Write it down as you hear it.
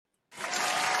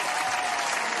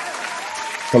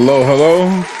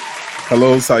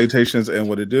Hello, salutations, and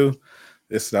what it do?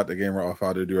 It's not the gamer off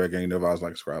how to do our game. No vibes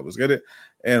like subscribe. Let's get it.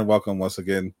 And welcome once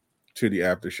again to the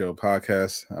Aftershow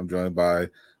podcast. I'm joined by,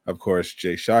 of course,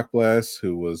 Jay Shockblast,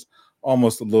 who was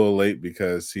almost a little late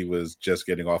because he was just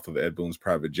getting off of Ed Boon's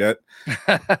private jet.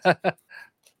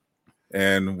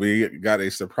 And we got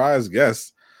a surprise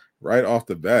guest right off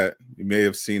the bat. You may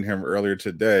have seen him earlier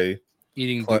today.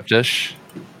 Eating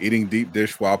deep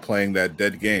dish while playing that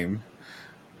dead game.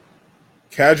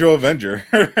 Casual Avenger.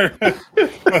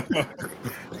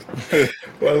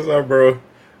 What's up, bro?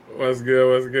 What's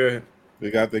good?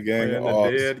 We got the gang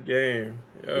all dead game.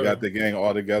 Yo. We got the gang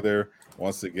all together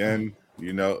once again.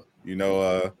 You know.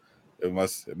 It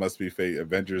must be fate.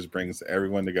 Avengers brings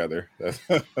everyone together.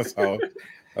 That's how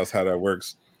that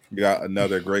works. We got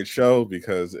another great show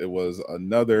because it was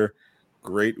another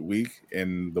great week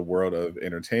in the world of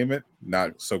entertainment.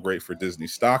 Not so great for Disney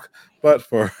stock, but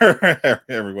for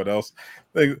everyone else.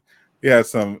 We had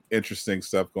some interesting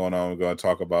stuff going on. We're going to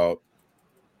talk about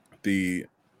the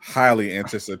highly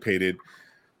anticipated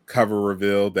cover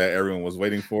reveal that everyone was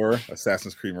waiting for,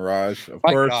 Assassin's Creed Mirage, of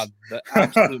course. God, the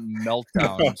absolute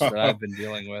meltdowns that I've been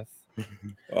dealing with.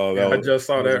 I just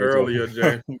saw that earlier,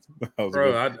 Jay.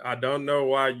 Bro, I don't know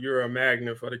why you're a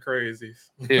magnet for the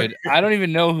crazies. Dude, I don't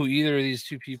even know who either of these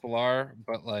two people are,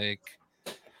 but like...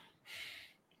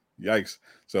 Yikes.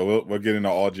 So we'll get into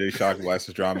all Jay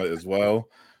Shockblast's drama as well.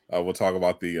 We'll talk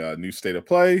about the new state of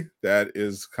play that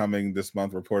is coming this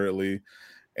month reportedly.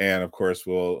 And of course,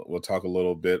 we'll talk a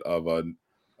little bit of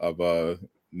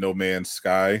No Man's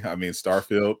Sky. I mean,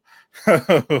 Starfield.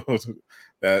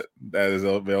 that is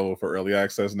available for early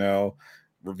access now.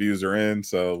 Reviews are in,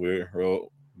 so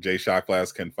Jay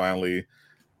Shockblast can finally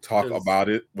talk about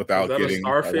it without getting a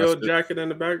Starfield jacket in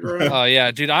the background. Oh yeah,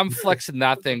 dude, I'm flexing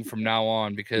that thing from now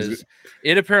on because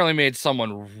it apparently made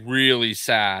someone really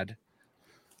sad.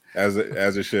 As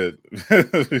it should.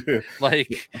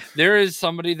 Like there is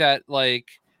somebody that like.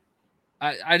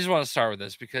 I just want to start with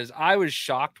this because I was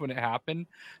shocked when it happened.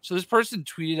 So this person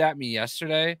tweeted at me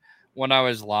yesterday when I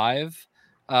was live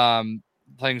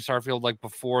playing Starfield, like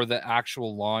before the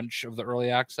actual launch of the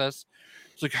early access.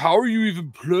 It's like, how are you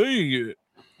even playing it?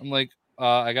 I'm like,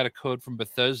 I got a code from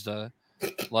Bethesda.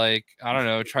 Like, I don't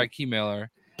know, try Keymailer.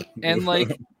 And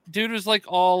like, dude was like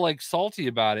all like salty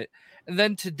about it. And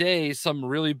then today, some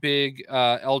really big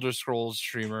Elder Scrolls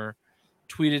streamer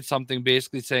tweeted something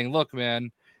basically saying, look,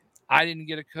 man, I didn't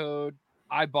get a code.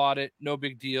 I bought it. No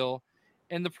big deal.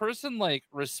 And the person like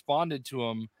responded to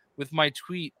him with my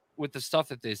tweet with the stuff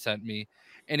that they sent me.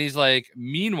 And he's like,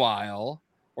 meanwhile,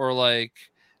 or like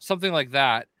something like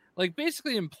that. Like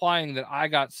basically implying that I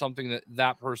got something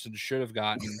that person should have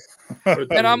gotten.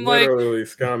 And I'm like, literally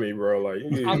scummy, bro. Like,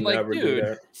 I'm like, never dude, do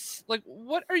that. Like,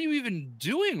 what are you even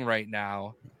doing right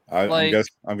now? I'm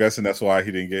guessing that's why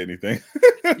he didn't get anything.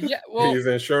 Yeah, well, he's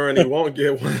ensuring he won't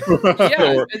get one.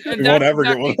 Yeah, and he won't ever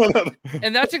get one.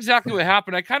 And that's exactly what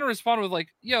happened. I kind of responded with like,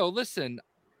 "Yo, listen,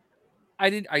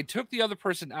 I took the other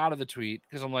person out of the tweet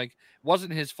because I'm like, it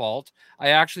wasn't his fault. I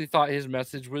actually thought his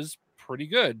message was pretty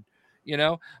good, you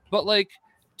know. But like,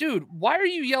 dude, why are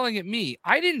you yelling at me?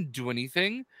 I didn't do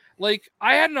anything. Like,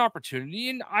 I had an opportunity,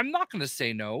 and I'm not going to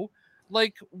say no."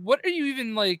 Like, what are you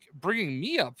even like bringing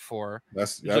me up for?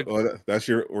 That's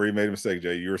where you made a mistake,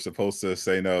 Jay. You were supposed to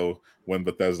say no when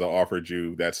Bethesda offered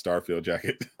you that Starfield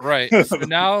jacket. Right. So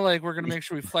now, like, we're gonna make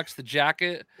sure we flex the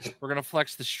jacket. We're gonna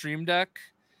flex the stream deck.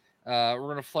 We're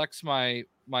gonna flex my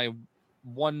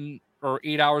 1 or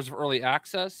 8 hours of early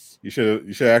access. You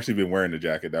should actually been wearing the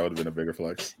jacket. That would have been a bigger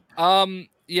flex.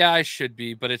 Yeah, I should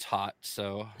be, but it's hot,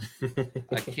 so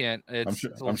I can't. It's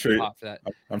I'm sure hot for that.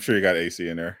 I'm sure you got AC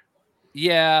in there.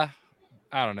 Yeah,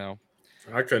 I don't know.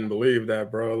 I couldn't believe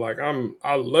that, bro. Like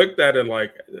I looked at it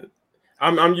like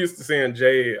I'm used to seeing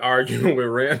Jay arguing with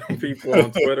random people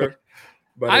on Twitter,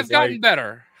 but I've gotten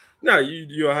better. No, you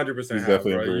 100% have,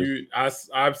 bro.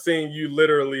 I've seen you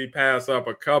literally pass up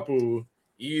a couple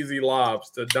easy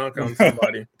lobs to dunk on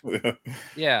somebody.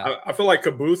 Yeah, I feel like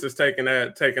Caboose is taking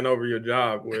over your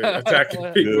job with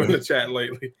attacking people in the chat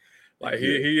lately. Like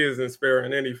he isn't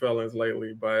sparing any felons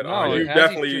lately, but you've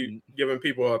definitely given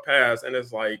people a pass. And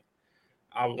it's like,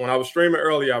 when I was streaming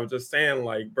earlier, I was just saying,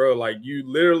 like, bro, like you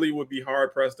literally would be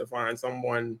hard pressed to find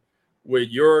someone with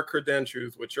your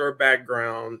credentials, with your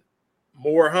background,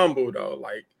 more humble though.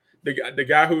 Like the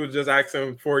guy who was just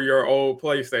asking for your old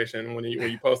PlayStation when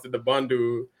you posted the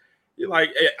bundle. You're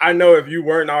like, I know if you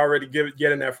weren't already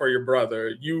getting that for your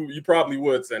brother, you probably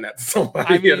would send that to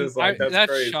somebody. I mean,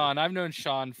 that's crazy. Sean. I've known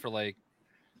Sean for like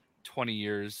 20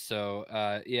 years. So,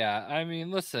 yeah, I mean,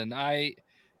 listen,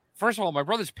 first of all, my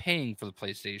brother's paying for the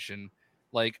PlayStation.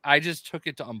 Like, I just took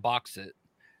it to unbox it.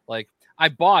 Like, I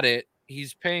bought it.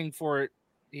 He's paying for it.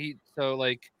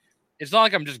 Like, it's not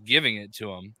like I'm just giving it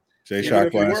to him. Jay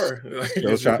Shock Blast,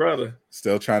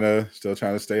 still trying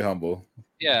to stay humble.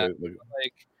 Yeah,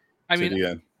 like, I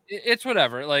mean, it's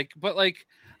whatever. Like, but like,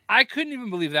 I couldn't even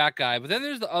believe that guy. But then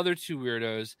there's the other two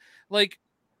weirdos. Like,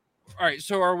 all right,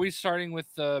 so are we starting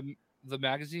with the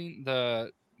magazine,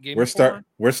 the Game Informer?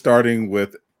 We're starting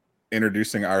with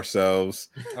introducing ourselves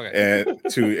and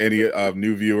to any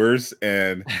new viewers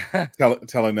and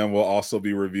telling them we'll also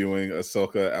be reviewing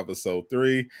Ahsoka episode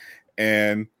 3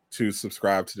 and to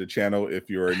subscribe to the channel if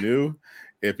you are new.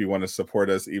 If you want to support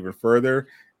us even further,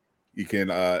 you can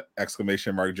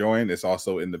 !join. It's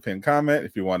also in the pinned comment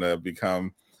if you want to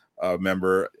become a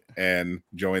member and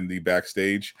join the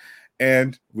backstage.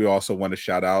 And we also want to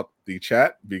shout out the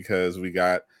chat because we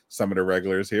got some of the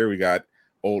regulars here. We got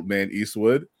Old Man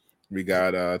Eastwood. We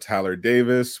got Tyler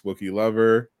Davis, Wookie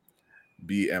Lover,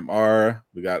 BMR.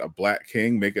 We got a Black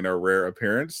King making a rare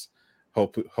appearance.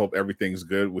 Hope everything's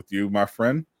good with you, my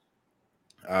friend.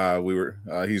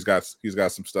 He's got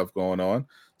some stuff going on,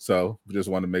 so we just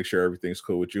want to make sure everything's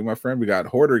cool with you, my friend. We got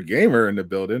Hoarder Gamer in the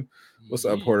building. What's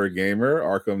up, Hoarder Gamer?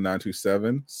 Arkham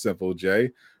 927, Simple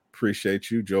J.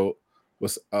 Appreciate you, Joel.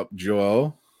 What's up,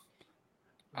 Joel?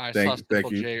 I saw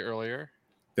Simple J earlier.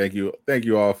 Thank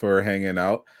you all for hanging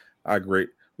out.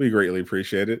 We greatly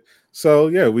appreciate it. So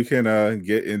yeah, we can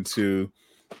get into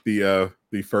the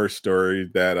first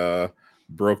story that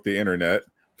broke the internet.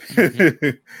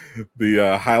 Mm-hmm.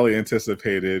 The highly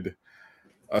anticipated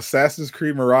Assassin's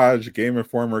Creed Mirage Game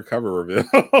Informer cover reveal.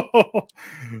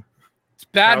 It's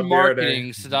bad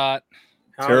marketing, Sadat.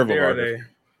 Terrible marketing.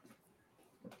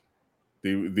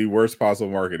 The worst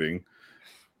possible marketing.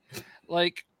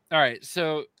 Like, all right,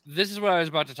 so this is what I was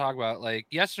about to talk about. Like,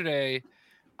 yesterday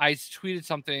I tweeted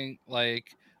something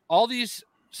like, all these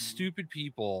stupid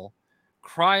people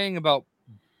crying about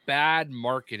bad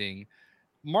marketing.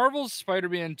 Marvel's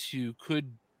Spider-Man 2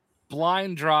 could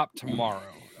blind drop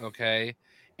tomorrow, okay?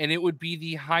 And it would be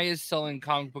the highest selling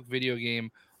comic book video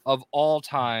game of all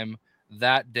time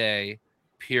that day,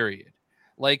 period.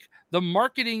 Like, the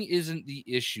marketing isn't the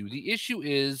issue. The issue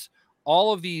is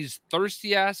all of these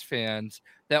thirsty ass fans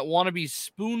that want to be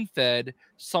spoon-fed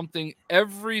something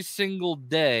every single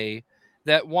day,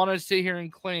 that want to sit here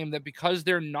and claim that because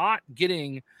they're not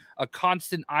getting a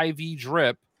constant IV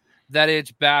drip, that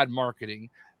it's bad marketing.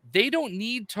 They don't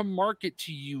need to market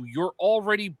to you. You're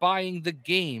already buying the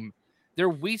game. They're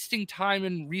wasting time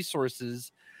and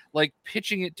resources, like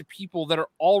pitching it to people that are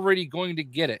already going to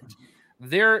get it.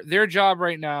 Their job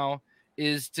right now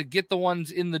is to get the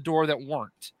ones in the door that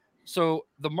weren't. So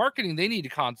the marketing they need to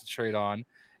concentrate on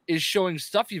is showing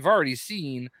stuff you've already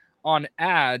seen on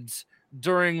ads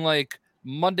during like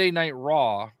Monday Night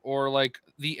Raw or like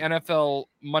the NFL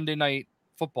Monday Night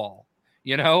Football,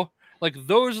 you know? Like,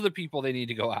 those are the people they need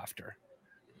to go after.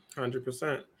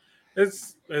 100%.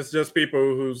 It's just people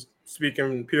who's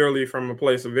speaking purely from a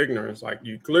place of ignorance. Like,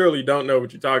 you clearly don't know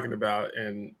what you're talking about,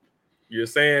 and you're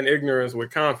saying ignorance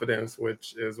with confidence,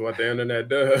 which is what the internet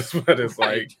does. But it's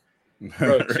like,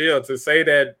 bro, chill. To say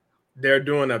that they're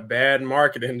doing a bad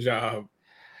marketing job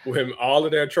when all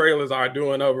of their trailers are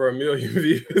doing over 1 million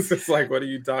views, it's like, what are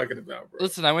you talking about, bro?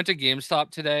 Listen, I went to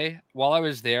GameStop today. While I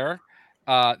was there,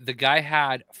 the guy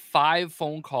had 5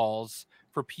 phone calls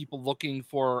for people looking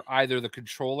for either the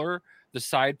controller, the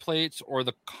side plates, or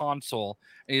the console.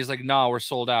 And he's like, "No, we're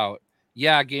sold out."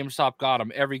 Yeah, GameStop got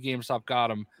them. Every GameStop got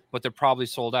them, but they're probably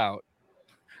sold out.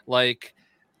 Like,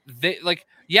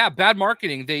 bad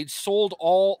marketing. They sold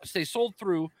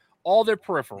through all their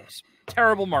peripherals.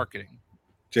 Terrible marketing.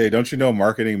 Jay, don't you know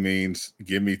marketing means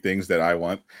give me things that I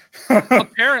want?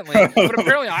 Apparently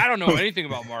I don't know anything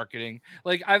about marketing.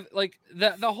 Like,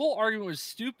 the whole argument was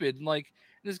stupid. And like,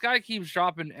 this guy keeps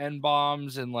dropping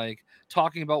N-bombs and like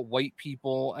talking about white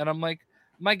people, and I'm like,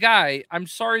 my guy, I'm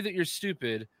sorry that you're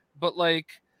stupid, but like,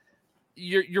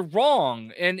 you're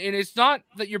wrong, and it's not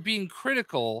that you're being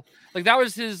critical. Like, that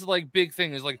was his like big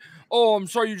thing, is like, oh, I'm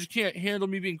sorry, you just can't handle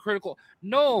me being critical.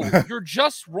 No, you're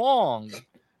just wrong.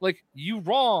 Like, you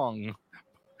wrong.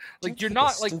 Like, you're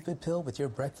not like stupid pill with your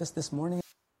breakfast this morning.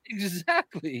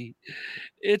 Exactly.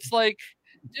 It's like,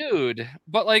 dude,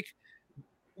 but like,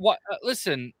 what?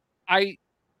 Listen,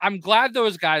 I'm glad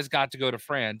those guys got to go to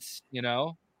France. You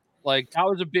know, like, that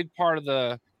was a big part of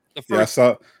the first.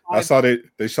 Yeah, I saw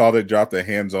they dropped the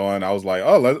hands-on. I was like,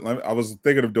 oh, I was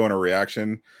thinking of doing a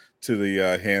reaction to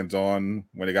the hands-on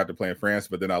when they got to play in France,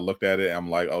 but then I looked at it and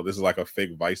I'm like, oh, this is like a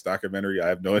fake Vice documentary. I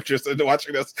have no interest in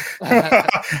watching this. I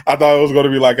thought it was going to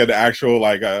be like an actual,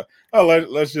 like,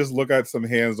 let's just look at some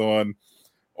hands-on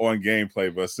on gameplay,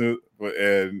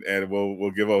 and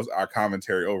we'll give us our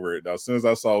commentary over it. Now, as soon as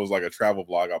I saw it was like a travel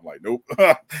vlog, I'm like, nope.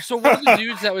 So one of the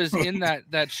dudes that was in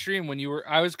that stream when you were,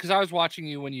 I was watching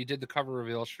you when you did the cover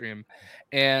reveal stream,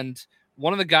 and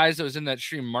one of the guys that was in that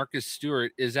stream, Marcus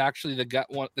Stewart, is actually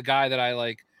the guy that I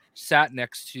like sat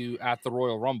next to at the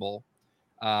Royal Rumble.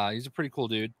 He's a pretty cool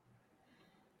dude.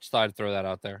 Just thought I'd throw that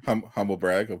out there. Humble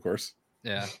brag, of course.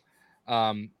 Yeah.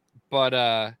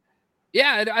 But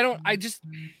yeah, I just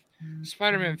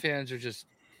Spider-Man fans are just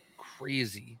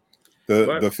crazy.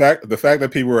 The fact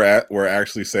that people were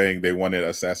actually saying they wanted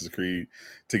Assassin's Creed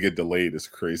to get delayed is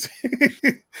crazy.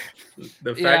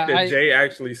 The fact that Jay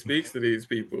actually speaks to these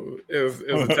people is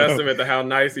a testament to how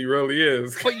nice he really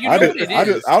is. But you know what it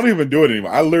is. I don't even do it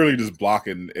anymore. I literally just block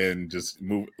and just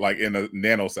move like in a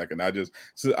nanosecond.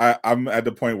 I'm at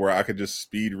the point where I could just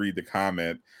speed read the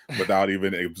comment without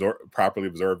even properly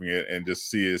observing it and just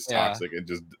see it's toxic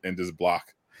and just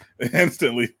block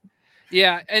instantly.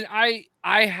 Yeah, and I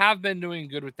have been doing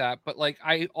good with that, but like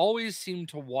I always seem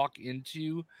to walk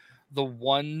into the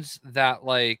ones that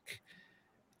like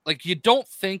you don't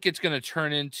think it's going to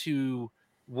turn into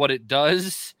what it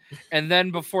does, and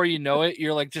then before you know it,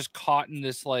 you're like just caught in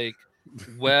this like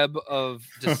web of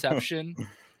deception.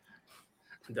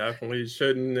 Definitely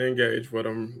shouldn't engage with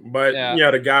him. But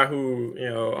the guy who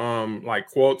like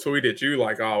quote tweeted you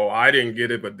like, oh, I didn't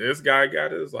get it, but this guy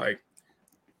got it. It's like,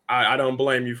 I don't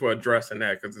blame you for addressing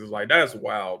that because it's like that's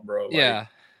wild, bro. Like,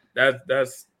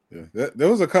 that's. Yeah. There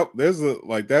was a couple. There's a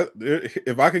like that.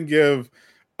 If I can give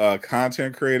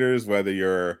content creators, whether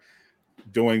you're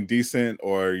doing decent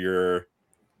or you're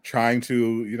trying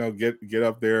to get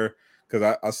up there,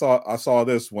 because I saw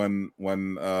this when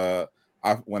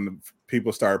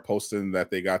people started posting that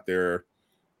they got their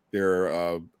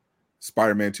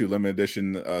Spider-Man 2 limited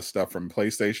edition stuff from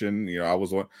PlayStation. I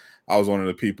was one of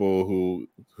the people who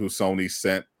Sony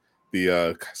sent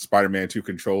the Spider-Man 2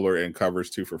 controller and covers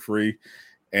to for free.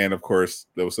 And of course,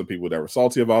 there was some people that were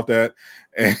salty about that,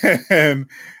 and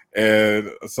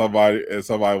somebody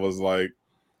was like,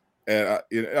 and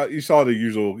you saw the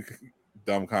usual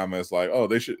dumb comments like, "Oh,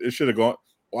 it should have gone.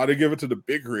 Why they give it to the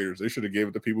big creators? They should have gave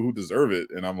it to people who deserve it."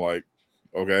 And I'm like,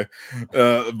 okay,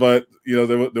 but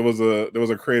there was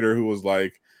a creator who was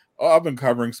like, "Oh, I've been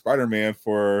covering Spider-Man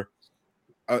for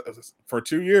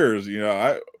 2 years.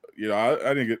 I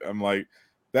didn't get." I'm like,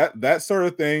 that sort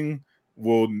of thing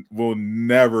will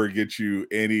never get you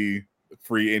any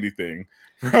free anything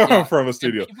from a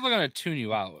studio. People are gonna tune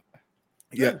you out.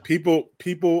 Yeah, people.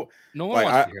 No one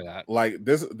wants to hear that. Like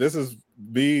this is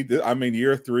me. I'm in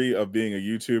year 3 of being a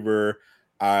YouTuber.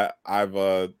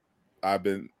 I've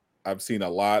seen a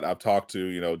lot. I've talked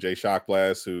to Jay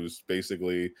Shockblast, who's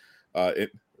basically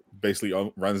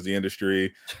runs the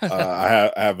industry. I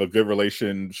have a good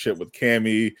relationship with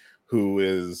Cammy, who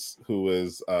is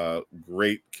a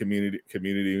great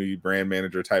community brand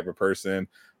manager type of person.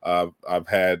 I've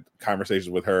had conversations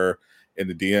with her in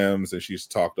the DMs, and she's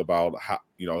talked about how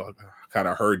kind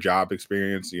of her job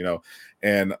experience,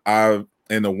 and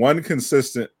the one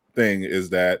consistent thing is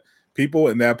that people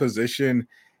in that position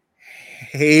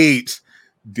hate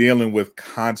dealing with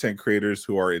content creators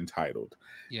who are entitled.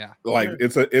 Yeah, like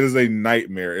it is a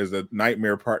nightmare. It's a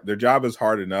nightmare part. Their job is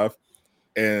hard enough,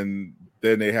 and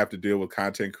then they have to deal with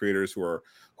content creators who are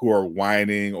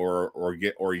whining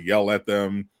or yell at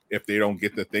them if they don't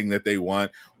get the thing that they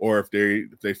want, or if they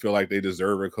feel like they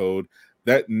deserve a code.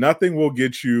 That nothing will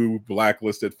get you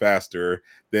blacklisted faster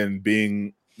than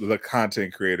being the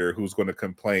content creator who's going to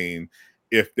complain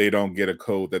if they don't get a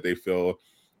code that they feel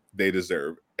they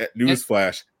deserve.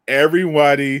 Newsflash: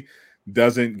 everybody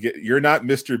doesn't get. You're not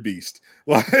Mr. Beast.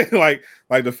 Like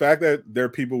the fact that there are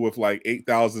people with like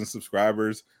 8,000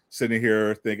 subscribers sitting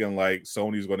here thinking like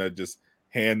Sony's going to just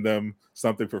hand them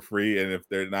something for free, and if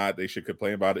they're not, they should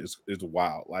complain about it. Is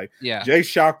wild. Like, Jay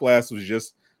Shockblast was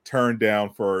just turned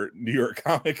down for New York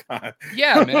Comic Con.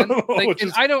 Yeah, man. Like,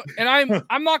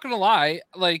 I'm not gonna lie.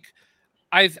 Like,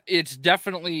 it's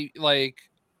definitely like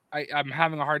I'm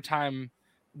having a hard time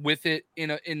with it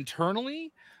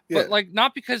internally, but like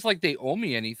not because like they owe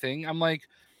me anything. I'm like,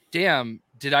 damn,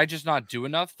 did I just not do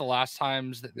enough the last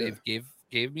times that they've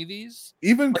gave me these?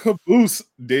 Even Caboose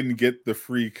didn't get the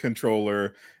free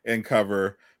controller and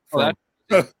cover from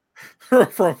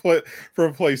from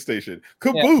PlayStation.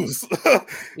 Caboose,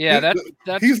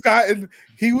 he's gotten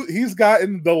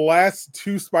the last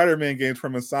 2 Spider-Man games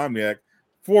from Insomniac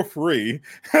for free.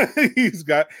 he's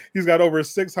got over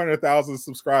 600,000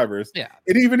 subscribers. Yeah,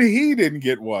 and even he didn't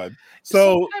get one.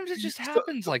 So sometimes it just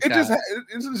happens like that.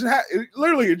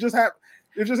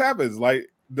 It just happens. Like,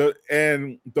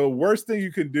 the worst thing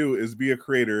you can do is be a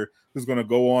creator who's going to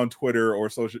go on Twitter or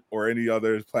social or any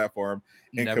other platform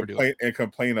and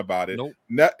complain about it. Nope.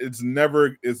 It's never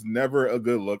a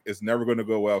good look. It's never going to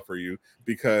go well for you,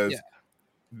 because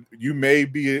you may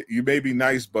be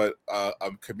nice, but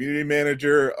a community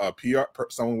manager, a PR,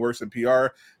 someone who works in PR,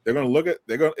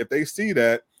 if they see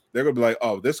that, they're going to be like,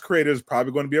 oh, this creator is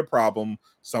probably going to be a problem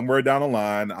somewhere down the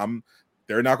line.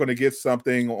 They're not going to get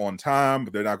something on time,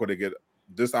 but they're not going to get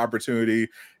this opportunity,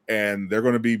 and they're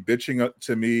going to be bitching up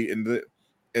to me in the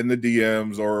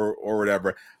DMs or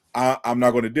whatever. I'm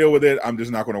not going to deal with it. I'm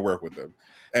just not going to work with them.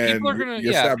 And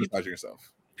you're sabotaging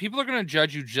yourself. People are going to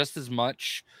judge you just as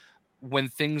much when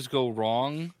things go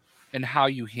wrong and how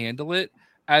you handle it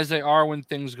as they are when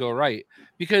things go right.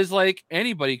 Because like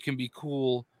anybody can be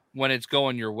cool when it's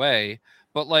going your way,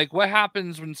 but like what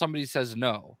happens when somebody says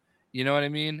no? You know what I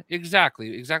mean?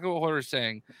 Exactly what Hoarder's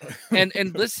saying. And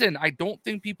listen, I don't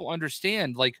think people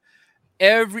understand, like,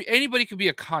 anybody could be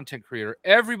a content creator.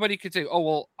 Everybody could say, oh,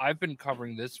 well, I've been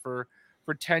covering this for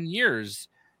 10 years.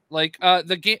 Like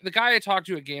the guy I talked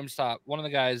to at GameStop, one of the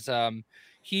guys,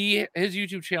 his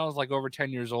YouTube channel is like over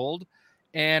 10 years old,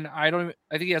 and I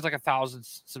think he has like 1,000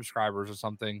 subscribers or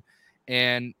something.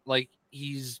 And like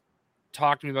he's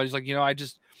talked to me about, he's like,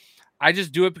 I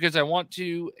just do it because I want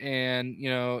to, and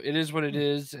it is what it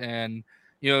is. And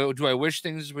do I wish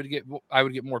things I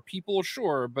would get more people?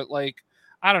 Sure, but like,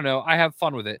 I don't know, I have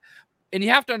fun with it. And you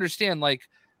have to understand, like,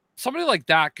 somebody like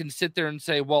that can sit there and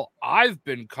say, well, I've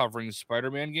been covering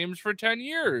Spider-Man games for 10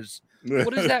 years.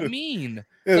 What does that mean?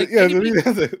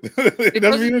 It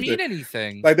doesn't mean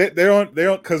anything. Like they don't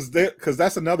because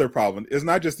that's another problem. It's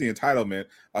not just the entitlement.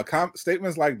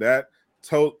 Statements like that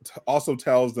also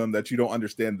tells them that you don't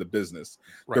understand the business.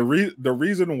 Right. The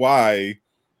reason why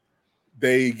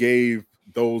they gave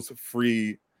those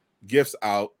free gifts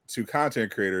out to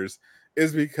content creators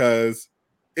is because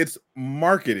it's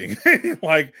marketing.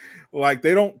 like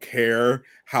they don't care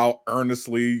how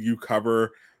earnestly you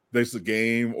cover this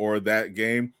game or that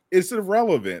game. It's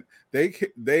irrelevant. They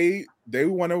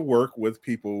want to work with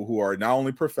people who are not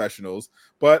only professionals,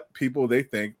 but people they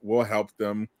think will help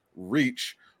them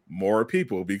reach more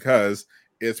people, because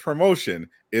it's promotion.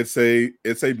 It's a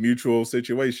mutual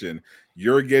situation.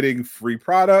 You're getting free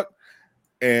product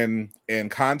and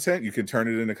content. You can turn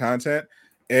it into content,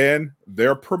 and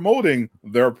they're promoting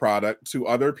their product to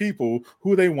other people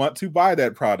who they want to buy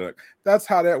that product. That's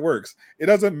how that works. It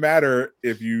doesn't matter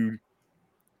if you've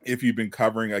been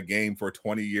covering a game for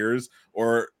 20 years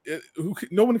or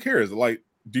no one cares. Like,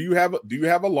 do you have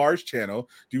a large channel?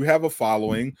 Do you have a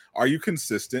following? Are you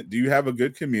consistent? Do you have a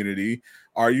good community?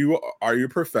 Are you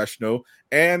professional?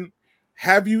 And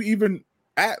have you even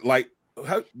I'll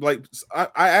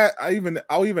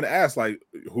even ask, like,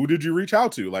 who did you reach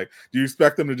out to? Like, do you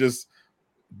expect them to just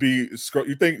you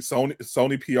think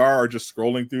Sony PR are just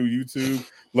scrolling through YouTube,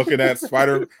 looking at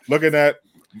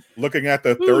looking at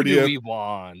the 30th,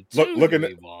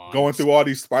 going through all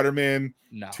these Spider-Man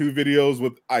 2 videos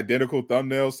with identical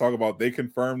thumbnails, talking about they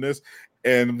confirm this,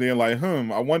 and being like,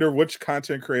 I wonder which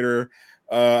content creator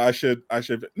I should.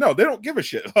 No, they don't give a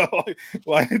shit.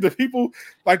 like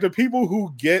the people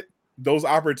who get those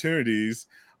opportunities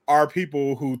are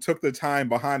people who took the time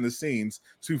behind the scenes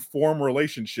to form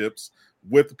relationships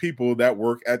with people that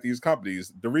work at these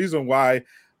companies. The reason why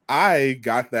I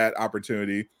got that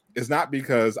opportunity is not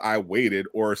because I waited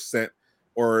or sent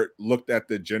or looked at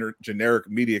the generic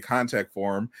media contact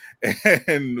form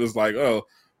and was like, oh,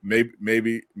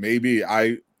 maybe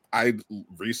I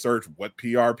research what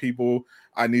PR people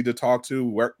I need to talk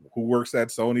to, who works at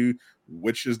Sony,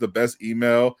 which is the best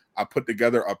email. I put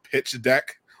together a pitch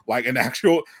deck, like an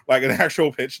actual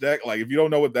pitch deck. Like, if you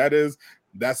don't know what that is,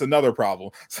 that's another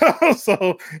problem. So I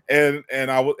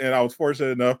was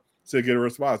fortunate enough to get a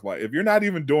response. But if you're not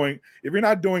doing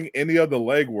any of the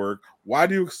legwork, why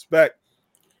do you expect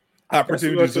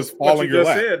opportunities just falling your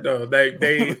lap? Said, though,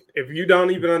 they if you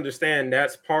don't even understand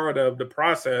that's part of the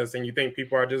process, and you think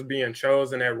people are just being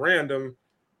chosen at random,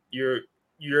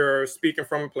 you're speaking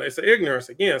from a place of ignorance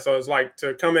again. So it's like,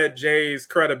 to come at Jay's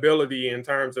credibility in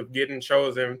terms of getting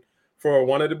chosen for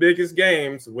one of the biggest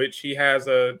games, which he has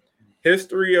a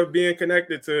history of being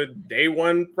connected to day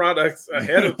one products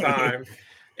ahead of time,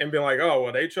 and being like, oh,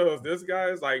 well, they chose this guy.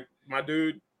 It's like, my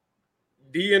dude,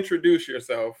 de-introduce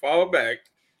yourself, fall back,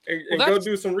 and go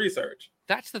do some research.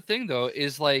 That's the thing, though,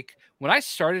 is like, when I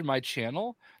started my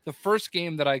channel, the first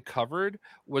game that I covered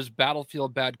was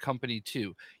Battlefield Bad Company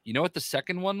 2. You know what the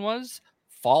second one was?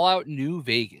 Fallout New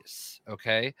Vegas.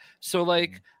 Okay. So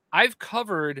like, I've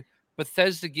covered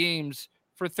Bethesda games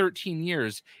for 13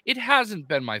 years. It hasn't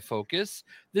been my focus.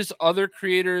 This other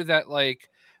creator that like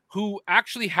who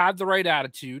actually had the right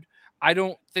attitude, I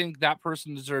don't think that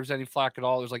person deserves any flack at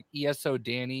all. There's like ESO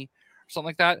Danny or something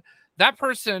like that. That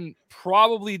person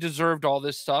probably deserved all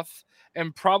this stuff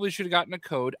and probably should have gotten a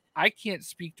code. I can't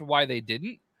speak to why they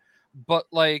didn't, but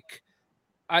like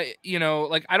I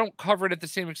don't cover it at the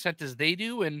same extent as they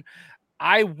do, and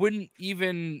I wouldn't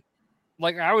even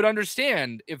like I would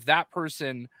understand if that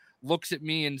person looks at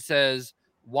me and says,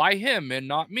 "Why him and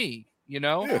not me?"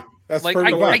 Yeah, that's like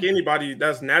anybody.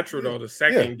 That's natural though. The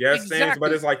second guess things,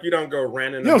 but it's like you don't go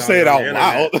ranting. You don't say it out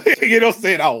loud. You don't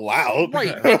say it out loud,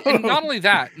 right? And not only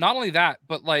that,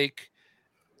 but like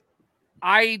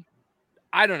I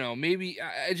don't know. Maybe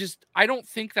I don't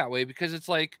think that way because it's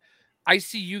like I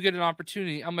see you get an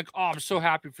opportunity. I'm like, oh, I'm so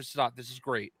happy for Sadat. This is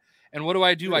great. And what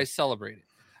do? I celebrate it.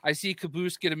 I see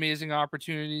Caboose get amazing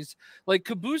opportunities. Like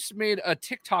Caboose made a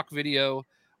TikTok video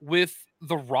with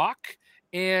The Rock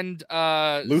and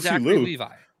Zachary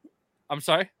Levi. I'm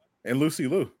sorry? And Lucy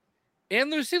Liu.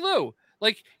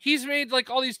 Like he's made like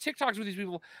all these TikToks with these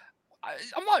people.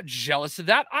 I'm not jealous of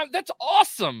that. That's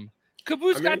awesome.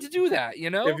 Caboose got to do that,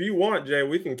 If you want, Jay,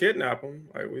 we can kidnap him.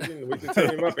 Like we can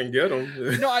team him up and get him.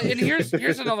 And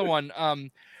here's another one.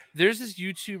 There's this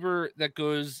YouTuber that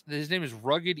goes. His name is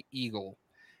Rugged Eagle,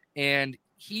 and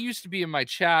he used to be in my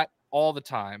chat all the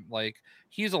time. Like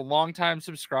he's a longtime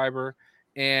subscriber,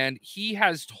 and he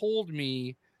has told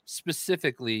me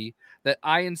specifically that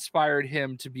I inspired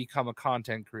him to become a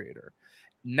content creator.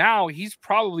 Now he's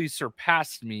probably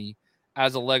surpassed me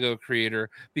as a Lego creator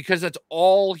because that's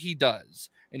all he does,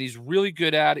 and he's really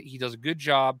good at it. He does a good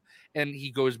job, and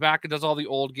he goes back and does all the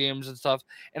old games and stuff,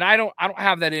 and I don't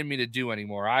have that in me to do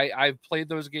anymore. I've played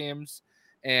those games,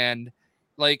 and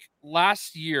like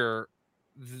last year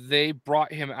they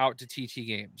brought him out to TT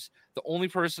Games, the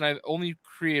only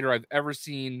creator I've ever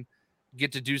seen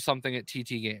get to do something at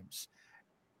TT Games,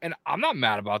 and I'm not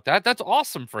mad about that. That's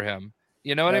awesome for him.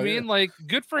 You know what I mean? Like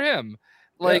good for him.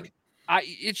 Like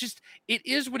it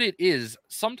is what it is.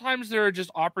 Sometimes there are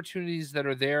just opportunities that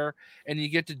are there and you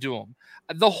get to do them.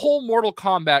 The whole Mortal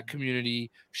Kombat community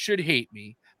should hate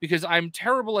me because I'm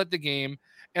terrible at the game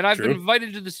and I've been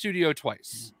invited to the studio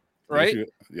twice. Right? Yep.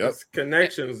 It's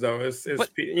connections though. It's and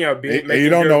you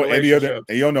don't know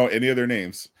any other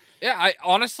names. Yeah, I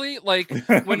honestly like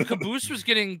when Caboose was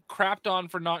getting crapped on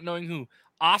for not knowing who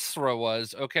Asra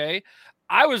was, okay?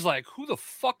 I was like, who the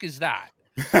fuck is that?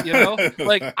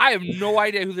 Like I have no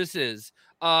idea who this is.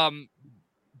 There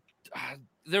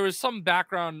was some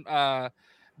background guy.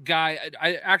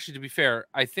 I actually, to be fair,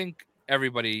 I think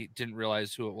everybody didn't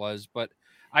realize who it was, but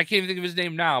I can't even think of his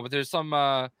name now. But there's some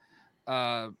what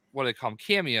do they call him,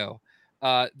 cameo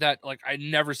that like I'd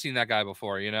never seen that guy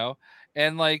before,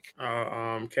 and like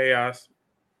Chaos.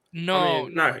 No,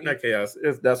 not Chaos.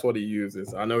 That's what he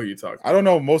uses. I know who you talking. I don't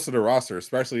know most of the roster,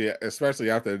 especially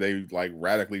after they like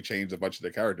radically changed a bunch of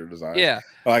the character designs. Yeah,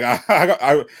 like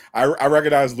I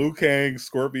recognize Liu Kang,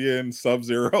 Scorpion,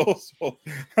 Sub-Zero. So,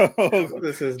 what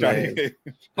is his name?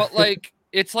 But like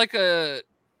it's like a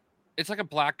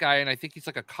black guy, and I think he's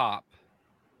like a cop.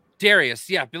 Darius,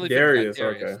 yeah, Billy Darius.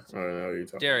 Darius. Okay, I don't know who you're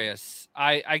talking. Darius.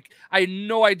 I had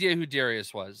no idea who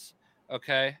Darius was.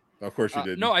 Okay. Of course you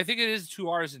did. No, I think it is 2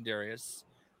 R's in Darius.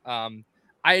 I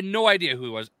had no idea who he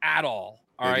was at all.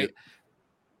 All right.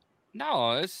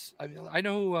 No, I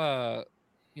know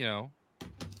who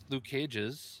Luke Cage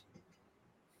is.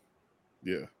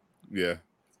 Yeah.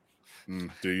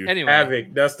 Do you? Anyway,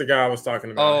 Havoc. That's the guy I was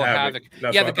talking about. Oh, Havoc.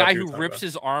 Yeah, the guy who rips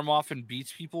his arm off and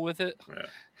beats people with it. Yeah.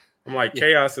 I'm like,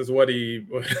 Chaos is what he.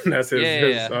 That's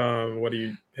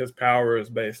his power is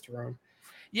based around.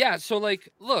 Yeah. So like,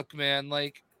 look, man,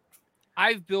 like.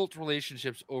 I've built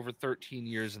relationships over 13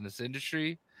 years in this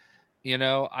industry.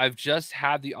 I've just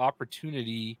had the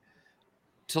opportunity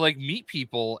to like meet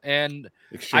people and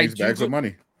exchange bags of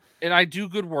money. And I do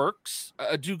good work,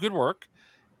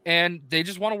 and they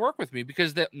just want to work with me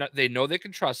because they know they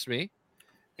can trust me,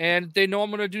 and they know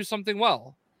I'm going to do something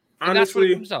well. And honestly, that's what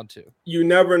it comes down to. You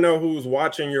never know who's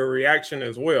watching your reaction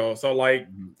as well. So like.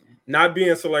 Not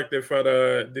being selected for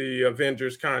the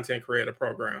Avengers content creator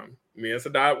program. Me and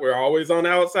Sadat, we're always on the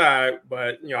outside,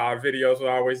 but our videos are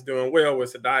always doing well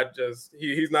with Sadat. Just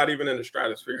he's not even in the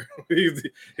stratosphere.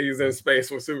 he's in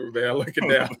space with Superman looking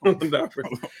down on the numbers.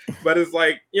 But it's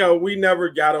like, we never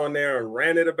got on there and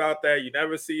ranted about that. You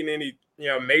never seen any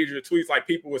major tweets like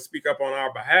people would speak up on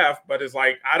our behalf, but it's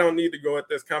like I don't need to go at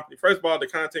this company. First of all, the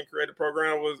content creator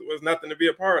program was nothing to be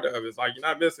a part of. It's like you're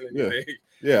not missing anything.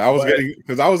 I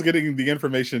was getting the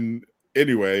information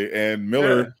anyway, and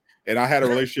Miller and I had a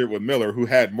relationship with Miller who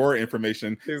had more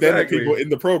information than the people in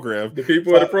the program. The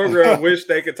people in the program wish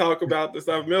they could talk about the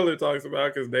stuff Miller talks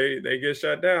about because they get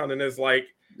shut down, and it's like,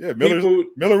 yeah,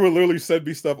 Miller would literally send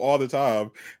me stuff all the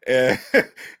time,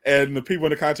 and the people in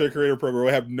the content creator program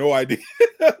would have no idea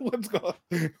what's going,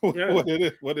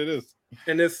 what it is.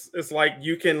 And it's like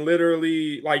you can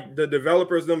literally, like, the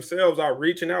developers themselves are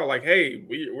reaching out, like, hey,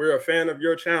 we're a fan of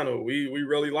your channel, we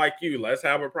really like you, let's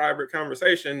have a private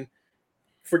conversation.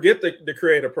 Forget the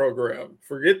creator program,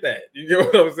 forget that. You know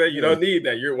what I'm saying? You don't need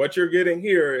that. What you're getting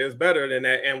here is better than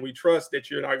that, and we trust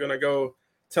that you're not going to go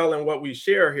telling what we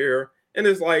share here. And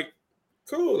it's like,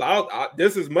 cool,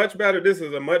 this is much better. This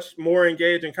is a much more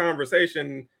engaging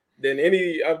conversation than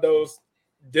any of those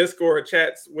Discord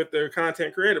chats with the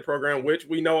content creator program, which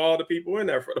we know all the people in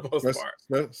there for the most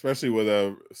part.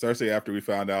 Especially after we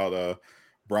found out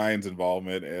Brian's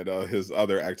involvement and his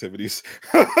other activities.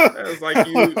 It's like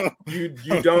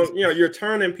you don't, you're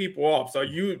turning people off. So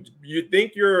you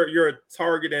think you're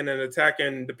targeting and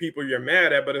attacking the people you're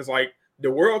mad at, but it's like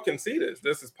the world can see this.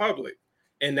 This is public.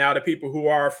 And now the people who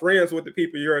are friends with the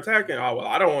people you're attacking, oh, well,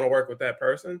 I don't want to work with that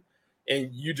person.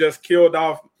 And you just killed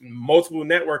off multiple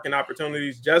networking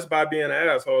opportunities just by being an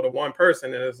asshole to one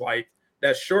person. And it's like,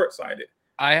 that's short-sighted.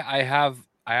 I have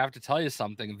to tell you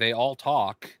something. They all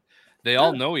talk. They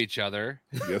all know each other.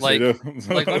 Yes, they do.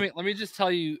 Like, let me just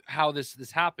tell you how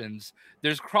this happens.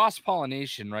 There's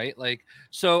cross-pollination, right? Like,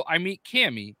 so I meet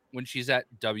Cammie when she's at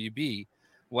WB.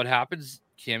 What happens?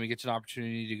 Cammie gets an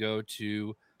opportunity to go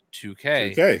to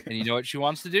 2K. And you know what she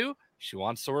wants to do? She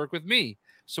wants to work with me.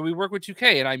 So we work with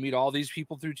 2K, and I meet all these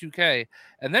people through 2K.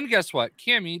 And then guess what?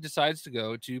 Cammie decides to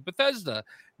go to Bethesda.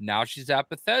 Now she's at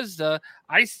Bethesda.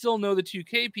 I still know the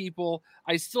 2K people.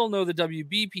 I still know the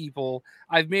WB people.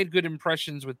 I've made good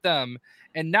impressions with them.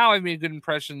 And now I've made good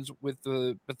impressions with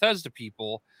the Bethesda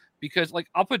people. Because, like,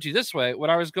 I'll put you this way. When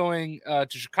I was going to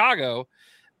Chicago,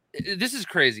 this is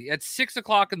crazy. At 6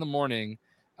 o'clock in the morning,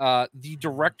 the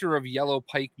director of Yellow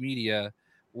Pike Media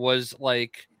was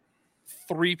like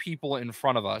 3 people in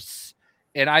front of us,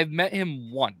 and I've met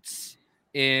him once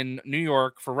in New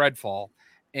York for Redfall,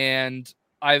 and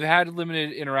I've had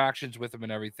limited interactions with him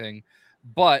and everything,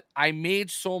 but I made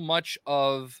so much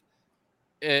of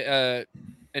an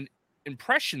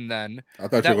impression then. I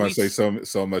thought you were going to say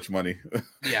so much money.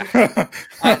 Yeah.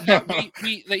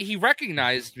 That he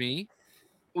recognized me.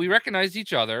 We recognized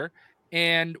each other,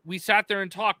 and we sat there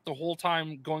and talked the whole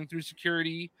time going through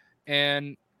security,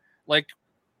 and like,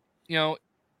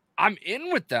 I'm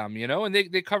in with them, and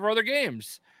they cover other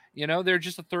games. They're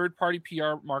just a third-party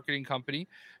PR marketing company.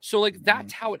 So, like,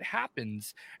 that's how it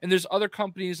happens. And there's other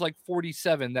companies like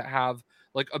 47 that have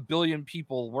like 1 billion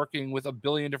people working with 1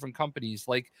 billion different companies.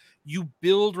 Like, you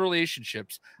build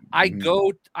relationships. I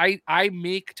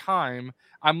make time.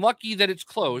 I'm lucky that it's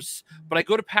close, but I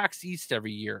go to PAX East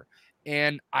every year,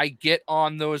 and I get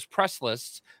on those press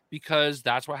lists because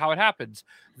that's how it happens.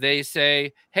 They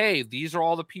say, hey, these are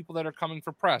all the people that are coming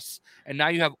for press. And now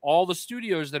you have all the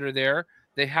studios that are there.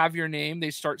 They have your name.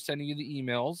 They start sending you the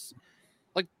emails.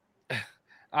 Like,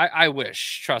 I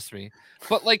wish, trust me.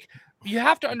 But, like, you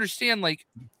have to understand, like,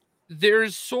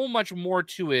 there's so much more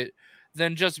to it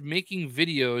than just making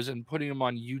videos and putting them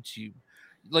on YouTube.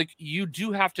 Like, you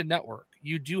do have to network.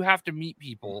 You do have to meet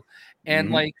people.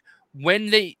 And like,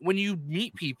 when you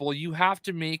meet people, you have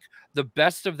to make the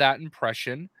best of that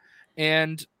impression.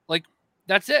 And like,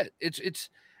 that's it. It's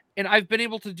and I've been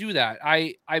able to do that.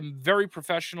 I'm very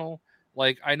professional.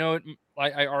 Like, I know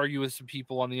I argue with some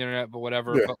people on the internet, but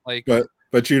whatever. Yeah, but like,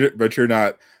 but you're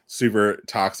not super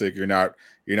toxic. You're not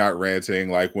ranting.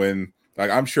 Like, when, like,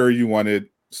 I'm sure you wanted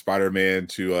Spider-Man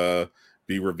to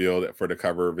be revealed for the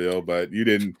cover reveal, but you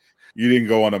didn't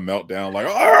go on a meltdown like,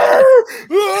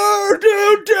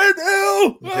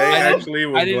 Jay actually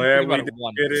was glad we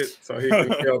did it so he can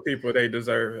tell people they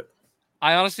deserve it.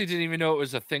 I honestly didn't even know it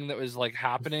was a thing that was like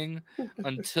happening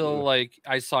until like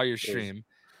I saw your stream.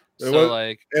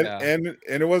 And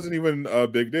it wasn't even a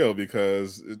big deal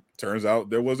because it turns out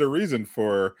there was a reason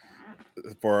for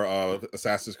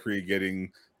Assassin's Creed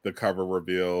getting the cover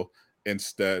reveal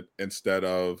instead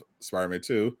of Spider-Man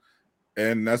 2,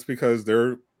 and that's because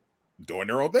they're doing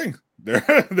their own thing.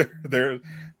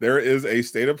 There is a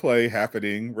state of play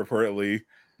happening reportedly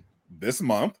this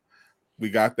month. We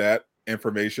got that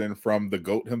information from the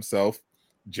GOAT himself,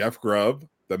 Jeff Grubb,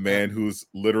 the man who's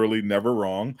literally never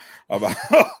wrong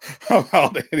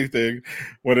about anything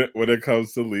when it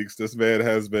comes to leaks. This man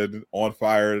has been on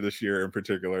fire this year in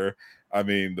particular. I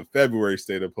mean, the February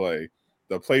state of play,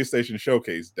 the PlayStation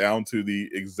Showcase down to the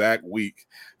exact week.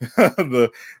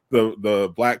 the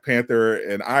Black Panther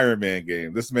and Iron Man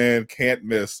game. This man can't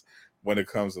miss when it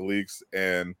comes to leaks.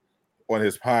 And on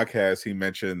his podcast, he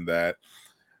mentioned that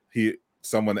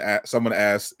someone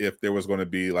asked if there was going to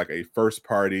be like a first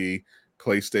party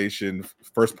focused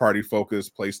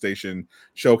PlayStation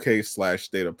Showcase /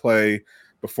 State of Play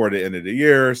before the end of the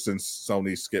year, since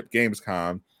Sony skipped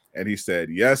Gamescom. And he said,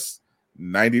 yes,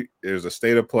 there's a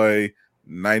State of Play,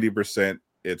 90%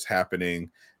 it's happening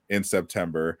in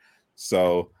September.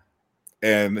 So,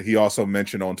 and he also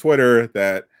mentioned on Twitter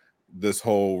that this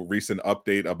whole recent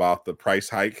update about the price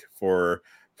hike for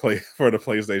the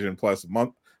PlayStation Plus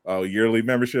month yearly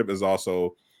membership is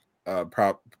also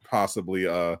possibly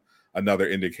another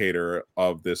indicator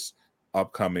of this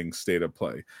upcoming State of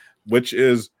Play, which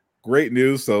is great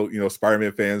news. So,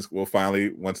 Spider-Man fans will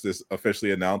finally, once this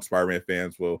officially announced, Spider-Man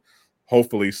fans will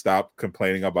hopefully stop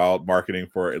complaining about marketing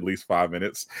for at least 5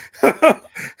 minutes.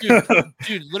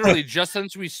 dude, literally just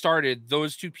since we started,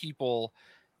 those two people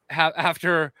have,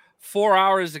 after 4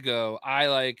 hours ago, I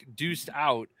like deuced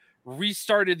out,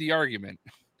 restarted the argument.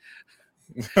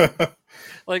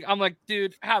 Like, I'm like,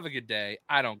 dude, have a good day.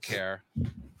 I don't care.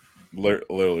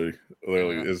 Literally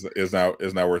is not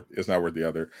worth the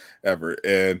other ever.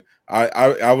 And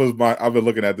I've been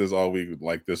looking at this all week,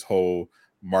 like this whole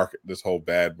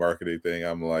bad marketing thing.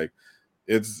 I'm like,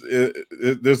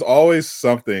 there's always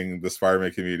something the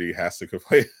Spider-Man community has to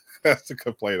complain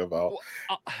about.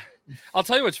 Well, I'll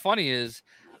tell you what's funny is,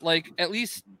 like, at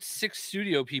least 6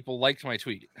 studio people liked my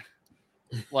tweet.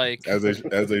 Like, as they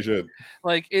should.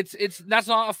 Like, it's that's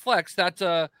not a flex, that's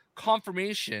a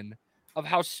confirmation of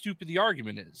how stupid the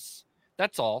argument is.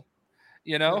 That's all.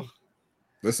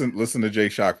 Listen to Jay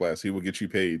Shockblast. He will get you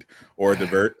paid, or at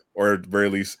the very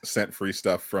least sent free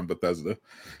stuff from Bethesda.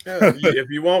 Yeah, if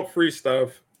you want free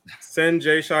stuff, send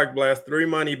Jay Shockblast 3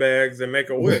 money bags and make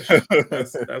a wish.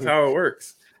 That's how it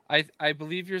works. I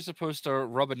believe you're supposed to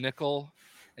rub a nickel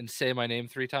and say my name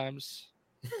 3 times.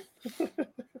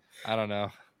 I don't know,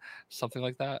 something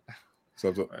like that.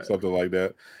 Something like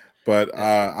that. But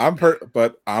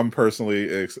I'm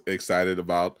personally excited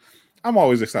about. I'm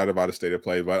always excited about a State of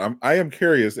Play, but I am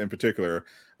curious in particular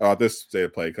about this State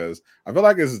of Play, because I feel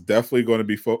like it's definitely going to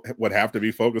be would have to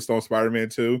be focused on Spider-Man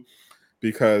 2,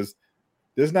 because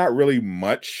there's not really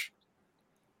much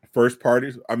first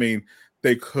parties. I mean,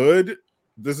 they could.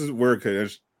 This is where it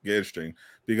could get interesting,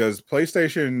 because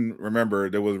PlayStation.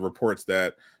 Remember, there was reports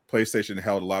that PlayStation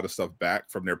held a lot of stuff back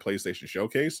from their PlayStation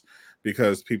Showcase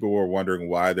because people were wondering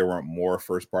why there weren't more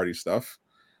first party stuff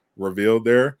revealed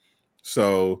there.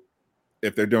 So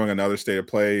if they're doing another State of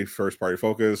Play first party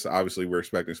focus, obviously we're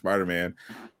expecting Spider-Man,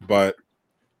 but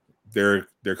there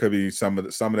could be some of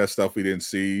that stuff we didn't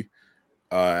see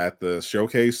at the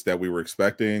showcase that we were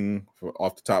expecting.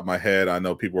 Off the top of my head, I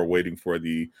know people were waiting for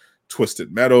the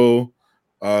Twisted Metal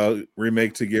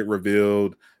remake to get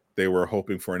revealed. They were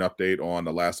hoping for an update on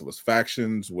The Last of Us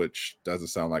Factions, which doesn't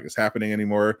sound like it's happening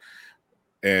anymore.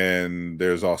 And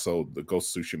there's also the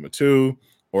Ghost of Tsushima 2,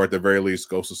 or at the very least,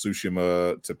 Ghost of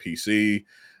Tsushima to PC.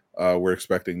 We're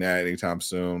expecting that anytime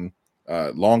soon.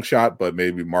 Long shot, but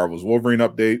maybe Marvel's Wolverine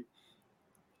update.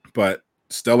 But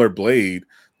Stellar Blade,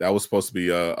 that was supposed to be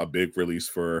a big release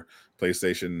for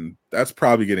PlayStation. That's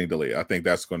probably getting delayed. I think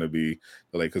that's going to be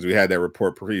delayed because we had that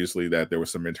report previously that there were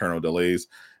some internal delays.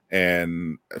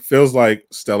 And it feels like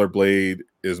Stellar Blade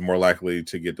is more likely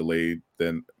to get delayed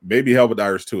than maybe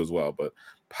Helldivers 2 as well, but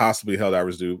possibly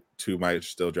Helldivers 2 might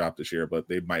still drop this year, but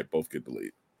they might both get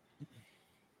delayed.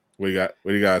 What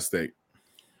do you guys think?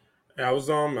 I was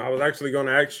actually going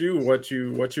to ask you what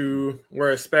you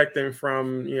were expecting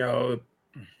from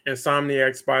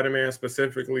Insomniac Spider-Man,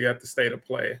 specifically at the State of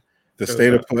Play. The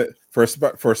State of Play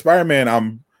for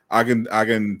Spider-Man, I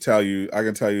can tell you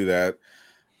that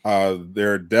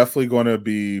they're definitely going to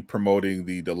be promoting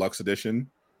the deluxe edition.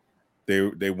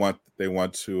 They want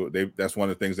to. That's one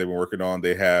of the things they've been working on.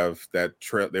 They have that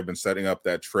they've been setting up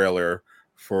that trailer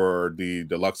for the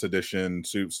deluxe edition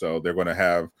suit. So they're going to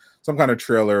have some kind of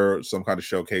trailer, some kind of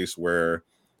showcase where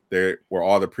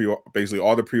all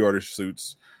the pre-order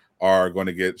suits are going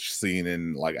to get seen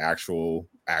in like actual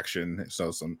action. So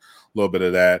a little bit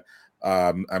of that.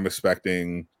 I'm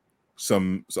expecting a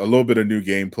little bit of new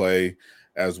gameplay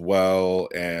as well,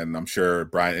 and I'm sure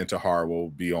Brian Intihar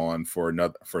will be on for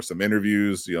some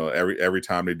interviews. Every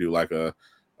time they do like a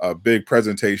big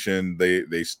presentation, they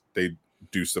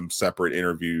do some separate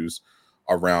interviews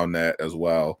around that as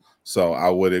well. So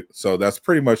that's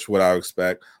pretty much what I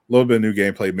expect. A little bit of new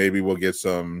gameplay. Maybe we'll get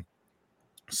some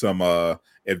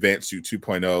Advanced Suit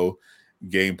 2.0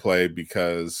 gameplay,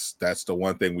 because that's the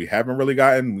one thing we haven't really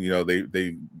gotten. You know,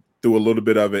 they do a little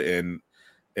bit of it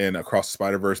in Across the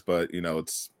Spider-Verse, but you know,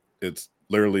 it's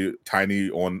literally tiny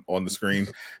on the screen.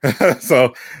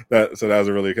 so that was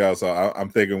a really cool. So I'm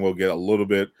thinking we'll get a little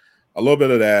bit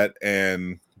of that,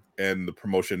 and the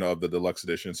promotion of the deluxe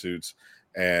edition suits,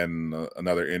 and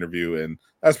another interview, and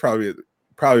that's probably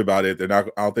about it. I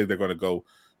don't think they're going to go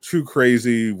too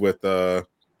crazy with you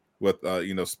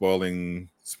know, spoiling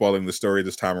the story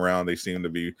this time around. They seem to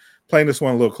be playing this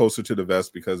one a little closer to the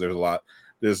vest, because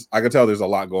I can tell there's a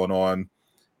lot going on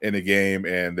in the game,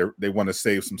 and they want to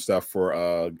save some stuff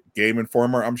for Game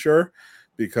Informer, I'm sure,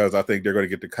 because I think they're going to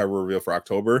get the cover reveal for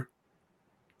October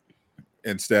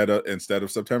instead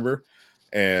of September,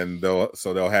 and they'll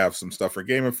have some stuff for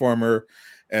Game Informer,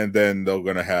 and then they're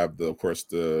going to have of course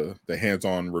the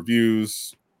hands-on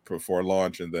reviews before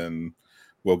launch, and then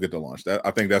we'll get to launch.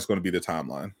 I think that's going to be the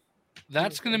timeline.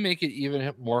 That's going to make it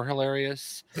even more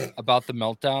hilarious about the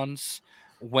meltdowns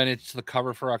when it's the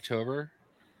cover for October.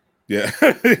 Yeah,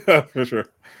 yeah, for sure.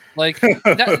 Like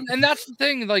that, and that's the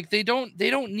thing. Like they don't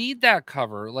need that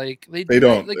cover. Like they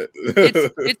don't. Like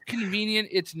it's convenient.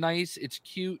 It's nice. It's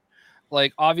cute.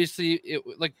 Like obviously,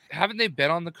 haven't they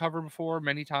been on the cover before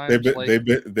many times? Every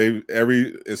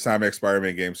Insomniac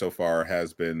Spider-Man game so far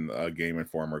has been a Game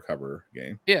Informer cover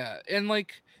game. Yeah, and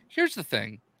like here's the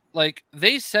thing. Like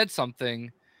they said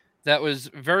something that was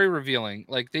very revealing.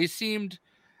 Like they seemed.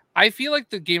 I feel like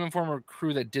the Game Informer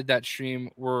crew that did that stream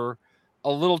were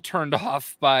a little turned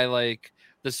off by like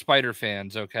the Spider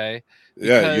fans. Okay.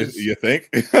 Because, yeah, you think?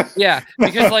 Yeah,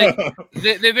 because like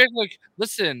they're like,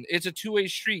 listen, it's a two-way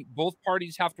street. Both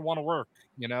parties have to want to work,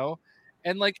 you know,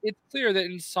 and like it's clear that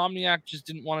Insomniac just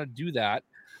didn't want to do that,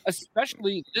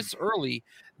 especially this early.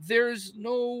 There's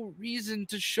no reason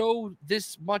to show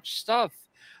this much stuff.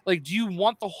 Like, do you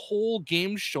want the whole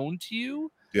game shown to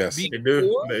you? Yes, they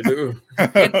do.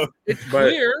 It's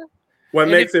clear. What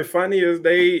makes it funny is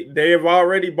they have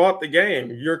already bought the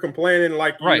game. You're complaining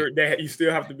like you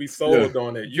still have to be sold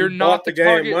on it. You're not the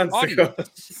game months ago.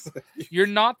 You're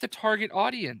not the target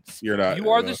audience. You're not. You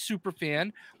are the super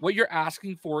fan. What you're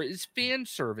asking for is fan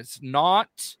service,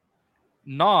 not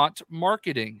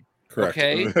marketing. Correct.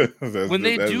 Okay. When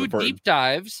they do deep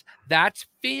dives, that's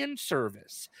fan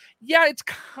service. Yeah, it's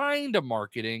kind of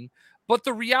marketing, but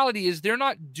the reality is they're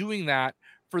not doing that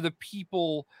for the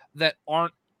people that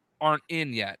aren't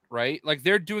in yet, right? Like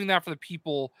they're doing that for the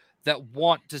people that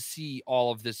want to see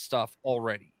all of this stuff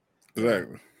already.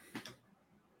 Exactly.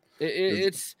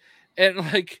 It's and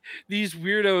like these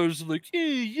weirdos like,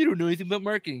 hey, you don't know anything about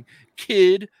marketing,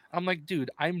 kid. I'm like,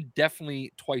 dude, I'm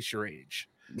definitely twice your age.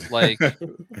 Like,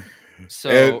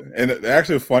 so and the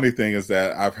actually funny thing is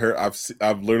that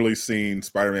I've literally seen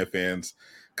Spider-Man fans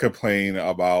complain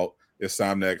about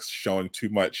Insomniac showing too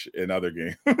much in other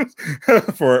games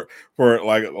for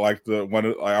like the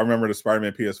one. I remember the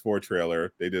Spider-Man PS4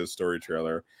 trailer. They did a story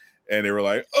trailer, and they were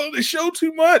like, "Oh, they show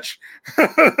too much."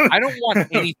 I don't want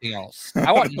anything else.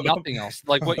 I want nothing else.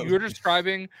 Like what you're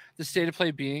describing, the state of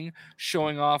play being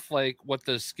showing off like what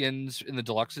the skins in the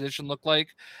deluxe edition look like.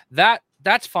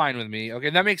 That's fine with me.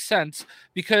 Okay, that makes sense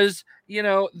because you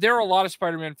know there are a lot of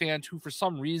Spider-Man fans who, for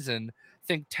some reason,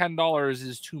 think $10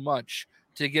 is too much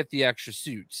to get the extra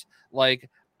suits. Like,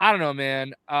 I don't know,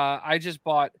 man. I just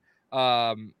bought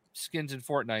skins in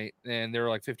Fortnite and they were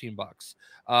like $15.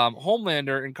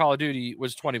 Homelander in Call of Duty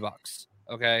was $20.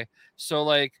 Okay. So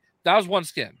like that was one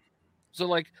skin. So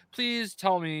like please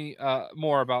tell me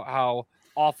more about how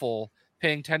awful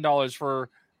paying $10 for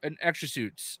an extra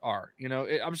suits are. You know,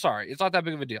 I'm sorry, it's not that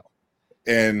big of a deal.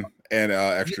 And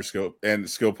extra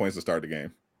skill points to start the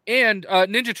game. And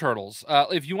Ninja Turtles.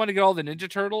 If you want to get all the Ninja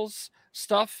Turtles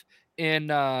stuff in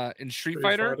Street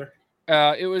Fighter,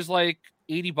 it was like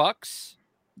 $80.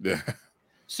 Yeah.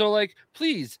 So like,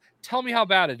 please tell me how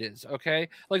bad it is. Okay,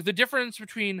 like the difference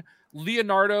between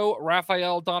Leonardo,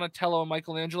 Raphael, Donatello, and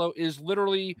Michelangelo is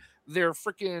literally their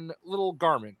freaking little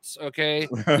garments. Okay,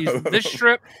 this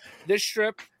strip,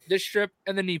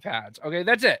 and the knee pads. Okay,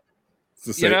 that's it. It's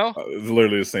it's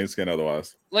literally the same skin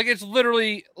otherwise. Like it's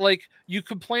literally like you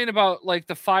complain about like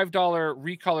the $5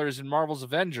 recolors in Marvel's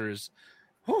Avengers.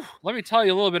 Whew, let me tell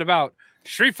you a little bit about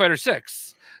Street Fighter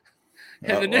 6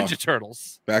 and the Ninja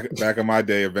Turtles. Back in my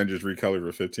day, Avengers recolors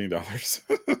were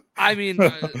 $15. I mean,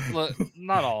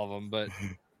 not all of them, but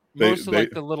most of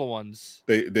like the little ones.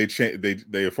 They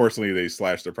unfortunately they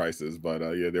slashed the prices, but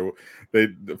yeah, they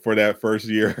for that first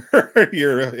year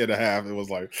and a half, it was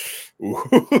like,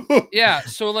 ooh. Yeah.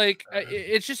 So like,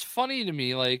 it's just funny to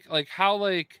me, like how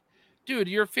like, dude,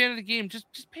 you're a fan of the game, just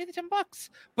pay the $10.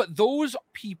 But those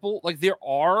people, like, there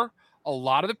are a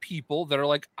lot of the people that are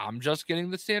like, I'm just getting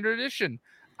the standard edition.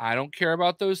 I don't care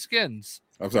about those skins.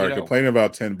 I'm sorry, complaining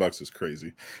about $10 is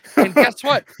crazy. And guess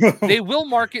what? They will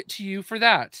market to you for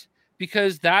that,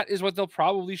 because that is what they'll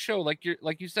probably show. Like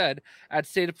you said at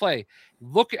State of Play.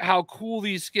 Look at how cool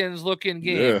these skins look in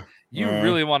game. Yeah. You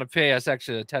really want to pay us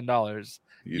extra $10.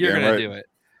 You're gonna do it.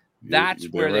 That's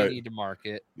where they need to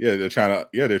market. Yeah, they're trying to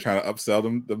upsell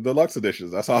them the deluxe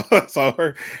editions. That's all.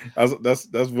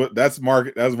 That's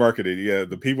marketing. Yeah,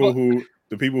 the people who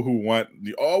want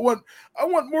I want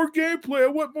more gameplay. I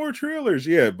want more trailers.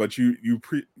 Yeah, but you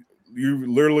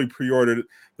literally pre-ordered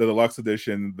the deluxe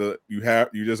edition.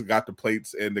 You just got the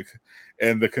plates and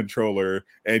the controller,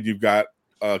 and you've got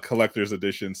a collector's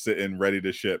edition sitting ready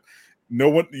to ship.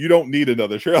 You don't need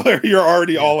another trailer. You're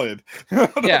already all in.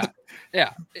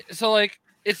 Yeah. So like,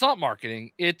 it's not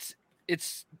marketing. It's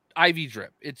IV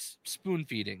drip. It's spoon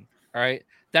feeding. All right.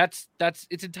 It's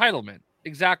entitlement.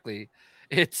 Exactly.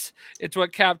 It's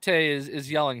what Capte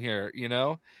is yelling here. You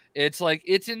know, it's like,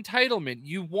 it's entitlement.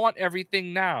 You want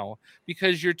everything now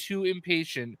because you're too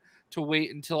impatient to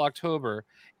wait until October,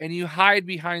 and you hide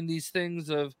behind these things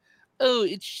of, oh,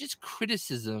 it's just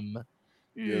criticism.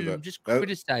 Just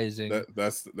criticizing.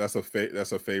 That's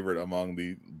a favorite among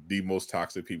the most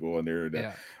toxic people on the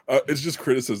internet. It's just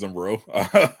criticism, bro.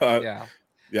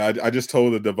 Yeah, I just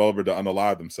told the developer to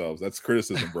unalive themselves. That's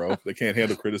criticism, bro. They can't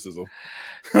handle criticism.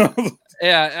 I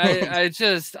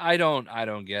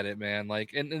don't get it, man.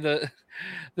 Like, and the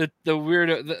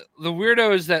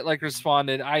weirdos that like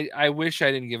responded, I wish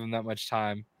I didn't give them that much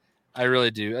time. I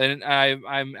really do, and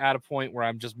I'm at a point where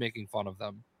I'm just making fun of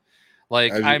them.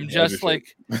 Like, I've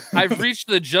reached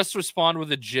the just respond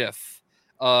with a GIF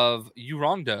of you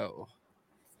wrong, dough.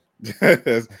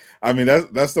 I mean,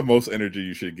 that's the most energy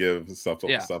you should give stuff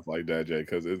like that, Jay,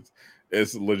 because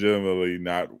it's legitimately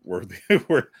not worth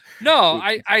it. No,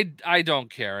 I don't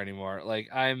care anymore. Like,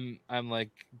 I'm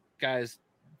like, guys,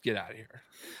 get out of here.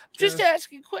 Just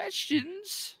asking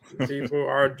questions. People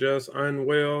are just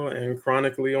unwell and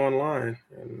chronically online.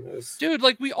 Dude,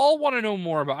 like, we all want to know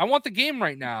more about. I want the game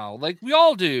right now. Like, we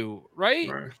all do, right?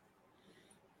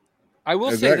 I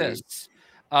will say this.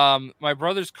 My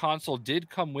brother's console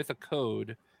did come with a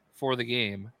code for the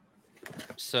game.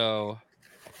 So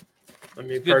let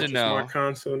me purchase my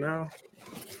console now.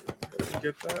 Did you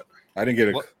get that? I didn't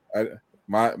get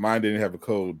mine didn't have a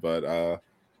code, but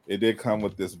it did come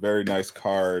with this very nice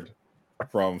card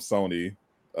from Sony,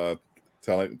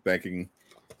 saying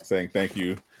thank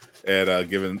you, and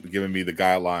giving me the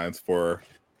guidelines for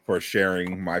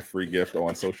sharing my free gift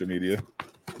on social media.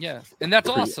 Yeah, and that's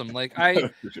awesome. Like, I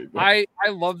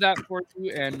love that for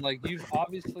you, and like, you've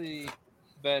obviously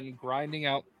been grinding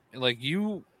out. Like,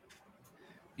 you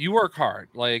work hard.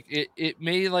 Like, it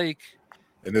may like.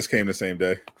 And this came the same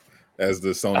day as the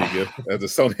Sony gift,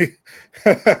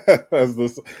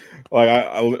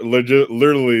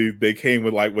 literally they came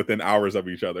with like within hours of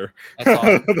each other.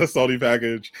 Awesome. The Sony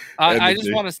package. I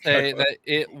just want to say that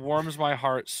it warms my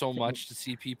heart so much to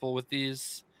see people with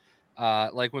these.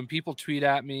 Like, when people tweet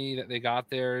at me that they got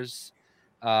theirs,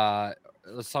 some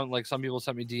people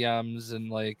sent me DMs, and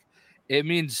like, it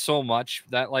means so much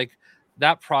that like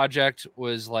that project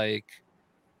was like,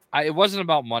 it wasn't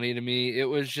about money to me. It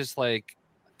was just like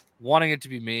wanting it to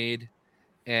be made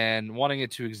and wanting it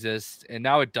to exist, and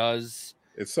now it does.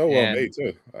 It's so well made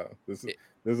too. This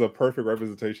is a perfect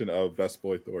representation of Best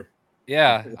Boy Thor.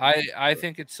 Yeah, I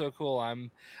think it's so cool.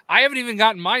 I haven't even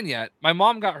gotten mine yet. My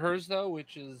mom got hers though,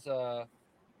 which is all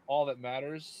that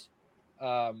matters.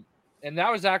 And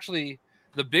that was actually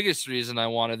the biggest reason I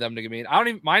wanted them to get me.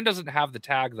 Mine doesn't have the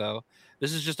tag though.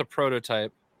 This is just a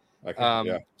prototype. I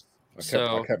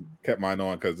kept mine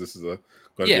on because this is going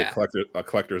to be a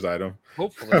collector's item.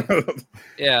 Hopefully,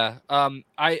 yeah. I'm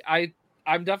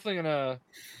definitely gonna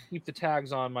keep the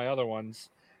tags on my other ones.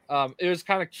 It was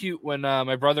kind of cute when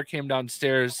my brother came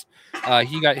downstairs.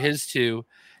 He got his too,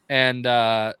 and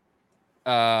Thor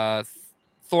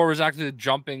was actually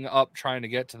jumping up trying to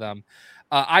get to them.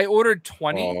 I ordered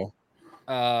 20.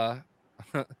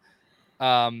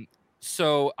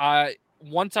 So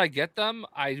once I get them,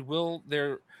 I will.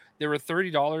 They were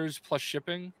 $30 plus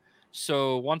shipping.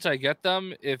 So once I get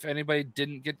them, if anybody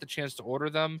didn't get the chance to order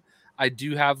them, I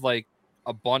do have like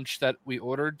a bunch that we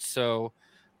ordered. So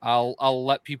I'll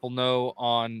let people know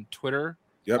on Twitter.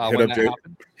 Yep,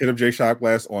 hit up Jay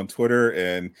Shotglass on Twitter,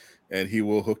 and he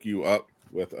will hook you up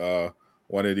with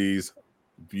one of these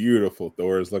beautiful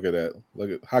Thors. Look at that.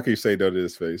 How can you say no to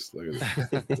his face? Look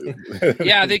at it.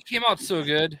 Yeah, they came out so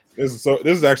good. This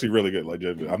is actually really good. Like,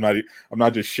 I'm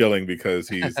not just shilling because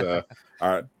he's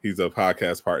he's a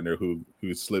podcast partner who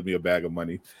slid me a bag of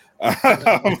money.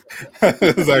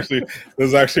 This is actually this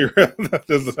is actually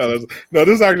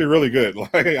really good.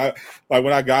 Like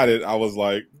when I got it, I was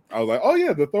like, oh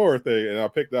yeah, the Thor thing, and I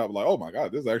picked it up like, oh my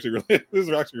god, this is actually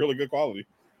really good quality.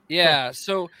 Yeah.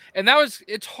 So, and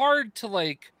it's hard to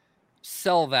like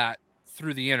sell that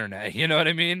through the internet. You know what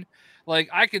I mean? Like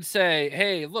I could say,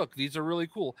 hey, look, these are really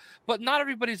cool, but not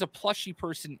everybody's a plushy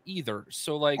person either.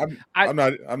 So like, I'm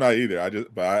not either.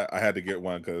 I had to get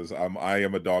one because I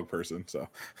am a dog person. So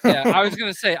yeah, I was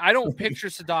gonna say I don't picture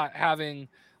Sadat having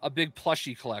a big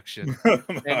plushie collection, and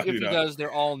if he does,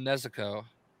 they're all Nezuko.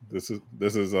 This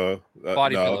is a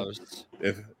body no. pillows.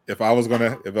 If I was gonna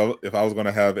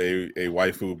have a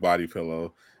waifu body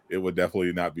pillow, it would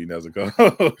definitely not be Nezuko.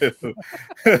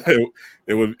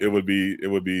 it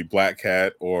would be Black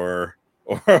Cat or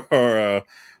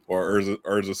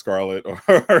Urza Scarlet or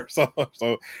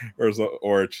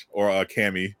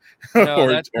Cammy. No,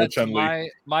 that's Chun-Li.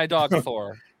 my dog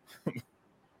Thor.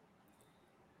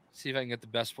 See if I can get the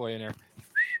best boy in there.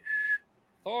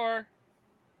 Thor.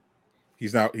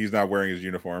 He's not wearing his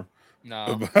uniform.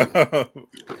 No.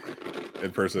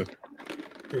 In person.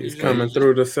 He's coming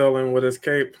through the ceiling with his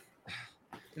cape.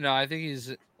 No, I think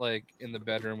he's like in the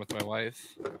bedroom with my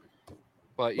wife.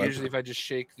 But usually if I just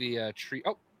shake the tree.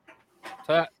 Oh,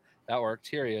 that worked.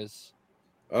 Here he is.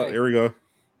 Oh, here we go.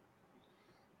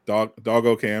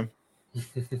 Doggo Cam.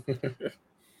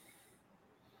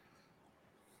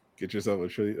 Get yourself a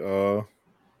tree.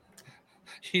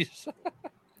 He's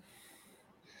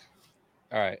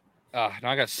all right. Now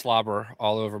I got slobber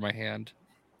all over my hand.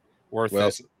 Worth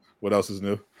it. What else is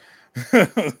new? Is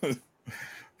that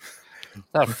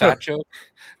a fat joke?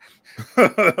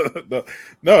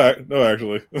 no,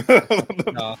 actually.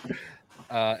 No.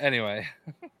 Anyway.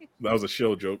 That was a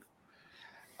shill joke.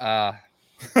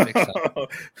 Makes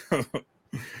sense.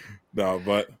 No,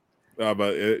 but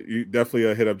you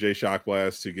definitely hit up J Shock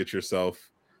Blast to get yourself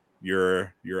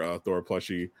your Thor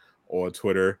plushie on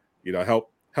Twitter. You know,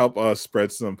 help us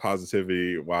spread some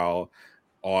positivity while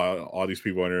all these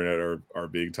people on the internet are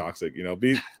being toxic. You know,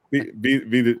 be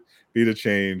the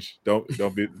change. Don't be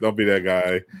that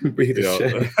guy. Be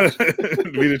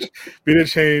the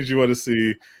change you want to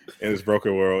see in this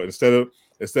broken world. Instead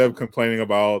of complaining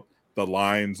about the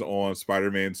lines on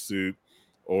Spider-Man's suit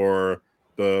or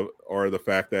the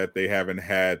fact that they haven't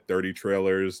had 30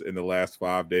 trailers in the last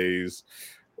 5 days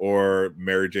or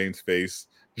Mary Jane's face.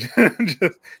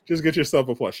 just get yourself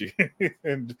a plushie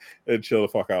and chill the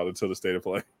fuck out until the state of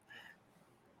play.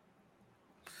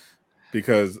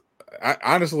 Because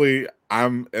honestly,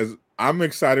 I'm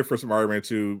excited for some Iron Man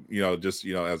 2, just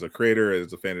as a creator,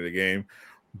 as a fan of the game,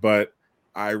 but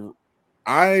I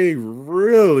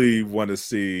really want to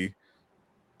see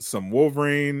some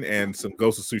Wolverine and some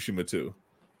Ghost of Tsushima 2.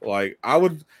 Like I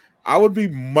would be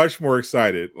much more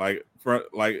excited.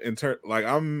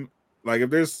 If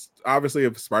there's obviously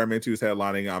if Spider-Man 2 is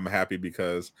headlining, I'm happy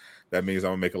because that means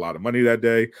I'm gonna make a lot of money that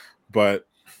day. But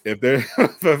if they're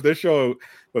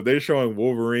showing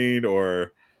Wolverine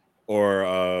or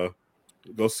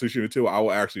Ghost of Tsushima 2, I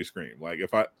will actually scream. Like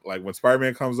when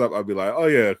Spider-Man comes up, I'll be like, oh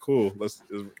yeah, cool. Let's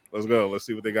go. Let's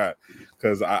see what they got.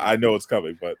 Because I know it's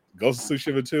coming. But Ghost of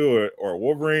Tsushima 2 or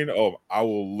Wolverine, I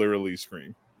will literally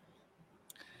scream.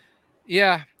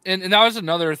 Yeah, and that was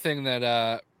another thing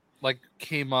that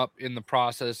came up in the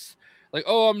process. Like,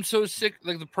 oh, I'm so sick.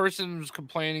 Like the person was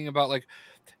complaining about like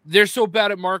they're so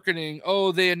bad at marketing.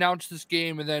 Oh, they announced this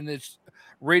game and then it's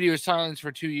radio silence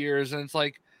for 2 years, and it's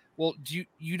like, well,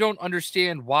 you don't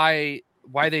understand why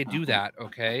they do that,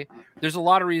 okay? There's a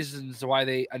lot of reasons why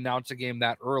they announce a game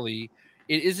that early.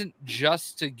 It isn't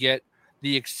just to get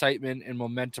the excitement and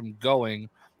momentum going.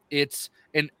 It's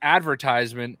an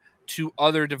advertisement to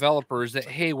other developers that,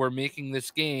 hey, we're making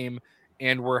this game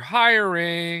and we're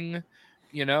hiring,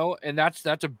 and that's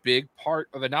a big part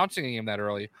of announcing a game that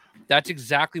early. That's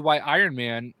exactly why Iron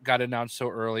Man got announced so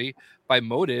early by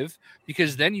Motive,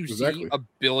 because then you see a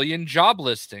billion job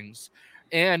listings.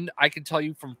 And I can tell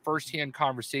you from firsthand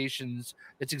conversations,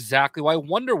 that's exactly why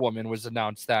Wonder Woman was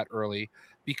announced that early,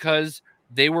 because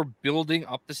they were building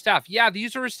up the staff. Yeah,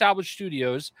 these are established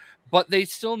studios, but they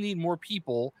still need more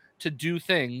people to do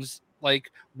things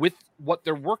like with what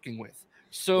they're working with.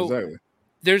 So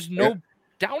there's no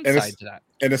downside to that.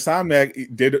 And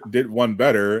Insomniac did one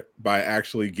better by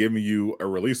actually giving you a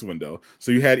release window.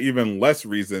 So you had even less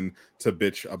reason to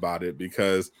bitch about it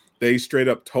because they straight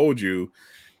up told you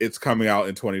it's coming out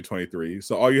in 2023.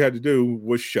 So all you had to do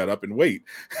was shut up and wait.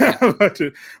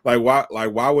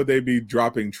 Why would they be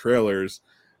dropping trailers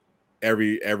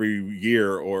every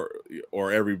year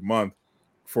or every month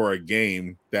for a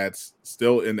game that's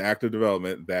still in active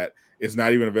development that is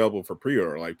not even available for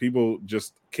pre-order. Like, people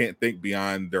just can't think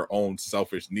beyond their own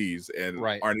selfish needs and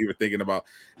aren't even thinking about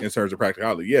in terms of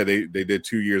practicality. Yeah, they did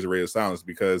 2 years of Radio Silence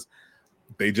because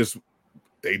they just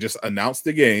announced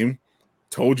the game,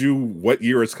 told you what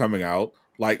year it's coming out.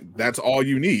 Like, that's all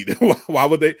you need. Why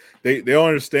would they don't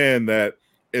understand that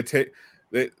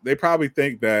they probably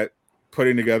think that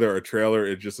putting together a trailer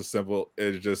is just as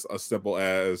simple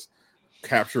as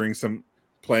capturing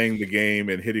playing the game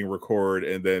and hitting record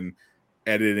and then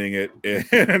editing it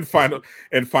and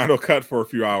final cut for a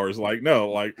few hours. Like, no,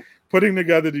 like, putting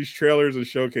together these trailers and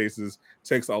showcases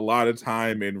takes a lot of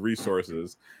time and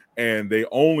resources, and they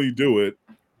only do it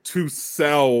to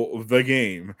sell the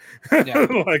game. Yeah.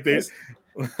 Like, that's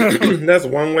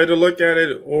one way to look at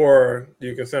it, or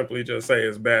you can simply just say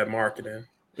it's bad marketing.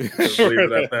 Just leave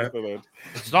it at that.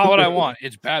 It's not what I want.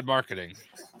 It's bad marketing.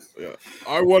 Yeah,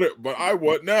 I want it, but I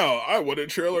want now. I want a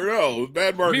trailer now. It's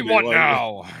bad marketing. We want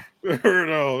now.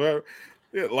 No,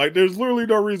 yeah, like, there's literally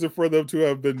no reason for them to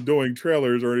have been doing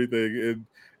trailers or anything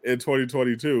in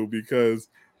 2022 because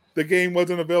the game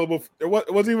wasn't available. It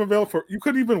wasn't even available for. You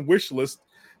couldn't even wish list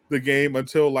the game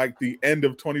until like the end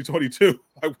of 2022.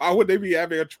 Like, why would they be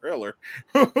having a trailer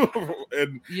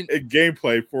and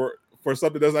gameplay for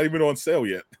something that's not even on sale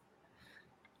yet?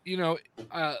 You know,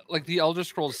 like the Elder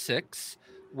Scrolls 6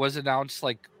 was announced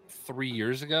like 3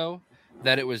 years ago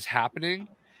that it was happening,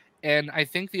 and I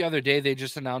think the other day they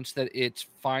just announced that it's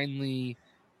finally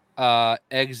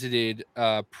exited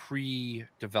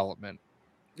pre-development.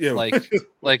 Yeah,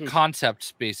 like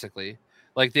concepts, basically.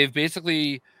 Like,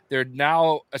 they're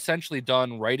now essentially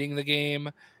done writing the game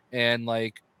and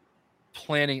like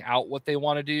planning out what they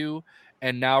want to do,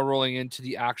 and now rolling into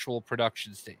the actual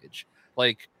production stage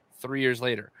like 3 years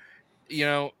later. You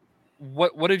know,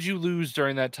 what did you lose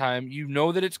during that time? You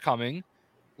know that it's coming.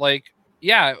 Like,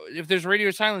 yeah, if there's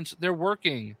radio silence, they're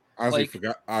working. Honestly,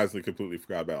 completely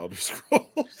forgot about Elder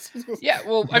Scrolls. Yeah,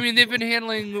 well, I mean, they've been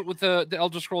handling with the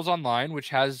Elder Scrolls Online, which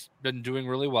has been doing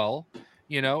really well,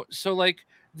 you know? So, like,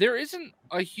 there isn't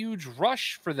a huge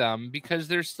rush for them because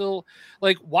they're still,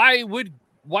 like, why would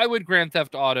Grand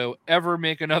Theft Auto ever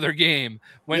make another game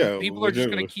when people are just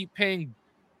going to keep paying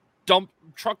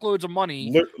truckloads of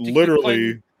money?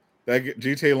 Literally, that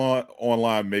GTA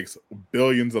Online makes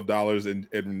billions of dollars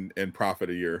in profit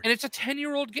a year, and it's a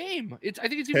 10-year-old game. I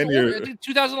think it's even older. I think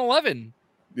 2011.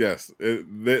 Yes,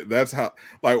 that's how.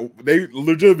 Like, they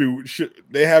legitimately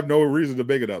they have no reason to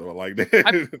make another one. Like,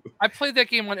 I played that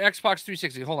game on Xbox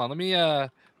 360. Hold on, let me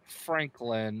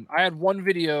Franklin. I had one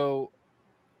video.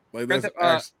 Like, that's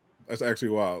actually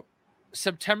wild.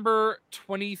 September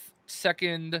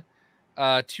 22nd,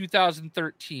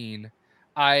 2013.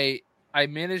 I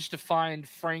managed to find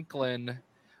Franklin.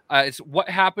 It's what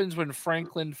happens when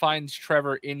Franklin finds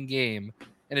Trevor in game,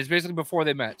 and it's basically before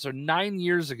they met. So 9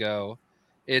 years ago.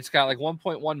 It's got like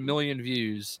 1.1 million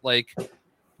views. Like,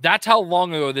 that's how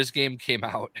long ago this game came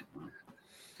out.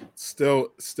 Still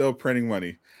printing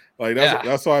money. Like,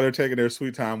 that's why they're taking their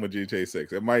sweet time with GTA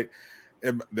 6.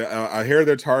 I hear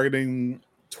they're targeting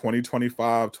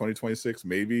 2025, 2026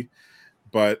 maybe,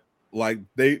 but like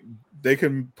they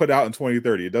can put out in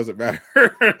 2030. It doesn't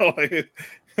matter. Like,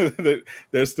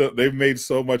 they've made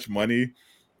so much money.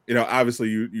 You know, obviously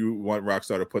you want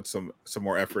Rockstar to put some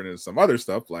more effort into some other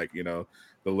stuff, like, you know,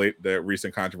 the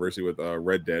recent controversy with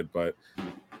Red Dead, but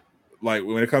like,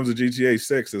 when it comes to GTA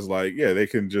 6, is like, yeah, they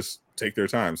can just take their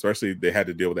time. Especially they had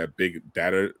to deal with that big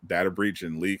data breach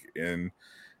and leak and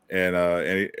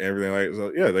everything like.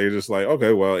 So yeah, they just like,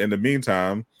 okay, well, in the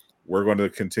meantime, we're going to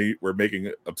continue. We're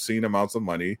making obscene amounts of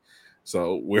money,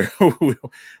 so we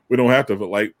don't have to. But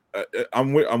like,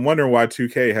 I'm wondering why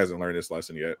 2K hasn't learned this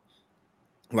lesson yet.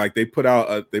 Like, they put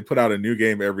out a new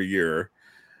game every year,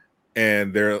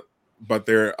 and they're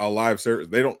a live service.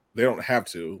 They don't have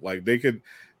to. Like, they could.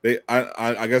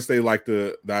 I guess they like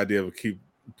the idea of keep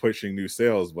pushing new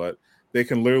sales, but they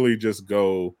can literally just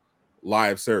go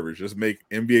live servers. Just make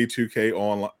NBA 2K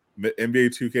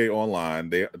online.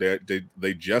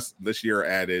 They just this year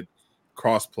added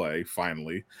crossplay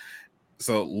finally.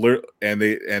 So and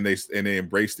they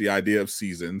embrace the idea of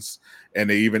seasons, and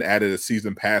they even added a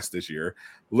season pass this year.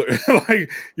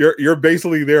 Like, you're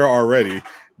basically there already.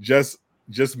 Just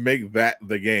make that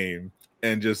the game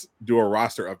and just do a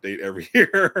roster update every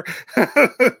year.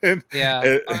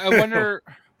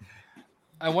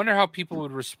 I wonder how people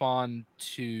would respond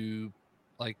to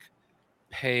like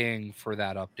paying for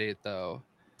that update, though.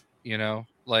 You know,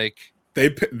 like,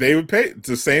 they would pay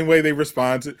the same way they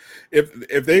respond to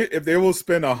if they will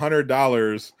spend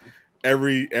 $100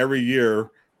 every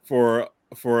year for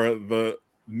the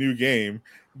new game,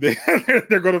 they're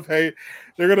going to pay.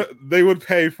 They would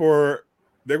pay for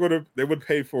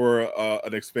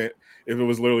an expand if it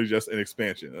was literally just an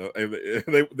expansion.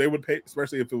 They would pay,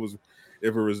 especially if it was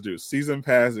reduced season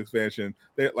pass expansion.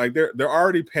 They're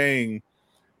already paying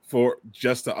for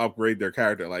just to upgrade their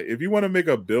character. Like if you want to make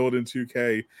a build in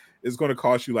 2K, it's going to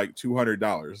cost you like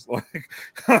 $200.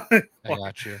 I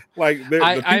got you. Like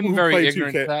I'm very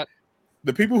ignorant to that.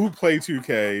 The people who play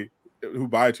 2K, who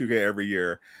buy 2K every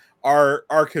year,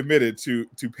 are committed to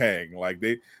paying. Like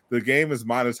the game is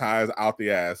monetized out the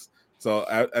ass. So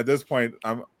at this point,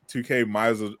 2K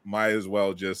might as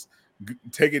well just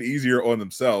take it easier on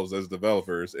themselves as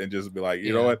developers and just be like,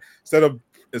 you know what, instead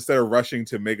of rushing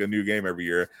to make a new game every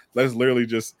year, let's literally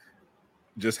just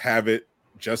have it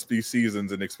just be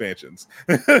seasons and expansions.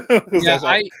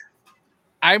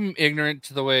 I'm ignorant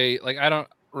to the way, like I don't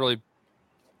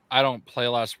play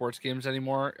a lot of sports games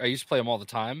anymore. I used to play them all the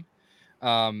time.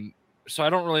 So I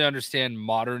don't really understand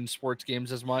modern sports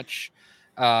games as much.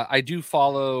 I do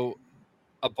follow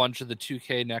a bunch of the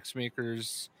 2K next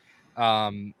makers.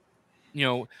 I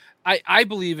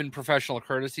believe in professional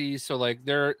courtesy. So like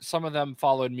some of them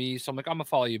followed me. So I'm like, I'm gonna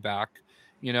follow you back.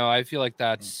 I feel like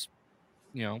that's,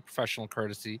 professional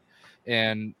courtesy.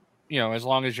 And, as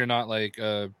long as you're not like,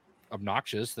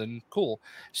 obnoxious, then cool.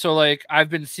 So like I've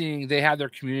been seeing they had their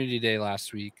community day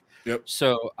last week. Yep.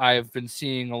 So I've been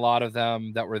seeing a lot of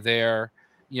them that were there,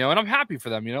 and I'm happy for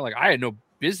them. Like I had no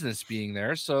business being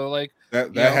there. So like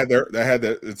that had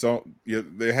its own.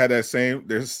 They had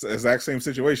there's exact same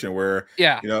situation where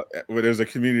where there's a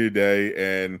community day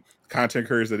and content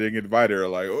creators that didn't get invited are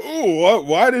like, oh,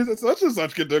 why did such and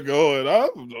such get to go?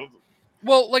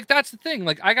 Well, like that's the thing.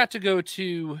 Like I got to go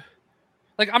to.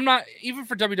 Like I'm not even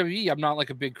for WWE. I'm not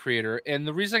like a big creator, and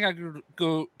the reason I got to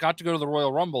go to the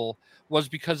Royal Rumble was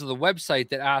because of the website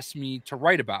that asked me to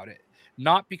write about it,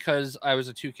 not because I was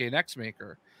a 2K Next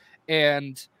maker.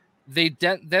 And they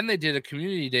then they did a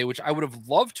community day, which I would have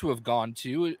loved to have gone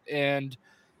to, and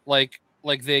like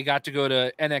they got to go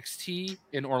to NXT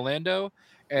in Orlando,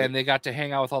 and they got to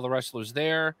hang out with all the wrestlers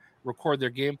there, record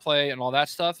their gameplay and all that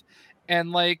stuff,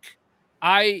 and like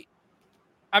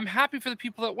I'm happy for the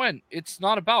people that went. It's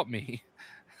not about me.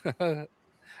 I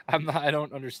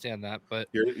don't understand that, but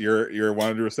you're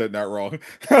 100% not wrong.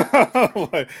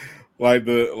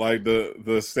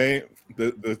 the same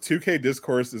the 2K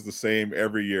discourse is the same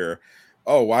every year.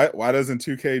 Oh, why doesn't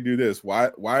 2K do this? Why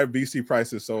are VC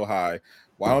prices so high?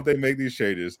 Why don't they make these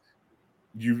changes?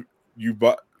 You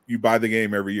buy the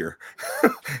game every year.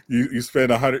 you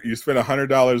spend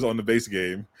 $100 on the base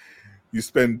game. You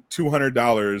spend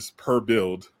 $200 per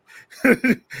build.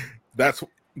 That's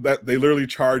they literally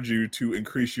charge you to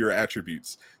increase your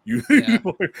attributes.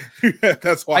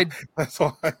 That's why.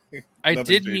 I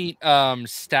did meet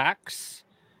Stacks,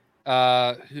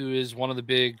 who is one of the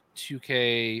big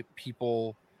 2K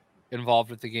people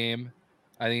involved with the game.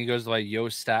 I think he goes by Yo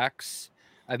Stacks.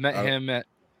 I met him at.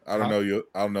 I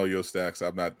don't know Yo Stacks.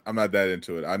 I'm not that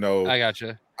into it. I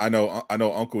gotcha. I know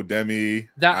Uncle Demi.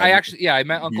 I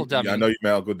met Uncle Demi. I know you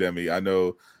met Uncle Demi. I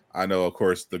know of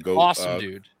course the GOAT. Awesome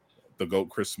dude. The GOAT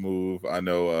Chris Move. I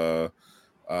know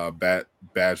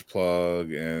Badge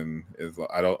Plug, and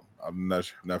I'm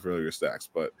not familiar with Stacks,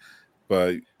 but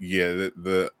yeah,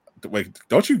 wait,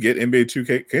 don't you get NBA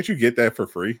 2K? Can't you get that for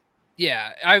free?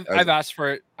 Yeah, I've asked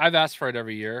for it. I've asked for it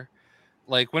every year.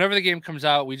 Like whenever the game comes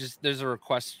out, there's a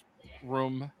request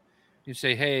room. You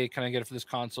say, hey, can I get it for this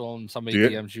console? And somebody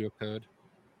DMs you a code.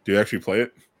 Do you actually play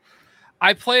it?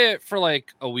 I play it for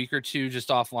like a week or two, just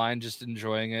offline, just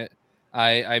enjoying it.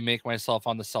 I make myself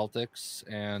on the Celtics,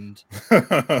 and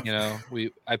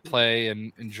I play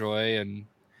and enjoy, and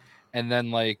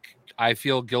then like I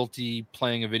feel guilty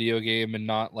playing a video game and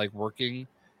not like working,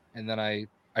 and then I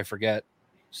forget.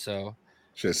 So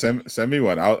shit, send me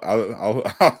one.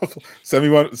 I'll send me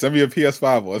one. Send me a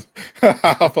PS5 one.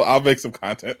 I'll make some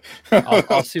content.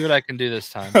 I'll see what I can do this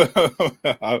time.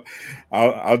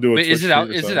 I'll do it. Wait, is it out?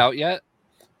 Is it out yet?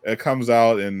 It comes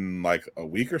out in like a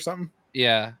week or something.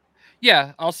 Yeah,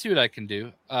 I'll see what I can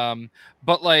do.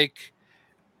 But like,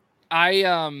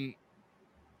 I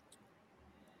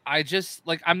just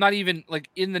like I'm not even like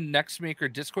in the Next Maker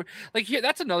Discord. Like here,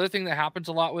 that's another thing that happens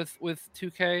a lot with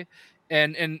 2K,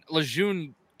 and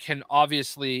Lejeune can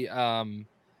obviously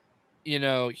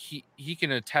he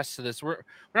can attest to this. We're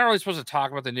not really supposed to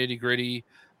talk about the nitty-gritty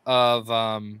of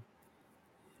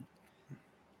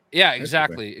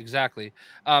exactly.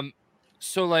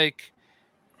 So like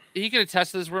he can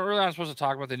attest to this. We're really not supposed to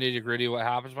talk about the nitty-gritty, what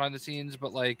happens behind the scenes,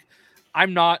 but like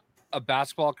I'm not a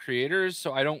basketball creator,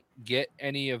 so I don't get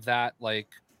any of that. Like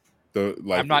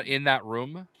I'm not in that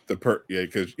room.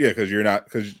 because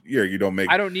you don't make.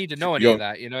 I don't need to know any of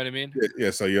that. You know what I mean?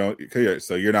 Yeah, so you don't.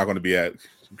 So you're not going to be at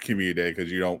community day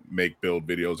because you don't make build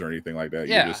videos or anything like that.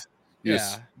 Yeah,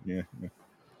 yeah.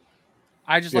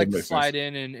 I just like to slide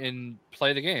in and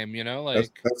play the game. You know,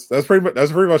 like that's pretty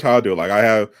much how I do it. Like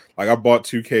I bought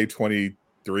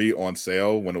 2K23 on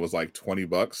sale when it was like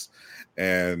 $20,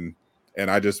 and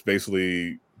I just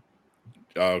basically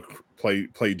play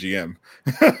GM.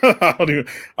 I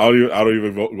don't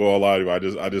even go online. I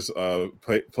just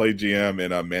play GM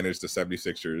and manage the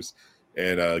 76ers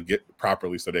and get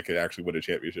properly so they could actually win a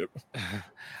championship.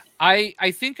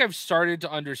 I think I've started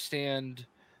to understand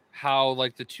how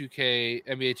like the NBA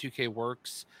 2K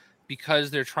works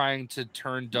because they're trying to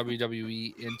turn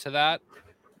WWE into that.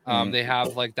 They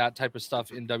have like that type of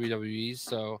stuff in WWE,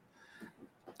 so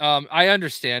I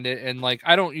understand it, and like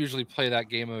I don't usually play that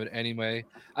game mode anyway.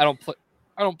 I don't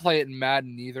play it in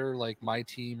Madden either, like my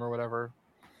team or whatever.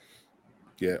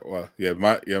 Yeah, well,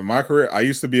 my career. I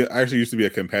actually used to be a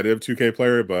competitive 2K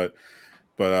player, but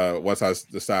once I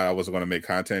decided I wasn't going to make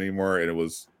content anymore, and it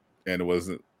was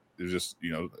just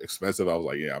expensive. I was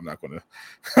like, yeah, I'm not going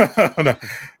to.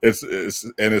 It's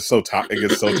so it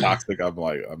gets so toxic. I'm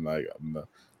not.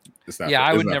 It's not. Yeah,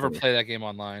 I would never play that game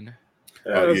online.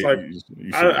 Yeah, it's like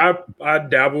I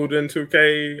dabbled in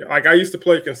 2K. Like I used to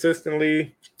play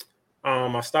consistently.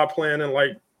 I stopped playing in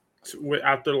like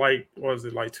after like what was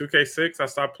it like 2K6? I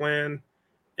stopped playing,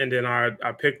 and then I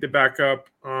picked it back up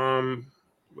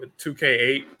with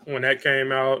 2K8 when that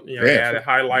came out. You know, they added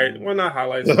not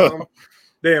highlights.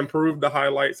 They improved the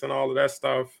highlights and all of that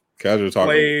stuff. Casual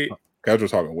talking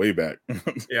way back.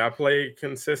 Yeah, I played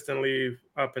consistently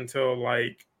up until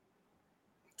like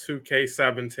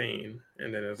 2K17,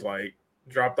 and then it's like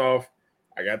dropped off.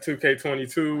 I got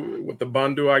 2K22 with the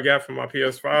bundle I got from my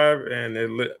PS5, and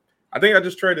I think I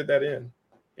just traded that in.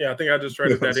 Yeah, I think I just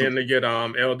traded that in to get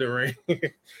Elden Ring.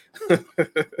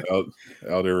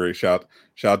 Elden Ring, shout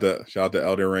to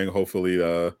Elden Ring. Hopefully,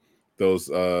 those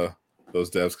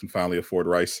devs can finally afford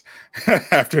rice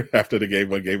after the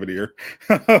game of the year.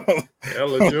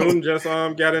 Lejeune just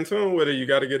got in tune with it. You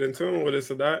got to get in tune with it,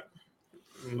 so that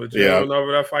Lejeune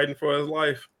over there fighting for his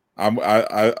life.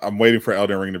 I'm waiting for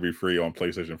Elden Ring to be free on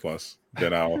PlayStation Plus.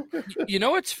 Then I'll. You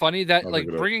know, it's funny that like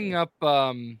bringing up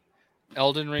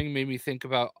Elden Ring made me think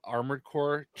about Armored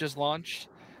Core just launched.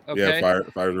 Okay? Yeah,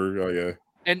 Fire. Oh yeah.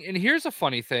 And here's a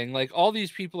funny thing: like all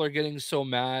these people are getting so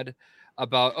mad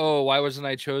about, oh, why wasn't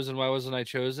I chosen? Why wasn't I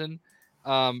chosen?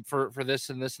 For this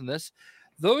and this and this.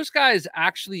 Those guys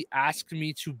actually asked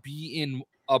me to be in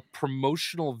a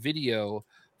promotional video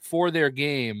for their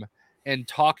game and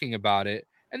talking about it,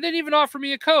 and they didn't even offer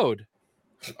me a code.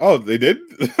 Oh, they did?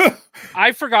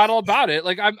 I forgot all about it.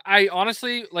 Like I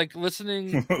honestly like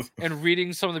listening and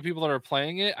reading some of the people that are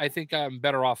playing it. I think I'm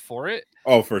better off for it.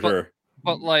 Oh, for sure.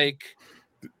 But like,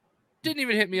 didn't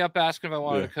even hit me up asking if I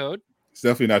wanted a code. It's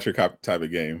definitely not your type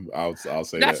of game. I'll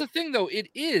say that's the thing, though. It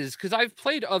is because I've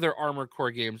played other Armored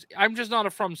Core games. I'm just not a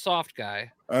FromSoft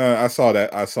guy. I saw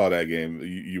that game.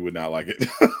 You would not like it.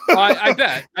 I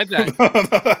bet.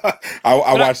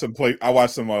 I watched some play. I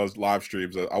watched some live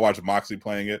streams. I watched Moxie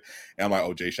playing it, and I'm like,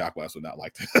 oh, Jay Shockless would not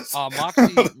like this.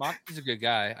 Moxie's a good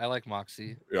guy. I like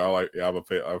Moxie. I'm a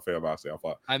fan of Moxie.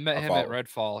 I met him at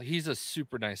Redfall. He's a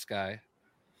super nice guy.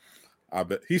 I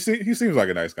bet he seems like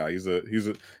a nice guy. He's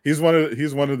one of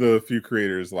the few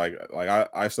creators like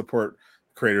I support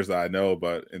creators that I know,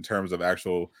 but in terms of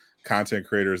actual content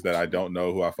creators that I don't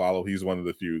know who I follow, he's one of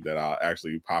the few that I'll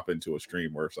actually pop into a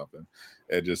stream or something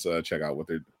and just check out what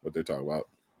they're talking about.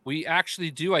 We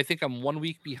actually do. I think I'm 1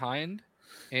 week behind,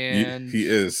 and he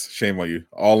is. Shame on you.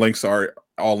 All links are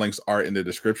in the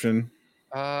description.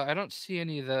 I don't see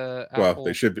any of the. Well,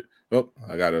 they should be. Oh,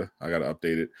 I gotta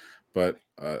update it, but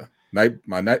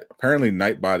apparently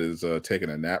Nightbot is taking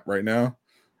a nap right now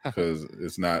because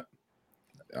it's not.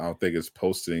 I don't think it's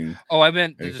posting. Oh, I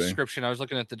meant the description. I was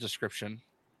looking at the description.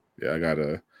 Yeah, I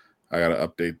gotta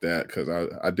update that because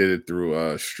I did it through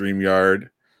StreamYard,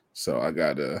 so I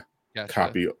gotta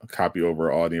copy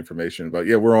over all the information. But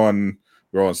yeah, we're on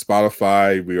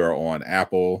Spotify. We are on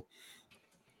Apple.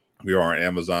 We are on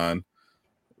Amazon.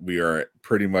 We are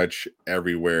pretty much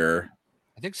everywhere.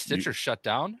 I think Stitcher shut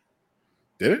down.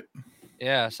 Did it?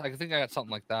 Yes, I think I got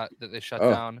something like that they shut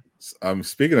down.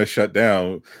 Speaking of shut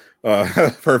down,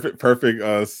 perfect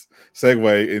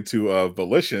segue into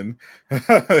Volition.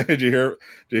 Did you hear?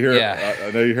 Yeah.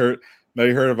 I know you heard. Now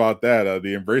you heard about that.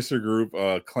 The Embracer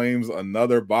Group claims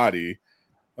another body.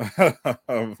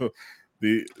 The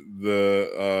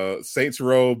Saints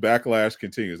Row backlash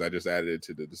continues. I just added it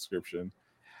to the description.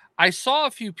 I saw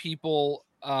a few people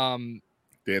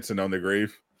dancing on the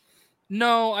grave.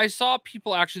 No, I saw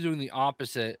people actually doing the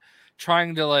opposite,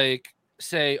 trying to like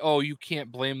say, "Oh, you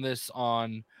can't blame this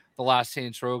on the last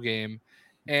Saints Row game,"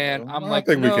 and I'm I like,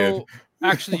 think we can. "No,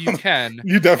 actually, you can."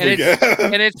 You definitely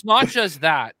can. And it's not just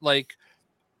that. Like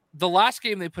the last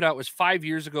game they put out was 5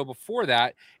 years ago. Before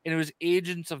that, and it was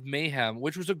Agents of Mayhem,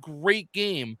 which was a great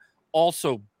game.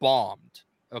 Also bombed.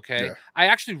 Okay, Yeah. I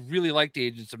actually really liked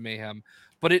Agents of Mayhem,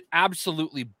 but it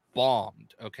absolutely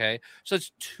bombed. Okay, so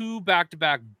it's 2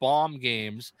 back-to-back bomb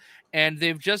games, and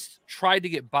they've just tried to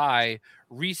get by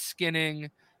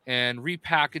reskinning and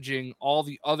repackaging all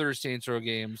the other Saints Row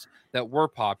games that were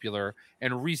popular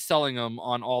and reselling them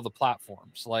on all the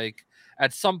platforms. Like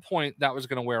at some point that was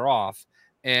going to wear off,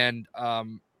 and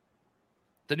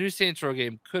the new Saints Row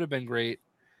game could have been great,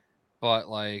 but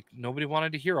like nobody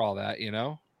wanted to hear all that, you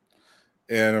know?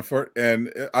 And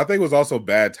I think it was also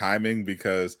bad timing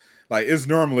because like it's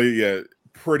normally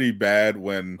pretty bad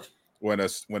when a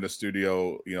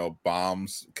studio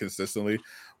bombs consistently,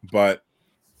 but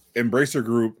Embracer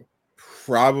Group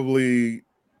probably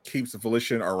keeps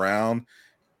Volition around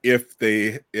if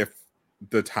the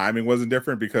timing wasn't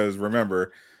different, because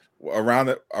remember around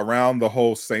the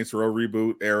whole Saints Row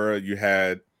reboot era,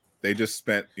 they just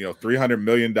spent $300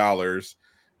 million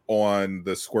on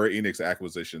the Square Enix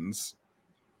acquisitions.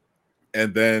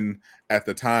 And then at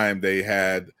the time they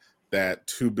had that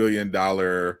 $2 billion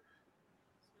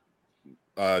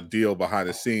deal behind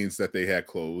the scenes that they had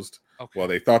closed. Okay. Well,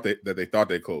 they thought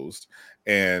they closed,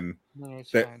 and No,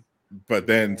 it's that, fine. but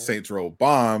then Saints Row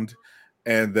bombed,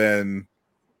 and then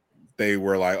they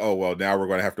were like, "Oh well, now we're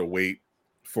going to have to wait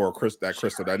for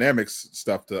Crystal Dynamics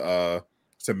stuff to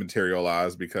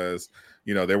materialize, because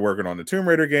they're working on the Tomb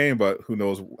Raider game, but who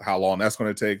knows how long that's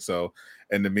going to take." So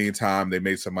in the meantime, they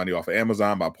made some money off of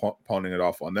Amazon by pawning it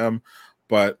off on them,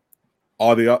 but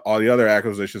all the other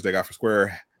acquisitions they got for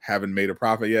Square haven't made a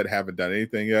profit yet, haven't done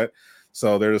anything yet.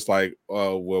 So they're just like,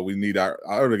 "Oh well, we need our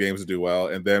other games to do well."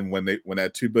 And then when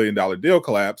that $2 billion deal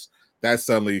collapsed, that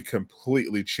suddenly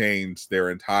completely changed their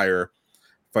entire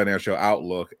financial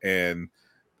outlook. And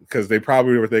because they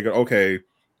probably were thinking, okay,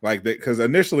 like because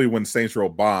initially when Saints Row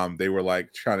bombed, they were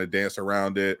like trying to dance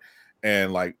around it,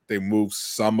 and like they moved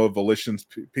some of Volition's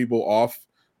people off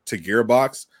to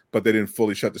Gearbox, but they didn't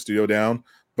fully shut the studio down.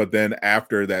 But then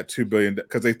after that $2 billion,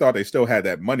 because they thought they still had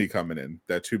that money coming in,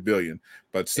 that $2 billion,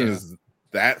 but as soon as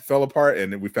that fell apart,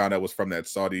 and then we found out was from that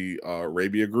Saudi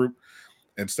Arabia group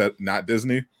instead, not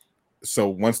Disney. So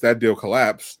once that deal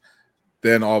collapsed,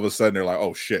 then all of a sudden they're like,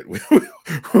 "Oh shit, we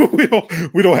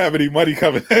don't have any money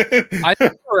coming in." I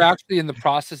think we're actually in the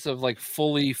process of like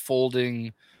fully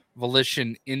folding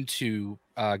Volition into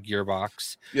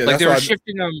Gearbox. Yeah, like they were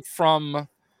shifting them from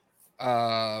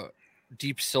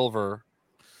Deep Silver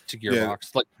to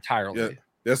Gearbox, like entirely. Yeah,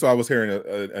 that's what I was hearing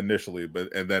initially,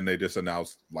 and then they just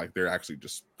announced like they're actually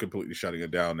just completely shutting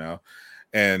it down now.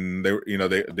 And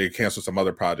they canceled some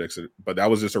other projects, but that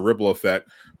was just a ripple effect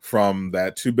from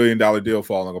that $2 billion deal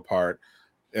falling apart.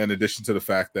 In addition to the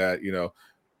fact that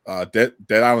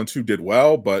Dead Island 2 did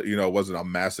well, but it wasn't a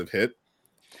massive hit.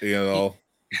 It's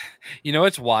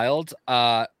wild.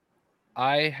 I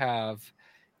have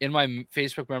in my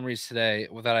Facebook memories today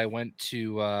that I went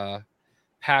to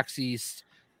PAX East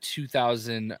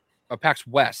 2000, PAX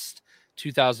West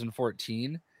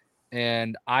 2014.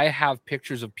 And I have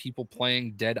pictures of people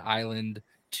playing Dead Island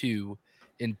 2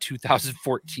 in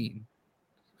 2014.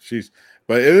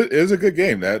 But it is a good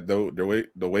game. That the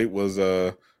wait was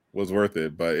worth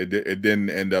it, but it didn't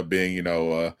end up being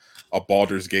a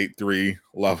Baldur's Gate 3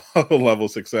 level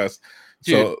success.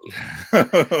 Dude,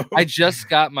 so I just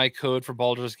got my code for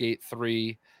Baldur's Gate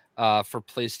 3 for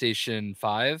PlayStation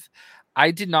 5.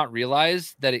 I did not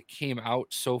realize that it came out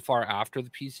so far after the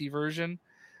PC version.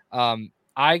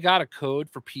 I got a code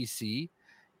for PC,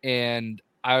 and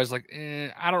I was like,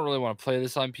 I don't really want to play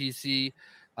this on PC.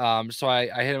 So I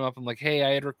hit him up. I'm like, hey, I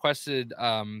had requested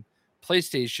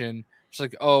PlayStation. It's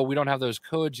like, oh, we don't have those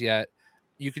codes yet.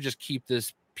 You could just keep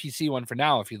this PC one for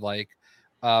now if you'd like,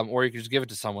 or you could just give it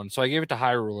to someone. So I gave it to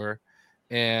Hyrule,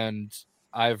 and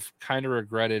I've kind of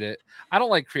regretted it. I don't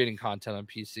like creating content on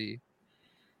PC.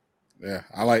 Yeah,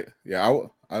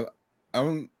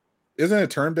 I'm. Isn't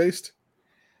it turn based?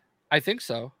 I think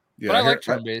so. Yeah, but I like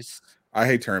turn based. I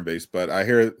hate turn based, but I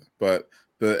hear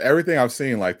everything I've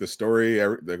seen, like the story,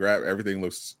 everything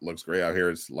looks great out here.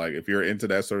 It's like if you're into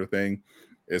that sort of thing,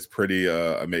 it's pretty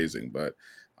amazing. But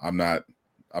I'm not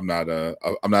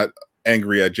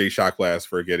angry at Jay Shotglass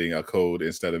for getting a code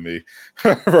instead of me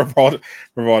for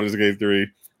Baldur's Gate 3.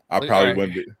 I probably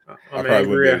wouldn't be. I'm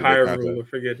angry at Hyrule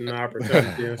for getting the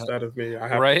opportunity instead of me. I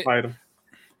have to fight him.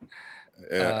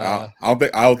 I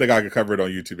don't think I could cover it on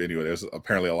YouTube anyway. There's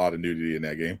apparently a lot of nudity in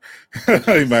that game.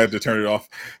 You might have to turn it off.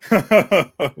 I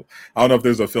don't know if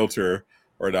there's a filter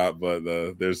or not, but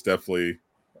there's definitely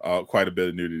quite a bit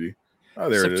of nudity. Oh,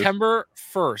 there September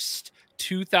 1st,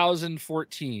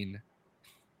 2014.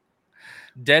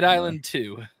 Dead Island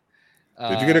 2.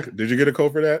 Did you get a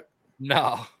code for that?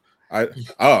 No.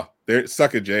 There,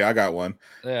 suck it, Jay. I got one.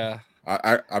 Yeah.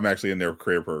 I'm actually in their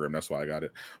career program. That's why I got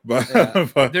it. But,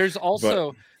 yeah. There's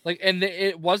also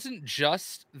it wasn't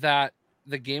just that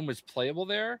the game was playable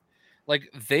there.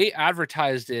 Like they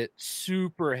advertised it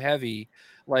super heavy.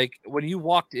 Like when you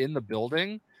walked in the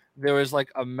building, there was like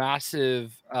a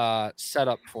massive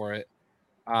setup for it.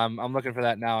 I'm looking for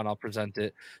that now and I'll present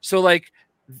it. So like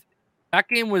that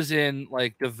game was in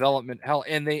like development hell,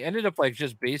 and they ended up like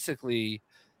just basically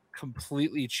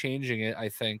completely changing it. I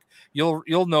think you'll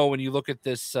know when you look at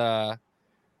this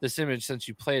this image since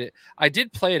you played it. I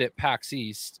did play it at PAX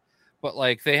East, but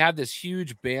like they had this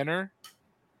huge banner,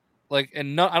 like,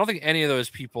 and I don't think any of those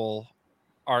people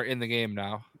are in the game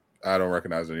now. I don't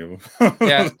recognize any of them.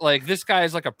 Yeah, like this guy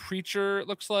is like a preacher, it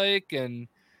looks like, and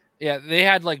yeah, they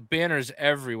had like banners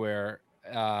everywhere.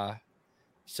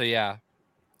 So yeah.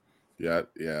 Yeah.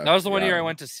 That was the one year I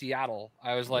went to Seattle.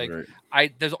 I was like,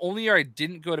 there's the only year I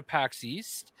didn't go to PAX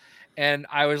East, and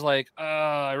I was like,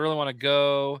 I really want to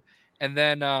go. And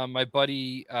then my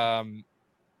buddy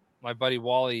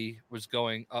Wally was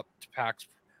going up to PAX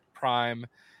Prime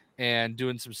and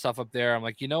doing some stuff up there. I'm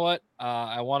like, you know what?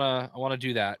 I wanna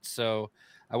do that. So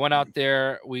I went out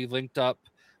there. We linked up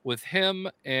with him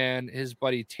and his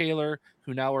buddy Taylor,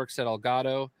 who now works at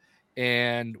Elgato.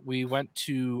 And we went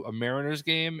to a Mariners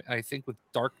game, I think with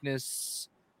Darkness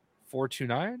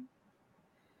 429.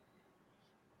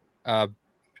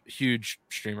 Huge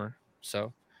streamer.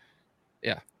 So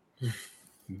yeah.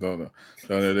 Don't know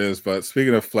it is. But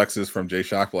speaking of flexes from Jay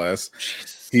Shockblast,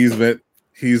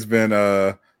 he's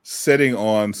been sitting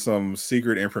on some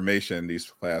secret information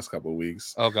these past couple of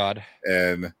weeks. Oh God.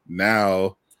 And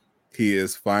now he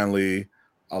is finally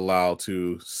allowed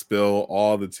to spill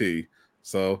all the tea.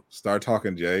 So start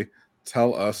talking, Jay.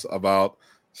 Tell us about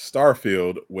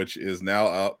Starfield, which is now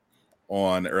up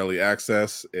on early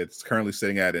access. It's currently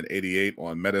sitting at an 88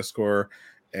 on Metascore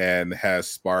and has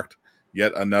sparked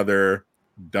yet another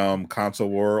dumb console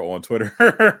war on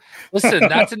Twitter. Listen,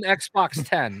 that's an Xbox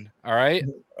 10. All right.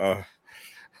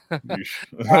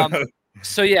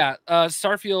 So yeah,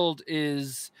 Starfield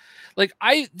is like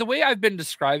the way I've been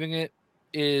describing it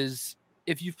is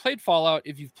if you've played Fallout,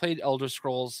 if you've played Elder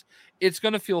Scrolls, it's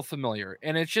going to feel familiar,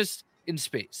 and it's just in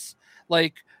space.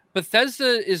 Like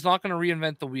Bethesda is not going to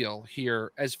reinvent the wheel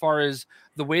here as far as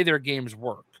the way their games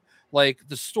work. Like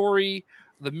the story,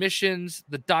 the missions,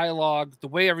 the dialogue, the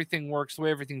way everything works, the way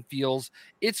everything feels,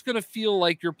 it's going to feel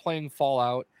like you're playing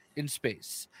Fallout in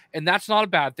space. And that's not a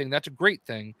bad thing. That's a great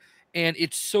thing. And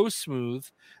it's so smooth.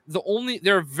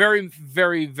 There are very,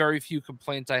 very, very few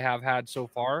complaints I have had so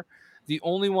far. The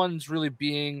only ones really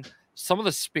being some of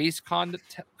the space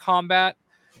combat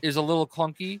is a little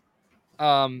clunky.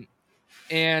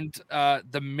 And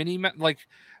the like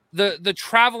the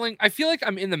traveling, I feel like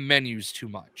I'm in the menus too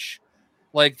much.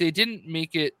 Like they didn't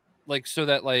make it like so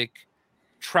that like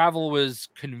travel was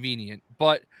convenient,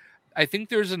 but I think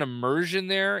there's an immersion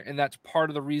there, and that's part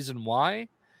of the reason why.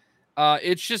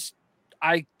 It's just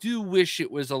I do wish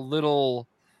it was a little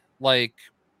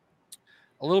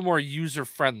more user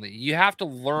friendly. You have to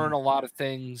learn a lot of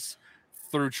things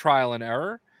through trial and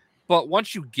error, but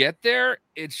once you get there,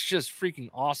 it's just freaking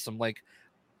awesome. Like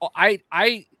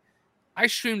I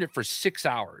streamed it for 6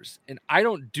 hours, and I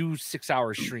don't do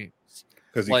 6-hour streams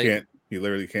because he can't. He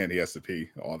literally can't. He has to pee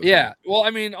all the time. Yeah. Well,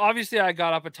 I mean, obviously, I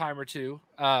got up a time or two,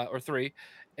 or three,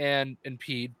 and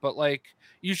peed. But like,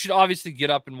 you should obviously get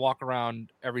up and walk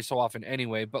around every so often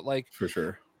anyway. But like, for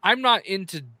sure, I'm not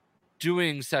into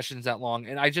doing sessions that long,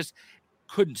 and I just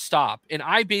couldn't stop. And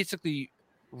I basically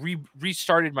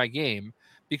restarted my game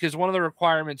because one of the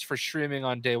requirements for streaming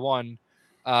on day one,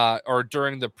 or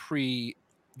during the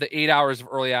 8 hours of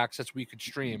early access we could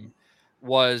stream,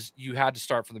 was you had to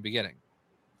start from the beginning.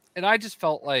 And I just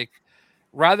felt like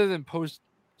rather than post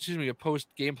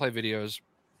gameplay videos,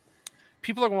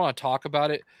 people are going to want to talk about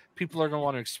it. People are going to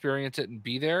want to experience it and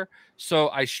be there. So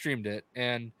I streamed it,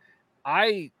 and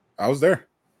I was there.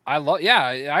 I loved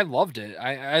it.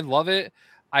 I love it.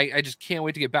 I just can't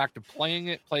wait to get back to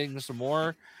playing some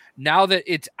more. Now that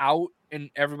it's out and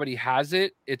everybody has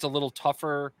it, it's a little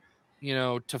tougher,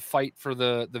 to fight for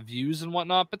the views and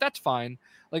whatnot, but that's fine.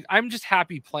 Like, I'm just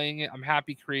happy playing it. I'm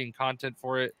happy creating content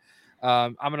for it.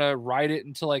 I'm going to ride it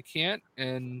until I can't.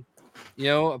 And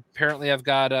apparently I've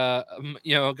got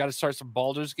got to start some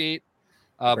Baldur's Gate.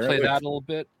 Play that a little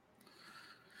bit.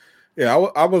 Yeah,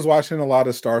 I was watching a lot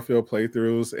of Starfield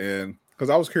playthroughs, and because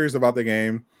I was curious about the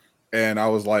game, and I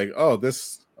was like, oh,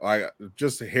 this, like,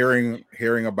 just hearing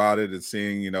about it and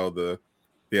seeing the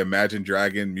Imagine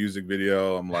Dragon music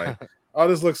video, I'm like, oh,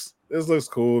 this looks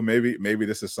cool. Maybe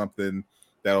this is something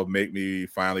that'll make me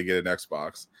finally get an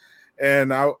Xbox.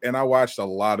 And I watched a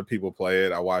lot of people play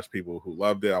it. I watched people who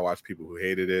loved it. I watched people who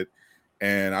hated it,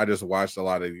 and I just watched a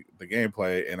lot of the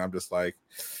gameplay, and I'm just like,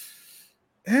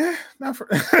 not for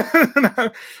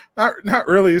not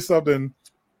really something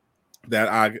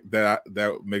that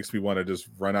makes me want to just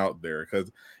run out there,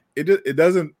 because it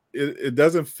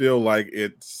doesn't feel like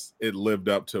it lived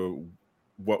up to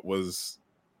what was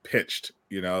pitched.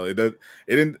 It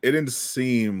didn't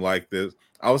seem like this.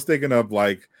 I was thinking of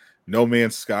like No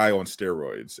Man's Sky on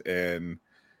steroids, and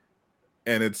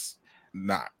it's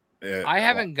not. I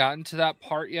haven't gotten to that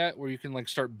part yet where you can like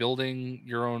start building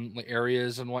your own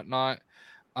areas and whatnot.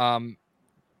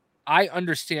 I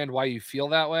understand why you feel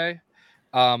that way.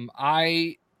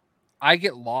 I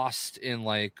get lost in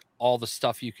like all the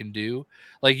stuff you can do.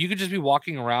 Like you could just be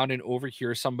walking around and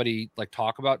overhear somebody like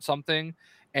talk about something,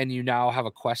 and you now have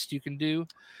a quest you can do.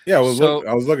 Yeah, I was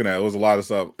looking at it. It was a lot of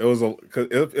stuff. Cause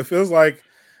it feels like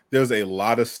there's a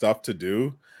lot of stuff to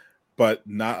do, but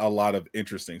not a lot of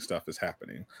interesting stuff is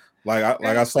happening.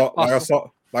 I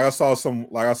saw some,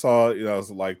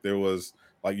 like there was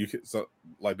like you could, so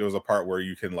like there was a part where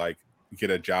you can like get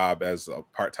a job as a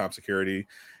part-time security,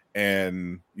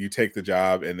 and you take the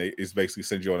job, and it's basically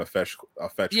send you on a fetch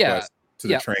quest to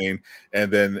the train,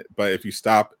 and then but if you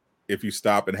stop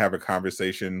and have a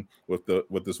conversation with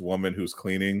this woman who's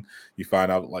cleaning, you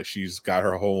find out like she's got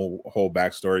her whole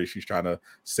backstory. She's trying to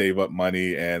save up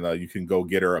money, and you can go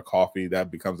get her a coffee. That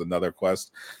becomes another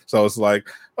quest. So it's like,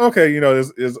 okay,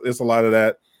 it's a lot of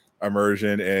that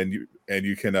immersion, and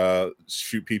you can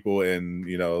shoot people, and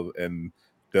and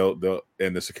they'll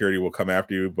and the security will come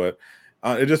after you. But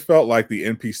it just felt like the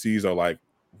NPCs are like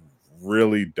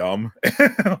really dumb,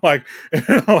 like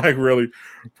really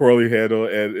poorly handled,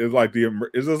 and it's like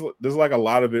there's like a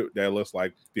lot of it that looks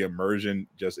like the immersion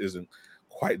just isn't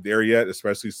quite there yet,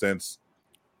 especially since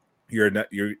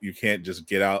you can't just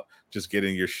get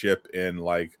in your ship and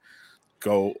like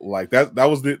go like that.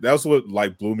 That's what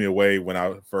like blew me away when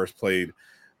I first played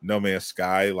No Man's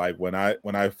Sky. Like when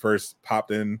I first popped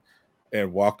in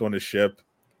and walked on the ship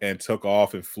and took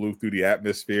off and flew through the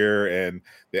atmosphere, and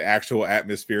the actual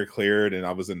atmosphere cleared, and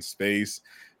I was in space,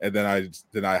 and then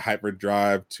I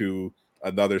hyperdrive to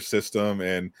another system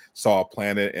and saw a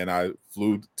planet, and I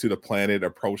flew to the planet,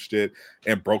 approached it,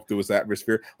 and broke through its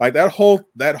atmosphere. Like that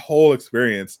whole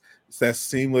experience, that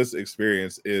seamless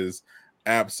experience, is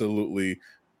absolutely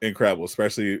incredible,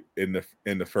 especially in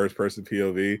the first person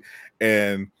POV.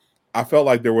 And I felt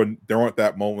like there weren't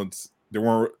that moments.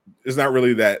 It's not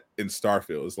really that in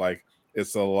Starfield. It's like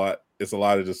it's a lot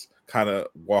of just kind of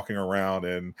walking around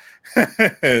and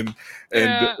and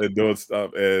doing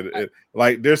stuff, and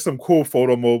like there's some cool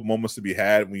photo moments to be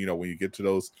had when you get to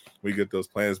those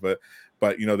planets, but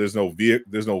there's no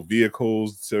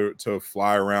vehicles to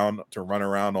fly around, to run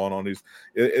around on these.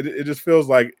 It just feels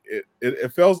like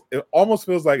it almost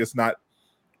feels like it's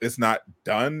not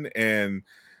done, and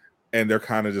they're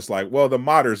kind of just like, well, the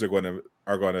modders are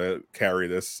going to carry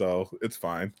this, so it's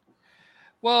fine.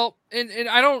 Well, and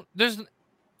I don't,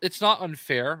 it's not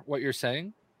unfair what you're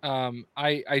saying.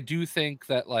 I do think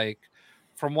that, like,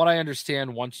 from what I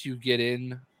understand, once you get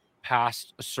in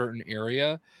past a certain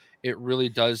area, it really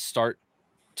does start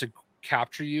to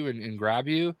capture you and grab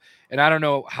you. And I don't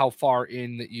know how far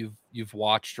in that you've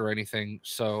watched or anything.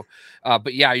 So,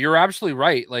 but yeah, you're absolutely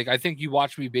right. Like, I think you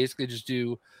watched me basically just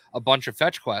do a bunch of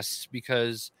fetch quests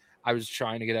because I was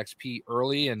trying to get XP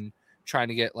early and trying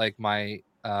to get like my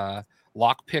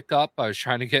lock pick up. I was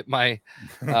trying to get my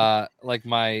like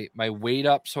my weight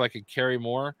up so I could carry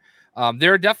more.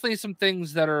 There are definitely some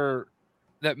things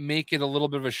that make it a little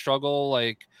bit of a struggle.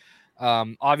 Like,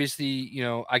 obviously,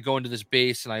 I go into this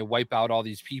base and I wipe out all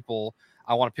these people.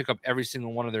 I want to pick up every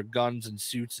single one of their guns and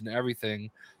suits and everything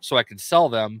so I can sell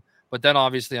them. But then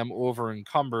obviously I'm over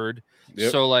encumbered.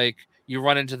 Yep. So like you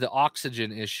run into the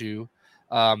oxygen issue,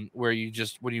 where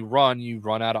when you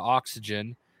run out of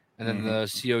oxygen, and then the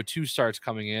CO2 starts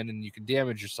coming in and you can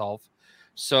damage yourself.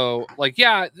 So like,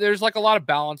 yeah, there's like a lot of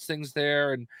balance things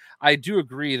there. And I do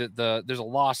agree that there's a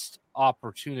lost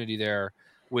opportunity there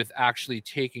with actually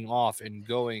taking off and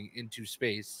going into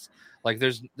space. Like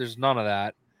there's none of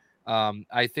that.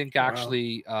 I think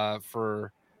actually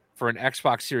for an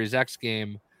Xbox Series X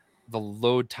game, the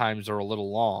load times are a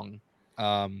little long.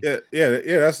 That's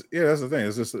the thing.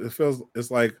 It's just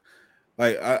it's like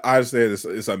I say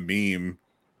it's a meme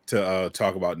to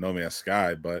talk about No Man's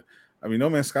Sky, but I mean No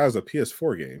Man's Sky is a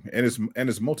PS4 game and it's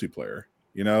multiplayer.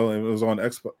 You know, it was on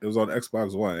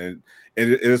Xbox One, and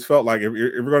it just felt like if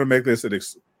you're going to make this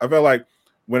I felt like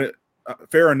when it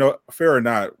fair or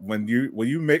not, when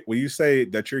you say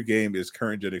that your game is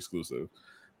current gen exclusive,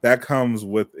 that comes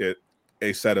with it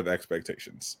a set of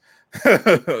expectations.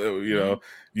 Know,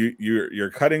 you're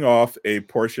cutting off a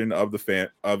portion of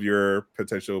of your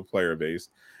potential player base,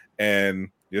 and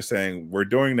you're saying we're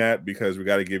doing that because we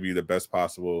got to give you the best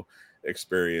possible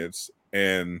experience,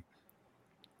 and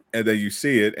then you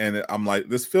see it, and I'm like,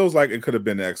 this feels like it could have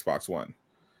been the Xbox One,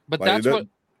 but like, that's what.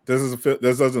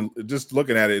 This doesn't, just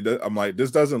looking at it, I'm like,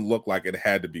 this doesn't look like it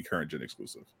had to be current gen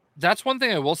exclusive. That's one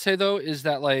thing I will say though, is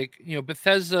that, like, you know,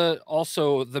 Bethesda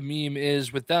also, the meme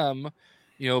is with them,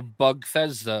 you know,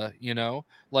 Bugthesda, you know,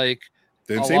 like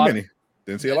didn't see many.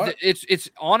 Didn't see a lot. It's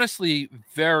honestly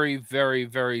very, very,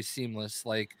 very seamless.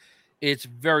 Like, it's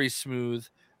very smooth.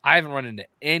 I haven't run into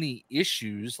any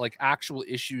issues, like actual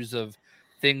issues of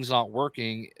things not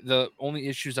working. The only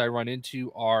issues I run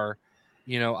into are,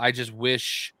 you know, I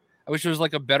wish there was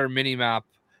like a better mini map.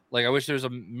 Like, I wish there was a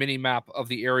mini map of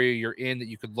the area you're in that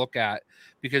you could look at,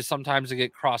 because sometimes I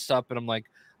get crossed up and I'm like,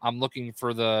 I'm looking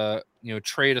for the, you know,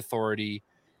 trade authority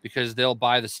because they'll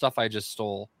buy the stuff I just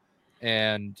stole.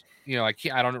 And, you know, I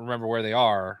don't remember where they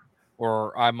are,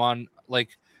 or I'm on, like,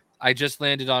 I just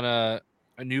landed on a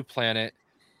new planet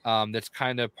that's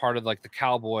kind of part of like the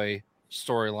cowboy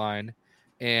storyline.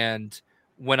 And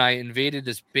when I invaded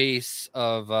this base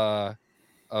of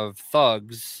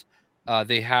thugs,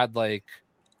 they had like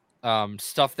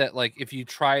stuff that, like, if you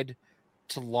tried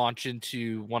to launch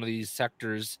into one of these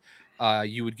sectors,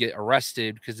 you would get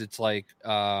arrested because it's like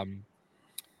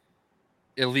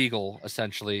illegal,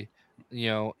 essentially, you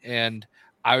know. And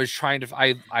I was trying to,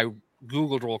 I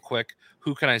Googled real quick,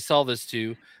 who can I sell this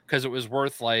to? Because it was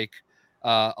worth like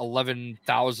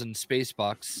 11,000 space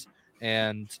bucks.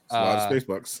 And it's a lot of space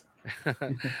bucks.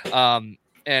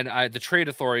 And the trade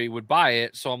authority would buy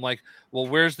it. So I'm like, well,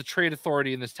 where's the trade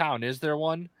authority in this town? Is there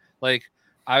one? Like,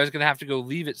 I was gonna have to go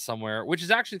leave it somewhere, which is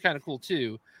actually kind of cool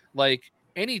too. Like,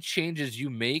 any changes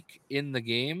you make in the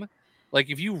game,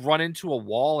 like if you run into a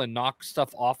wall and knock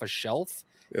stuff off a shelf,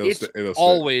 it'll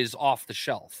always off the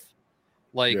shelf.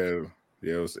 Like, it'll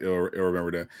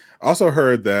remember that. I also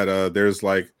heard that there's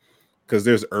like, because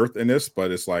there's Earth in this,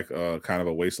 but it's like kind of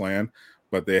a wasteland,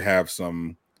 but they have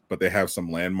some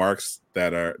landmarks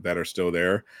that are still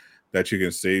there that you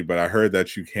can see. But I heard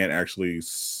that you can't actually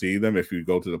see them if you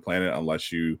go to the planet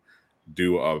unless you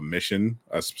do a mission,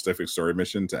 a specific story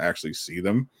mission, to actually see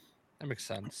them. That makes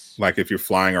sense. Like, if you're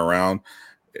flying around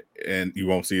and you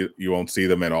won't see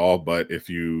them at all, but if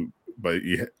you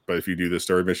do the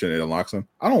story mission, it unlocks them.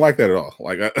 I don't like that at all.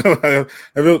 Like,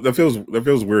 that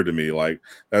feels weird to me. Like,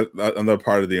 that another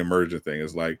part of the immersion thing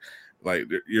is like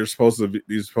these are supposed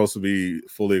to be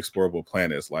fully explorable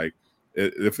planets. Like,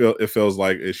 it feels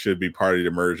like it should be part of the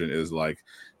immersion is like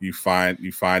you find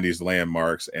these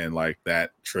landmarks and like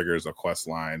that triggers a quest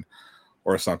line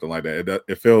or something like that.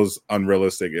 It feels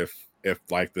unrealistic if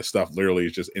like the stuff literally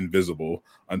is just invisible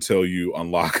until you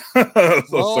unlock.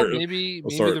 Well, maybe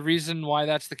the reason why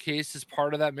that's the case is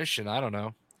part of that mission. I don't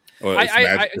know. Well,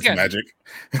 it's magic.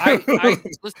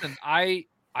 Listen, I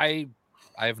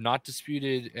have not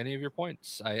disputed any of your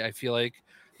points. I feel like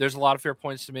there's a lot of fair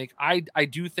points to make. I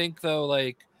do think though,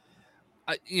 like,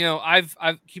 you know,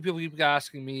 people keep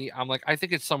asking me. I'm like, I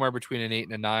think it's somewhere between an 8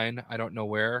 and a 9. I don't know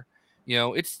where. You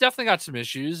know, it's definitely got some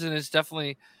issues, and it's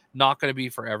definitely not going to be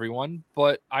for everyone.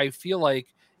 But I feel like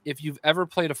if you've ever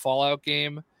played a Fallout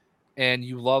game and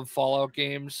you love Fallout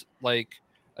games, like,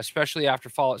 especially after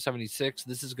Fallout 76,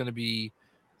 this is going to be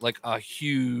like a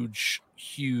huge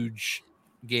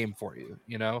game for you.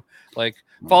 You know, like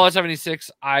Fallout 76,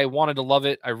 I wanted to love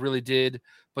it. I really did.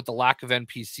 But the lack of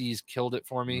NPCs killed it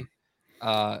for me.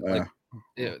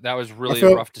 That was really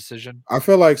a rough decision. I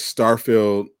feel like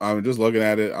Starfield, I'm just looking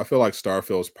at it, I feel like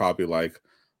Starfield is probably like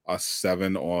a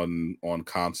 7 on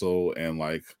console and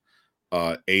like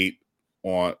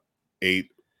 8.5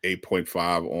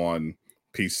 on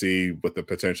PC, with the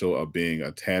potential of being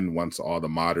a 10 once all the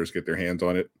modders get their hands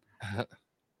on it.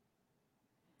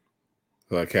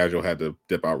 Casual had to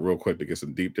dip out real quick to get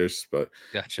some deep dish, but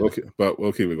gotcha.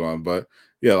 We'll keep it going. But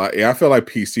yeah, I feel like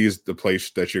PC is the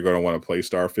place that you're going to want to play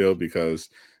Starfield, because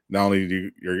not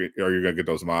only you're going to get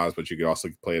those mods, but you can also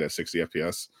play it at 60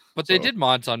 FPS. But they did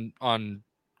mods on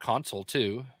console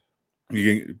too.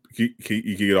 You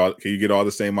can get all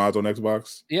the same mods on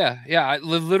Xbox? Yeah. I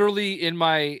literally, in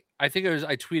my I think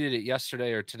I tweeted it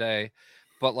yesterday or today,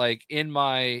 but like in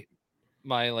my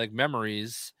like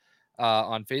memories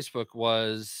on Facebook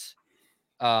was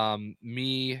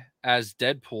me as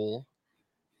Deadpool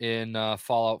in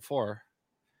Fallout 4.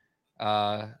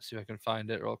 See if I can find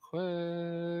it real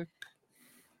quick.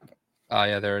 Oh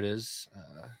yeah, there it is.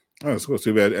 Oh, it's cool.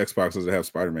 Too bad Xbox doesn't have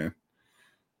Spider-Man.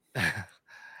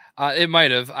 It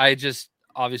might have. I just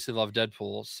obviously love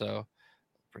Deadpool, so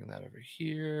bring that over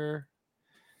here.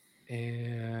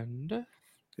 And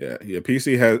yeah,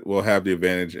 PC will have the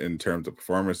advantage in terms of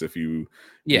performance if you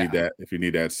need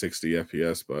that 60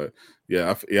 FPS. But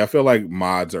I feel like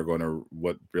mods are going to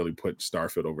what really put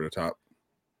Starfield over the top.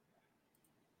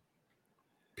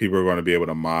 People are going to be able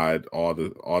to mod all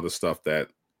the stuff that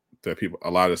a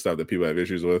lot of the stuff that people have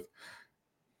issues with.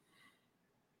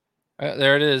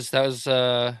 There it is. That was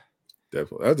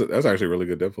Deadpool. That's actually a really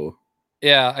good Deadpool.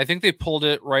 Yeah, I think they pulled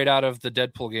it right out of the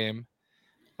Deadpool game.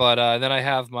 But then I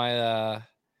have my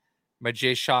my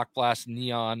J Shock Blast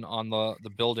Neon on the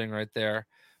building right there.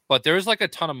 But there was like a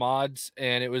ton of mods,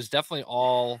 and it was definitely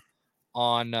all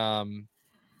on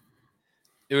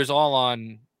it was all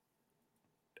on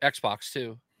Xbox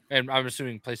too, and I'm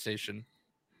assuming PlayStation.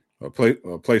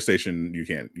 PlayStation, you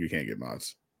can't get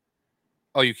mods.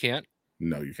 Oh, you can't?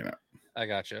 No, you cannot. I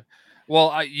gotcha.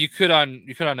 Well, you could on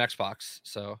Xbox,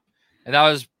 so, and that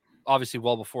was obviously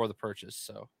well before the purchase.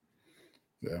 So,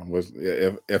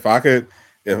 if I could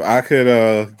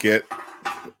get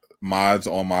mods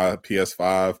on my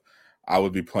PS5, I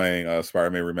would be playing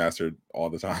Spider-Man Remastered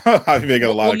all the time. I'd be making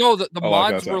a lot. Well, no, the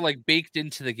mods were like baked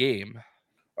into the game.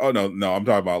 Oh no, I'm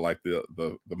talking about like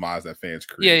the mods that fans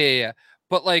create. Yeah.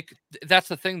 But like that's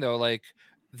the thing though, like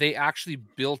they actually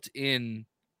built in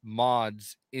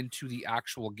mods into the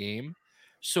actual game.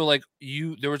 So like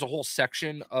there was a whole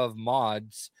section of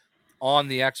mods on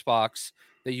the Xbox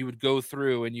that you would go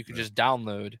through and you could just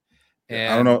download.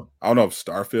 And I don't know if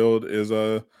Starfield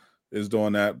is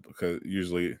doing that, because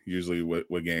usually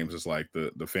with games it's like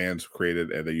the fans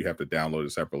created and then you have to download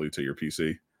it separately to your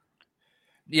PC.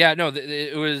 Yeah, no,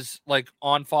 it was like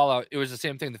on Fallout. It was the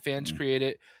same thing. The fans create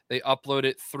it, they upload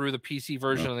it through the PC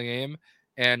version of the game,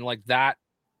 and like that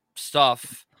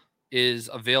stuff is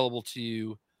available to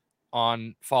you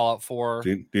on Fallout 4.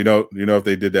 Do you know if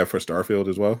they did that for Starfield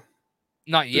as well?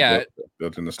 Not yet.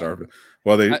 Built in the Starfield.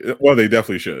 Well, they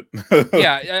definitely should.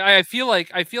 Yeah, I feel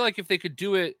like if they could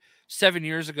do it 7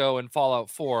 years ago in Fallout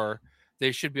 4,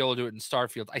 they should be able to do it in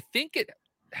Starfield. I think it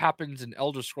happens in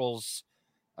Elder Scrolls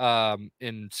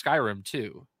in Skyrim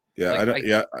too.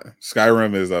 Yeah,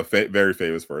 Skyrim is very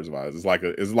famous for its mods.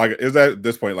 It's at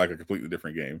this point like a completely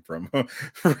different game from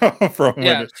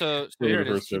yeah. So here it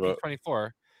is,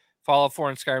 TP24. Fallout 4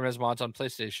 and Skyrim has mods on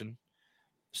PlayStation.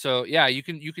 So yeah, you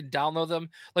can download them.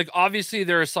 Like obviously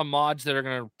there are some mods that are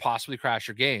going to possibly crash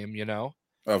your game, you know.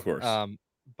 Of course.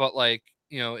 But like,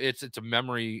 you know, it's a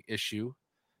memory issue.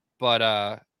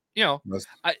 But you know,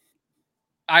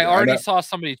 I already saw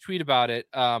somebody tweet about it.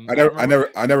 I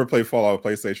never played Fallout on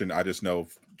PlayStation. I just know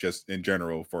just in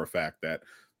general for a fact that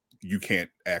you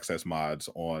can't access mods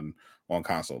on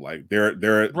console. Like there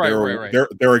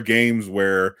are games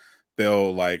where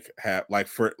they'll like have like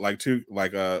for like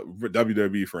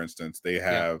WWE for instance, they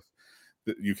have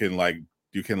you can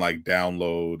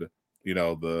download, you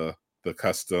know, the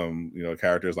custom, you know,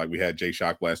 characters. Like we had J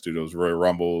Shock Blast do those Royal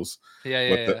Rumbles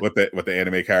with the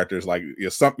anime characters. Like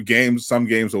some games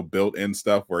will build in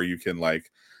stuff where you can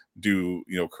like do,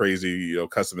 you know, crazy, you know,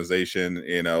 customization.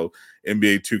 You know,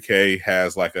 NBA 2K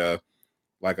has like a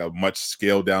much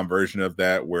scaled down version of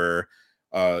that where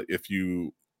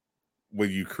you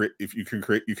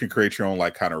can create your own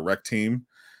like kind of rec team,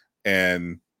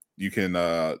 and you can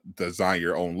design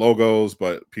your own logos,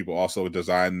 but people also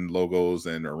design logos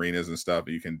and arenas and stuff.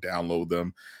 You can download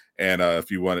them, and or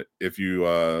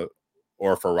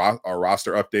for a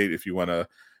roster update, if you want to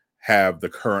have the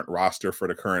current roster for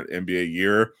the current NBA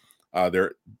year,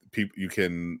 you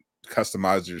can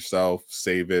customize yourself,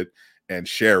 save it, and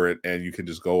share it, and you can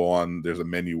just go on. There's a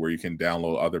menu where you can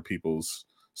download other people's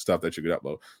stuff that you could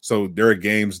upload. So there are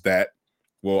games that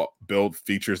will build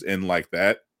features in like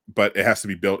that, but it has to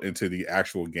be built into the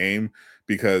actual game,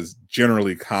 because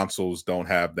generally consoles don't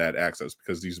have that access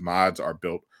because these mods are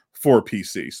built for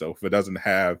PC. So if it doesn't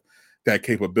have that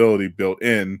capability built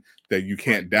in, that you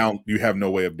can't you have no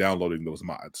way of downloading those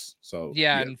mods. So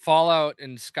and Fallout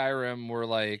and Skyrim were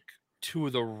like two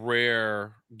of the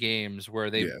rare games where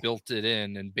they built it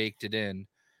in and baked it in.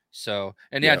 So,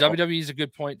 and WWE is a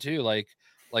good point too. Like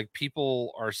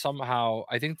people are somehow,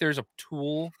 I think there's a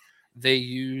tool they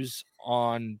use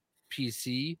on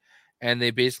PC, and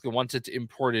they basically, once it's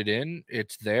imported in,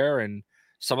 it's there. And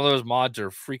some of those mods are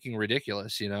freaking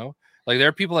ridiculous. Like there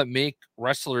are people that make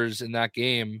wrestlers in that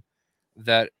game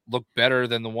that look better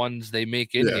than the ones they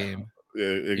make in game.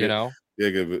 It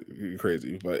get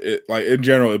crazy, but it like in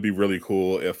general, it'd be really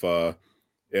cool if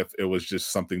it was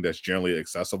just something that's generally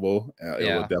accessible.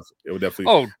 It would definitely.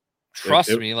 Oh,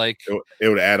 trust me, like it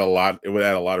would add a lot. It would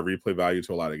add a lot of replay value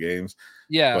to a lot of games.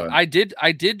 Yeah, but I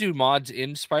did do mods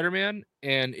in Spider-Man,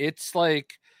 and it's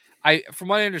like from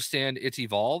what I understand, it's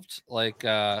evolved. Like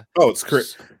it's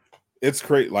great. It's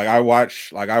great. I have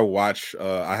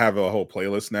a whole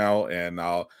playlist now, and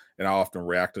I'll often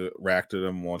react to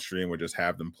them on stream or just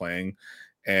have them playing.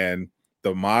 And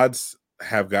the mods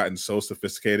have gotten so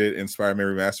sophisticated in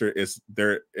Spider-Man Remastered.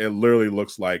 It literally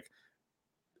looks like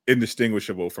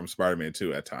indistinguishable from Spider-Man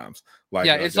 2 at times.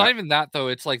 It's not even that though.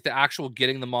 It's like the actual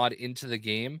getting the mod into the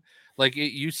game. Like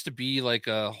it used to be like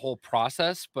a whole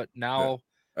process, but now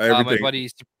my buddy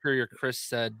Superior Chris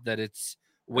said that it's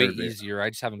way easier. I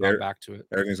just haven't gone back to it.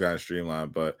 Everything's gotten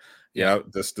streamlined, but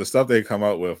the stuff they come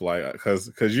up with, like because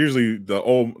usually the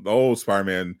old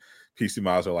Spider-Man PC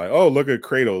mods are like, oh, look at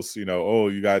Kratos, oh,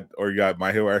 you got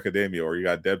My Hero Academia, or you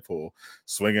got Deadpool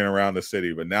swinging around the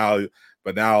city. But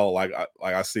now like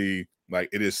I see, like,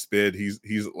 it is Spid.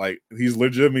 He's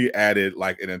legitimately added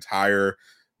like an entire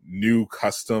new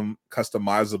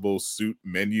customizable suit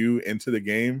menu into the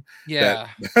game.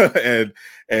 And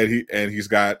he's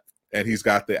got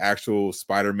the actual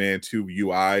Spider-Man 2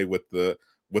 UI with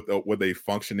a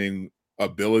functioning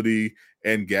ability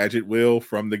and gadget wheel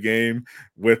from the game,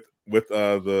 with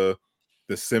the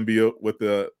symbiote, with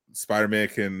the Spider-Man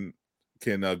can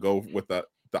go with the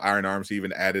iron arms. He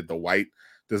even added the white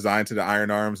design to the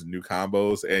iron arms and new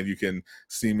combos, and you can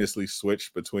seamlessly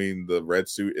switch between the red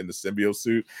suit and the symbiote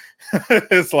suit.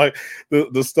 It's like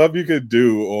the stuff you could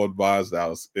do on Boz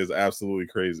House is absolutely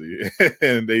crazy.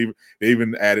 And they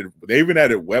even added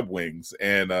web wings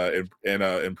and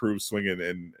improved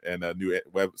swinging and new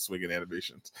web swinging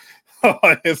animations.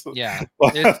 It's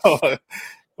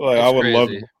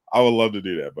I would love to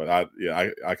do that, but I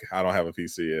don't have a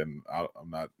PC, and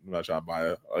I'm not trying to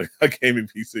buy a gaming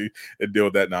PC and deal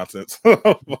with that nonsense.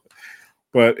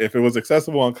 But if it was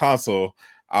accessible on console,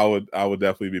 I would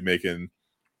definitely be making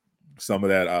some of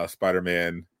that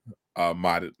Spider-Man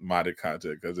modded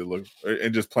content, because it looks,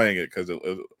 and just playing it because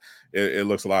it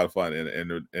looks a lot of fun,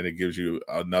 and it gives you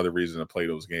another reason to play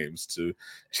those games to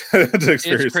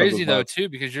experience. It's crazy though too,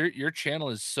 because your channel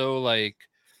is so like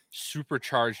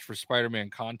supercharged for Spider-Man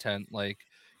content. Like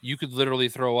you could literally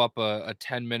throw up a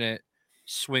 10-minute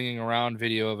swinging around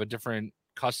video of a different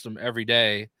custom every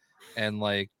day, and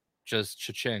like just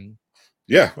cha-ching.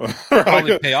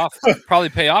 Probably pay off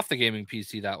the gaming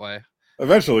PC that way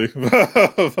eventually.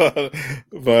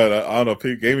 But I don't know,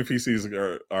 gaming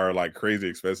PCs are like crazy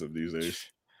expensive these days.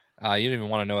 You don't even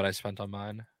want to know what I spent on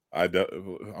mine.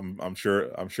 I'm sure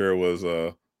it was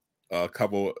a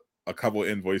couple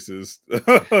invoices. I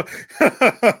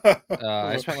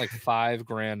spent like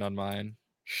 $5,000 on mine.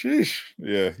 Sheesh.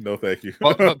 Yeah, no thank you.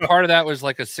 but part of that was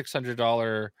like a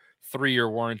 $600 3-year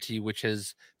warranty, which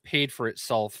has paid for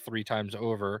itself 3 times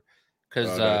over,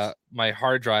 because my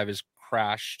hard drive is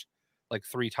crashed like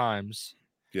 3 times.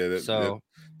 That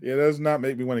does not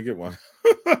make me want to get one.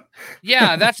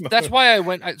 Yeah, that's why I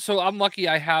went. So I'm lucky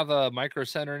I have a Micro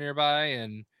Center nearby,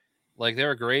 and like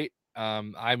they're great. I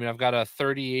mean, I've got a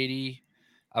 3080.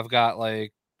 I've got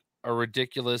like a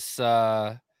ridiculous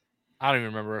I don't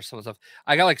even remember some of the stuff.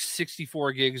 I got like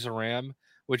 64 gigs of RAM,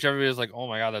 which everybody's like, oh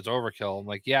my god, that's overkill. I'm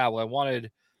like, yeah, well, I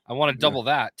wanted double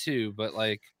that too, but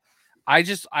like I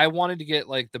wanted to get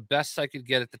like the best I could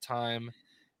get at the time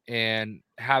and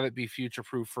have it be future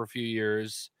proof for a few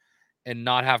years and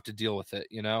not have to deal with it,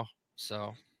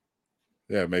 So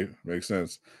yeah, makes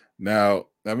sense. Now,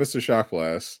 Mr.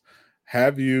 Shockblast,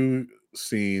 have you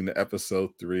seen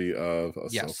episode 3 of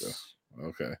Ahsoka? Yes.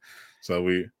 Okay. So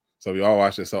we all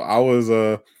watched it. So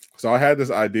I had this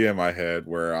idea in my head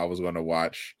where I was going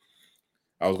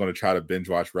to try to binge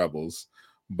watch Rebels,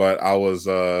 but I was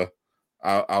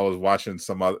watching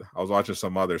some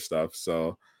other stuff.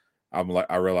 So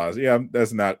I realized, I'm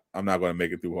not going to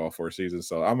make it through all 4 seasons.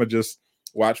 So I'm going to just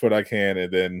watch what I can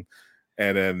and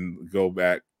then go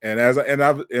back. And as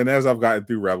I've gotten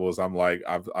through Rebels, I'm like,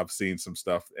 I've seen some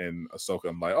stuff in Ahsoka.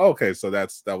 I'm like, oh, okay, so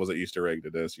that was an Easter egg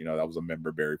to this, that was a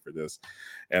member berry for this.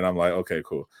 And I'm like, okay,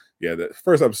 cool. Yeah, the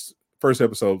first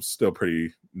episode still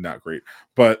pretty not great,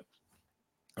 but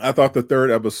I thought the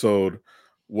 3rd episode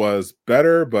was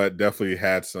better, but definitely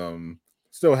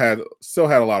still had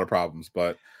a lot of problems.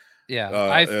 But yeah,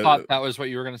 I thought that was what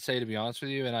you were going to say, to be honest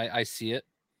with you, and I see it.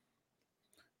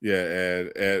 Yeah,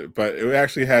 and but it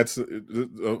actually had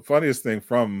the funniest thing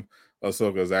from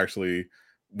Ahsoka is actually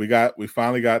we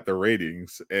finally got the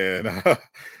ratings, and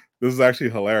this is actually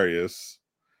hilarious.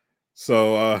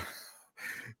 So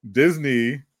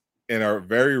Disney, in a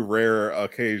very rare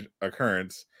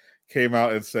occurrence, came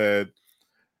out and said,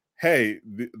 "Hey,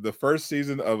 the first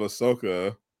season of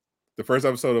Ahsoka, the first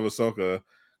episode of Ahsoka,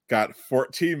 got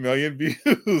 14 million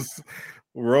views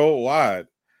worldwide."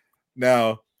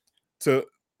 Now,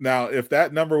 if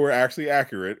that number were actually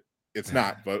accurate, it's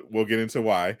not, but we'll get into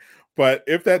why. But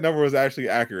if that number was actually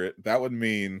accurate, that would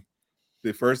mean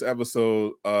the first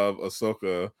episode of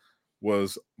Ahsoka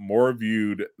was more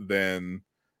viewed than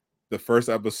the first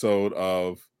episode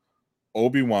of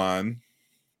Obi-Wan,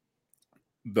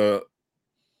 the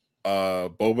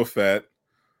Boba Fett,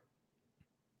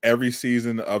 every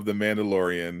season of The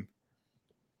Mandalorian,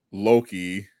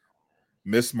 Loki,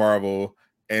 Miss Marvel,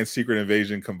 and Secret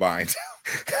Invasion combined.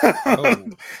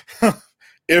 Oh.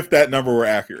 If that number were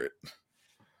accurate.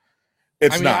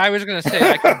 It's not. I was gonna say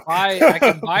I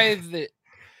can buy the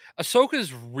Ahsoka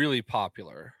is really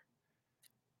popular.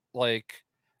 Like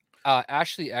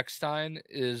Ashley Eckstein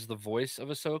is the voice of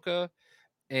Ahsoka,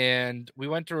 and we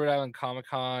went to Rhode Island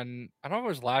Comic-Con, I don't know if it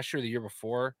was last year or the year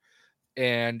before,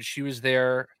 and she was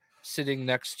there sitting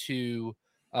next to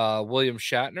William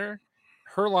Shatner.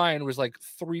 Her line was like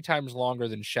 3 times longer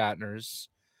than Shatner's,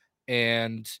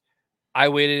 and I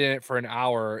waited in it for an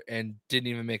hour and didn't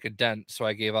even make a dent, so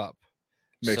I gave up.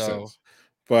 Makes sense.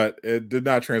 But it did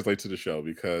not translate to the show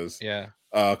because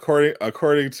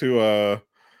according to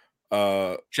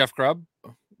Jeff Grubb?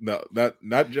 No,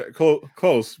 not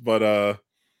close, but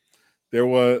there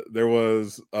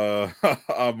was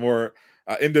a more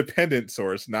independent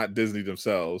source, not Disney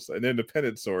themselves, an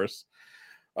independent source,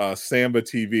 Samba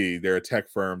TV. They're a tech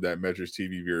firm that measures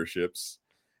TV viewerships,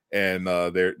 and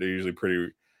they're usually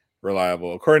pretty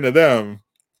reliable. According to them,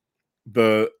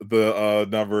 the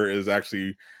number is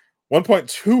actually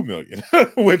 1.2 million,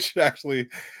 which actually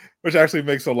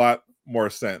makes a lot more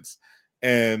sense.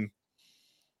 And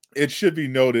it should be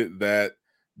noted that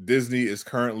Disney is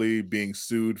currently being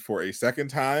sued for a second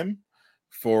time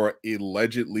for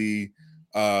allegedly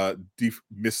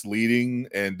misleading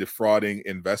and defrauding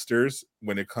investors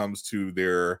when it comes to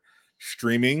their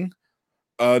streaming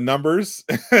numbers.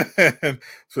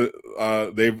 So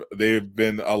they've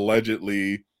been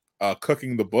allegedly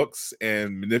cooking the books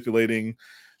and manipulating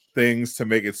things to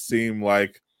make it seem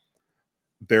like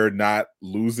they're not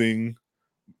losing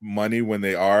money when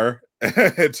they are,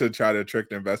 to try to trick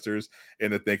the investors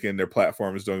into thinking their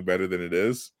platform is doing better than it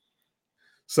is.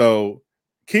 So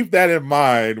keep that in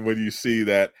mind when you see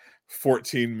that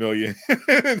 14 million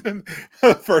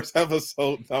first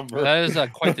episode number. Well, that is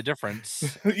quite the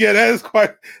difference. Yeah, that's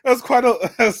quite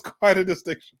a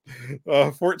distinction.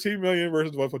 14 million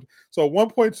versus 1.2. So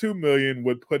 1.2 million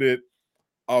would put it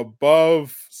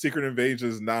above Secret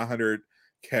Invasion's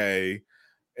 900K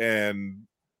and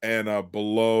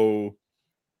below,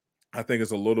 I think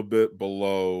it's a little bit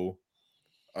below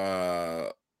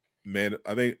I think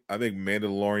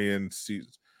Mandalorian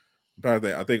season.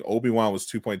 I think Obi-Wan was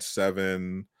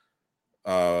 2.7.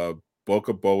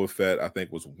 Boba Fett, I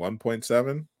think, was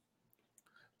 1.7.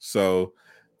 So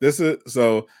this is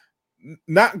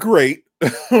not great,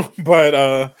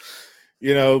 but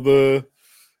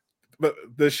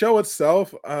the show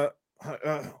itself,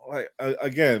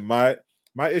 again, my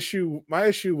issue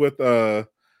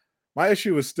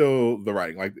is still the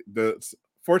writing. Like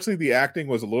fortunately, the acting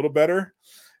was a little better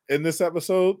in this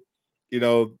episode.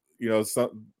 Some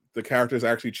the characters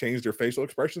actually changed their facial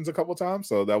expressions a couple times,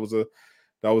 so that was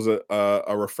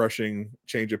a refreshing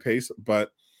change of pace.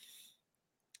 But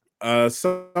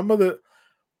some of the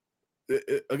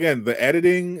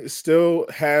editing still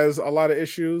has a lot of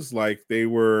issues. Like they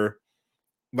were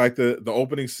like the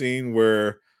opening scene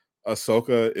where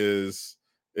Ahsoka is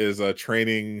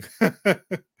training.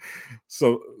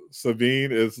 So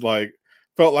Sabine is like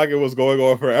felt like it was going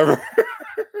on forever.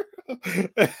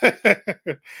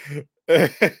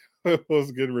 It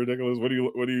was getting ridiculous. What are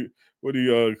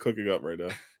you cooking up right now?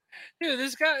 Dude,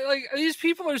 this guy, like, these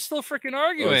people are still freaking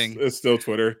arguing. It's still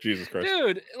Twitter. Jesus Christ.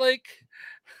 Dude, like,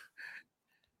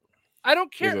 I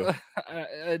don't care.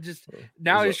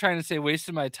 Now he's trying to say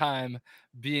wasted my time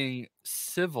being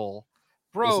civil.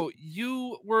 Bro,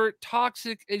 you were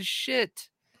toxic as shit.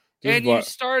 And you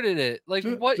started it. Like,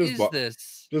 what is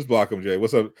this? Just block him, Jay.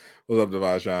 What's up,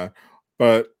 Devajon?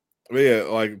 But yeah,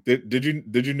 like did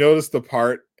you notice the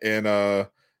part in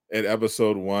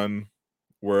episode 1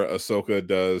 where Ahsoka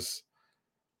does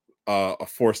a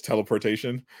forced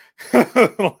teleportation?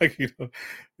 Like is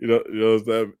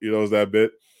that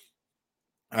bit?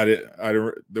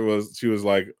 There was. She was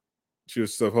like. She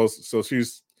was supposed. So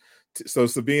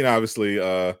Sabine obviously.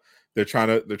 They're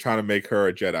trying to make her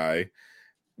a Jedi,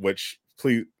 which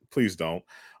please don't.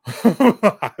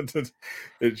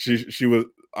 She was.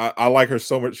 I like her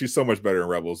so much. She's so much better in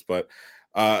Rebels, but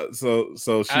so she's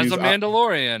as a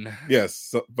Mandalorian.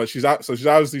 Yes, but she's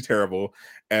obviously terrible,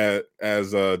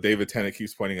 as David Tennant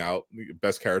keeps pointing out,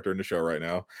 best character in the show right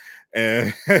now,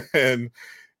 and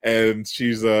and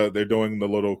she's they're doing the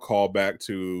little callback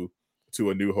to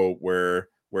A New Hope where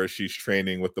she's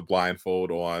training with the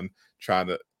blindfold on, trying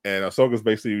to, and Ahsoka's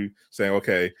basically saying,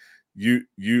 okay, you'll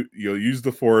use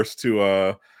the Force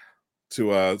to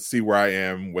see where I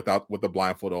am with the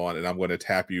blindfold on, and I'm going to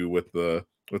tap you with the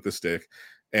stick.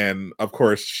 And of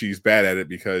course, she's bad at it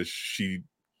because she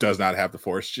does not have the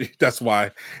Force. That's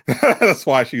why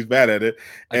she's bad at it.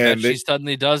 I bet she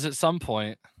suddenly does at some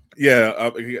point.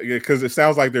 Yeah, because it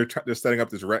sounds like they're setting up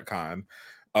this retcon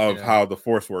of how the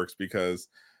Force works, because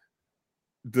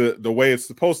the way it's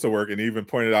supposed to work, and even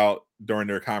pointed out during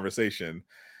their conversation,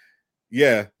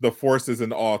 the Force is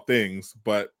in all things,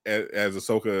 but as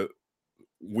Ahsoka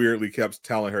weirdly kept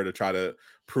telling her to try to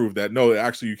prove that no,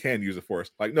 actually you can use the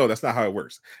Force. Like, no, that's not how it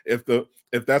works. If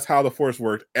that's how the Force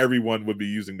worked, everyone would be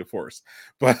using the Force.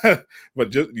 But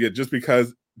just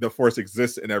because the Force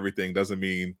exists in everything doesn't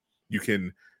mean you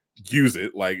can use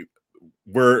it. Like,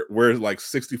 we're like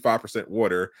 65%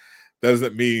 water.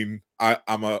 Doesn't mean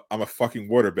I'm a fucking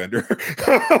waterbender.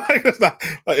 Like, that's not,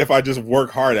 like, if I just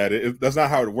work hard at it, that's not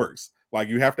how it works. Like,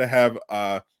 you have to have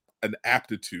an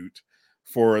aptitude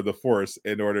for the Force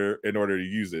in order to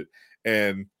use it.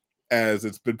 And as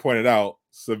it's been pointed out,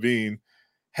 Sabine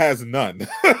has none.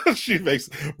 She makes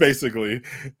basically,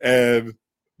 and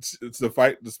it's the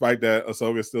fight, despite that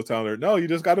Ahsoka is still telling her, no, you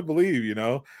just got to believe,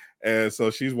 And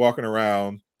so she's walking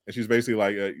around and she's basically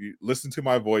like, listen to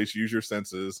my voice, use your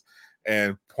senses,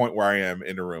 and point where I am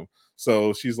in the room.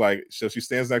 So she's like, so she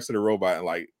stands next to the robot and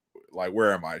like,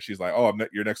 where am I? She's like, oh,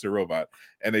 you're next to the robot.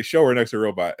 And they show her next to the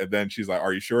robot, and then she's like,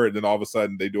 are you sure? And then all of a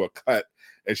sudden they do a cut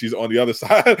and she's on the other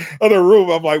side of the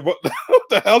room. I'm like, what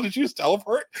the hell, did you just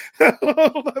teleport?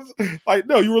 Like,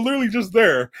 no, you were literally just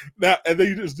there now, and then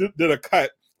you just did a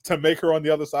cut to make her on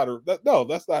the other side of that. No,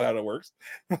 that's not how it works.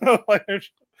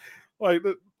 like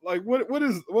what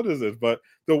is this? But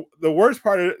the worst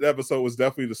part of the episode was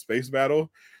definitely the space battle.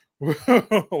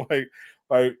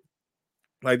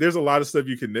 Like there's a lot of stuff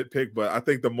you can nitpick, but I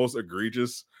think the most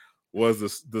egregious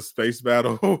was the space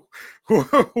battle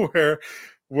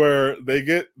where they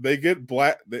get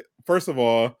black. First of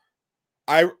all,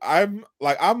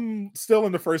 I'm still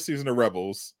in the first season of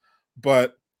Rebels,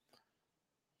 but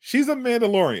she's a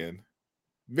Mandalorian.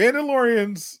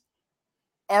 Mandalorians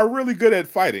are really good at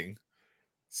fighting,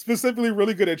 specifically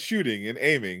really good at shooting and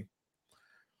aiming.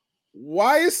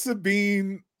 Why is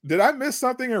Sabine? Did I miss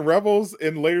something in Rebels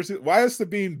in later? Why is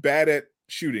Sabine bad at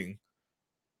shooting?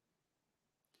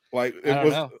 Like, it I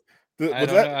was. don't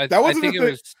know. That wasn't the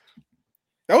thing.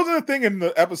 That wasn't a thing in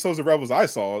the episodes of Rebels I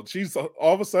saw. She's all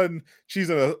of a sudden she's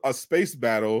in a space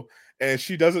battle and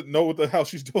she doesn't know what the hell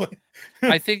she's doing.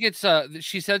 I think it's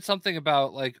she said something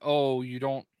about like, oh, you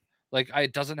don't like,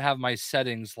 it doesn't have my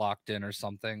settings locked in or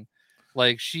something.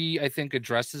 Like, she, I think,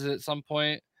 addresses it at some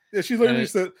point. Yeah, she literally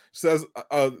says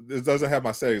it doesn't have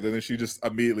my settings, and then she just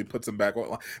immediately puts them back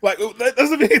on. Like, that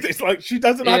doesn't mean anything. It's like she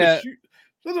doesn't know how to shoot.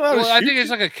 I think it's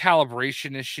like a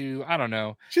calibration issue. I don't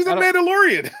know. She's a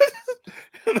Mandalorian.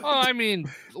 I mean,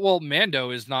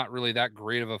 Mando is not really that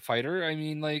great of a fighter. I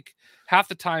mean, like, half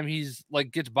the time he's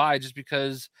like gets by just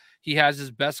because he has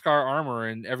his Beskar armor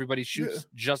and everybody shoots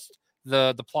just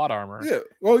the plot armor. Yeah,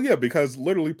 well, yeah, because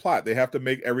literally plot, they have to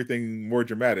make everything more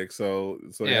dramatic. So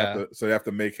they have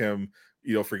to make him,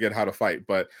 forget how to fight.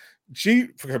 But she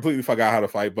completely forgot how to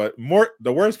fight. But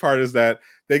the worst part is that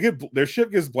their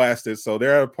ship gets blasted. So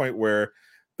they're at a point where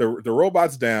the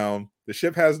robot's down. The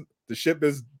ship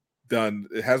is done.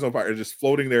 It has no fire. It's just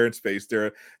floating there in space.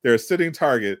 They're a sitting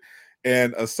target.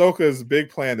 And Ahsoka's big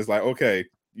plan is like, okay,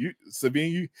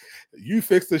 Sabine, you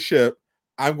fix the ship.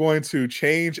 I'm going to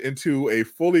change into a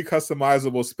fully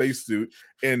customizable spacesuit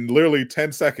in literally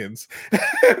 10 seconds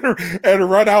and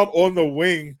run out on the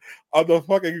wing of the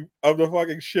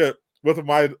fucking ship with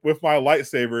my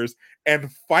lightsabers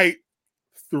and fight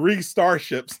 3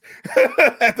 starships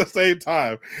at the same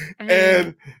time. I mean,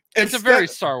 and it's a very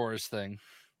Star Wars thing.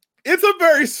 It's a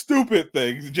very stupid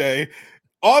thing, Jay.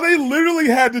 All they literally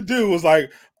had to do was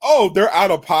like, oh, they're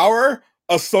out of power.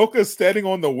 Ahsoka's standing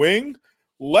on the wing.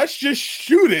 Let's just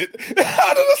shoot it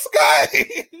out of the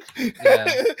sky.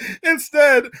 Yeah.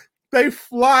 Instead, They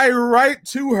fly right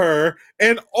to her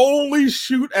and only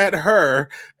shoot at her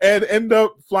and end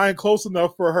up flying close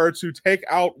enough for her to take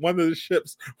out one of the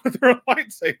ships with her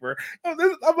lightsaber. I'm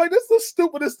like, this is the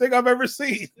stupidest thing I've ever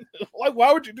seen. Like,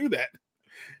 why would you do that?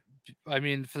 I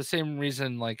mean, for the same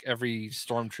reason, like every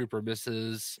stormtrooper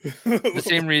misses. The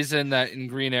same reason that in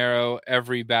Green Arrow,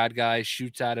 every bad guy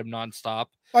shoots at him nonstop.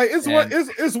 Like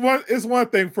it's one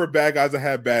thing for bad guys to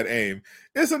have bad aim.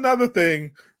 It's another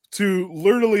thing to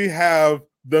literally have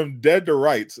them dead to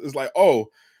rights. It's like, oh,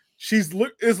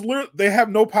 they have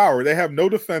no power, they have no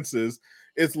defenses.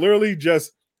 It's literally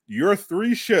just your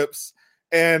 3 ships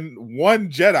and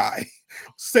 1 Jedi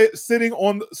standing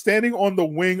on the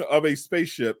wing of a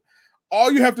spaceship. All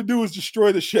you have to do is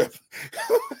destroy the ship,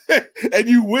 and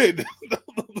you win.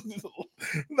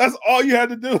 That's all you had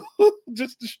to do.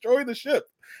 Just destroy the ship.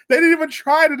 They didn't even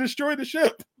try to destroy the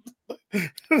ship.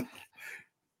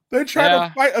 They tried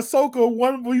to fight Ahsoka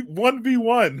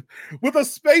 1v1 with a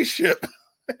spaceship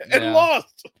and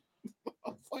lost.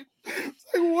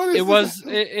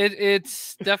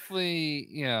 It's definitely,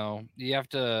 you have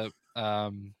to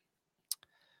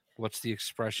what's the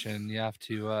expression? You have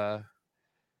to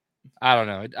I don't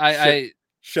know.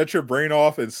 Shut your brain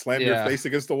off and slam your face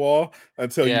against the wall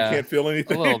until you can't feel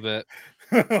anything. A little bit.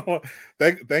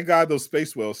 Thank God those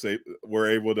space whales were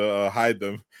able to hide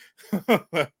them,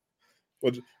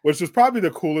 which was probably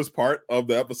the coolest part of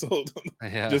the episode.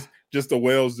 Yeah. just the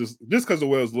whales, just because the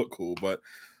whales look cool. But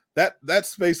that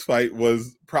space fight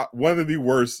was one of the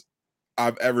worst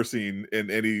I've ever seen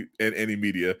in any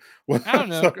media. I don't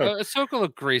know. Ahsoka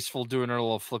looked graceful doing her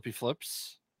little flippy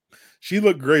flips. She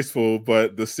looked graceful,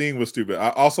 but the scene was stupid.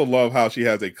 I also love how she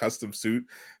has a custom suit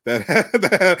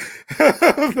that.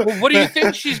 Well, what do you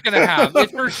think she's gonna have?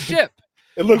 It's her ship.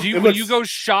 When you go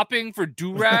shopping for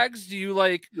do-rags, do you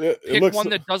pick one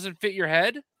that doesn't fit your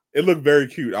head? It looked very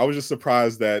cute. I was just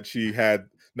surprised that she had,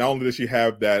 not only did she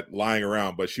have that lying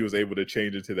around, but she was able to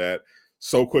change into that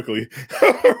so quickly,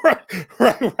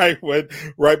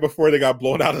 right before they got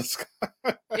blown out of the sky.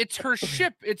 It's her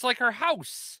ship. It's like her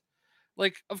house.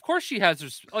 Like, of course she has her.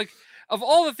 Of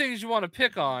all the things you want to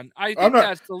pick on, I think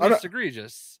that's the least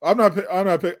egregious. I'm not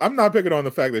picking on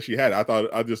the fact that she had it.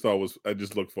 I just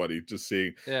looked funny just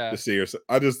seeing her. But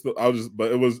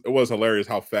it was hilarious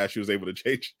how fast she was able to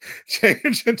change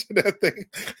into that thing.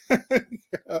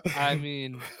 I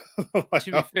mean,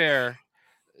 to be fair,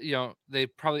 they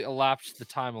probably elapsed the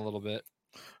time a little bit.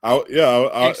 It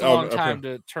takes a long time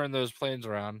to turn those planes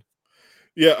around.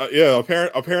 Yeah.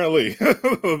 Apparently,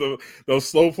 those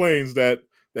slow planes that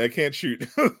can't shoot.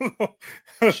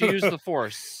 She used the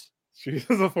Force. She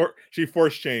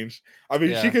force changed. I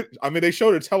mean, she could. I mean, they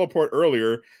showed her teleport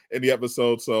earlier in the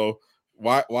episode, so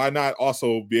why not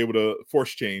also be able to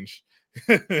force change?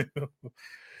 Excuse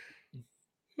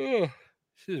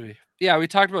me. Yeah, we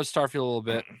talked about Starfield a little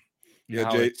bit.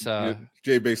 Yeah,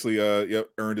 Jay basically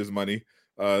earned his money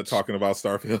talking about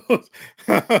Starfield.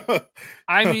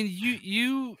 I mean,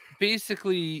 you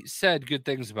basically said good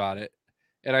things about it,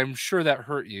 and I'm sure that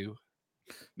hurt you.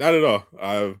 Not at all.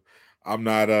 I'm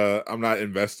not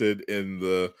invested in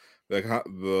the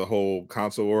whole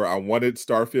console war. I wanted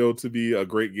Starfield to be a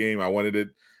great game. I wanted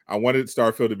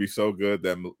Starfield to be so good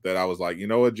that I was like, you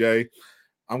know what, Jay,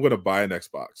 I'm gonna buy an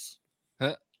Xbox.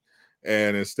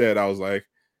 And instead I was like,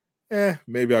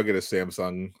 maybe I'll get a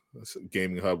Samsung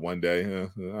gaming hub one day.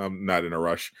 I'm not in a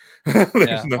rush.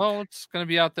 Well, it's going to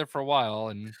be out there for a while,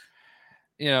 and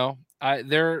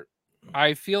I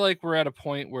feel like we're at a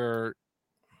point where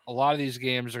a lot of these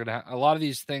games are going to, a lot of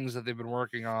these things that they've been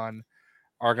working on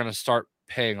are going to start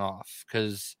paying off,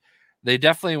 because they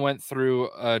definitely went through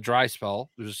a dry spell.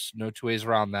 There's no two ways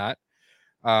around that.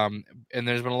 And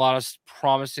there's been a lot of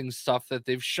promising stuff that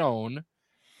they've shown,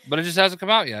 but it just hasn't come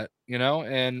out yet,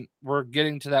 and we're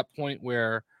getting to that point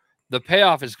where the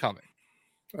payoff is coming.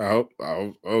 I hope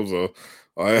so.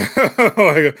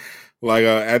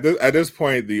 At this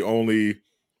point, the only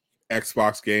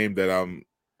Xbox game that I'm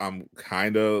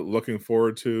kind of looking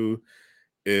forward to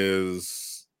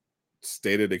is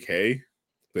State of Decay.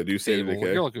 The new State of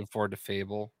Decay. You're looking forward to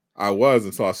Fable. I was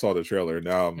until I saw the trailer.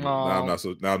 Now I'm not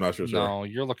sure. No,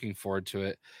 you're looking forward to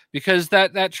it, because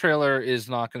that trailer is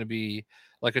not going to be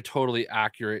like a totally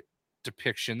accurate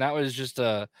depiction. That was just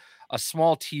a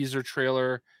small teaser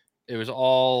trailer. It was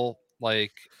all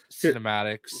like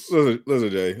cinematics. Listen,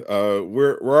 Jay.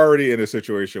 We're already in a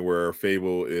situation where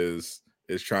Fable is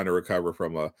trying to recover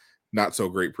from a not so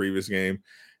great previous game,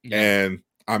 and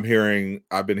I've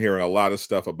been hearing a lot of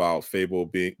stuff about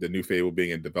the new Fable being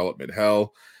in development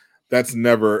hell. That's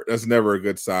never a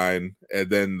good sign. And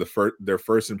then their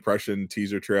first impression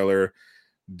teaser trailer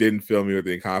didn't fill me with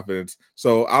any confidence.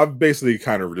 So I've basically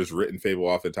kind of just written Fable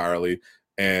off entirely,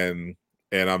 and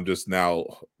I'm just now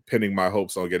pinning my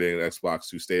hopes on getting an Xbox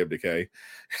to State of Decay,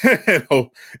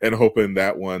 and hoping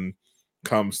that one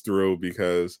comes through,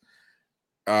 because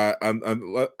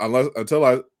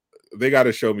until they got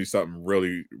to show me something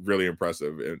really, really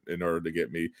impressive in order to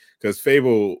get me, because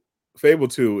Fable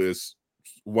 2 is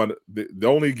the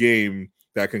only game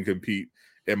that can compete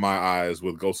in my eyes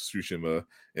with Ghost of Tsushima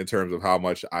in terms of how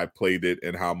much I played it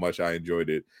and how much I enjoyed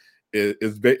it.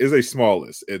 Is a small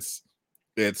list. It's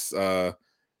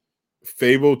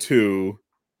Fable 2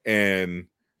 and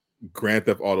Grand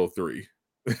Theft Auto 3.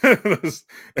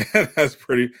 that's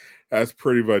pretty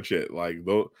much it. Like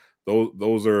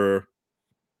those are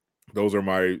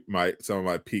my some of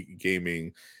my peak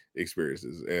gaming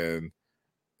experiences. And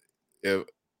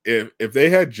if they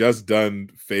had just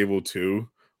done Fable 2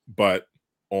 but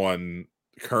on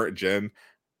current gen,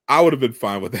 I would have been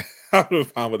fine with that. I would have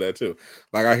been fine with that too.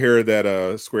 Like, I hear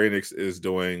that Square Enix is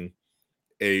doing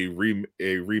a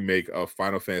remake of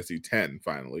Final Fantasy X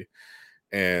finally.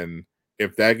 And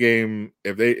if they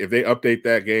update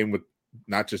that game with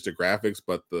not just the graphics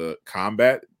but the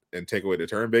combat and take away the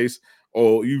turn base,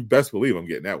 oh, you best believe I'm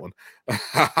getting that one.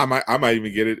 I might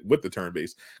even get it with the turn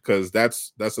base, because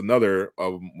that's another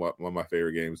of one of my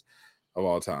favorite games of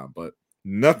all time. But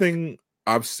nothing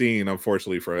I've seen,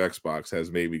 unfortunately, for Xbox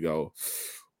has made me go,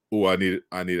 "Oh, I need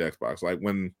Xbox." Like,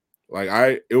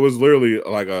 it was literally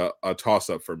like a toss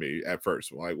up for me at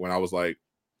first. Like, when I was like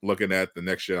looking at the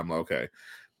next shit, I'm like, okay,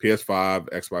 PS5,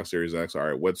 Xbox Series X. All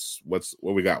right, what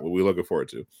we got? What we looking forward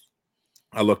to?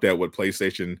 I looked at what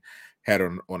PlayStation had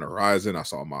on Horizon. I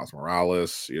saw Miles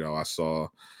Morales.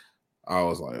 I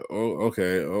was like, oh,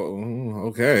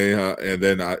 okay. And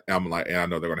then I'm like, and I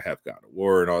know they're gonna have God of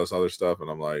War and all this other stuff,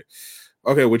 and I'm like,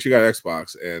 okay, what you got,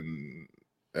 Xbox? And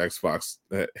Xbox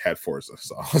had Forza,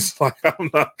 so I was like,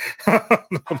 I'm not,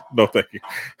 no, thank you.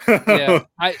 Yeah,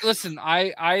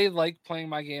 I like playing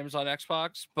my games on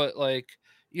Xbox, but like,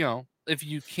 if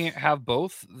you can't have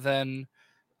both, then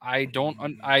I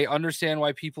don't. I understand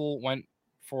why people went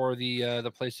for the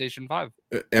PlayStation 5.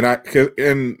 And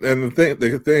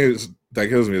the thing is that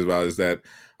kills me about is that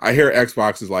I hear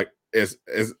Xbox is like, is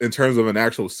in terms of an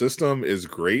actual system, is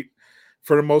great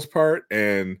for the most part,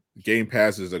 and Game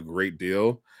Pass is a great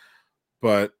deal.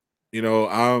 But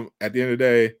I'm at the end of the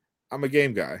day, I'm a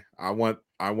game guy. I want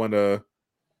to,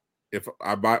 if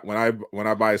I buy when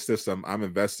I buy a system, I'm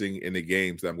investing in the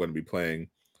games that I'm going to be playing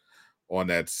on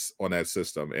that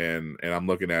system, and I'm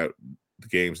looking at the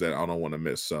games that I don't want to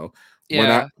miss. So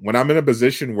Yeah. when I'm in a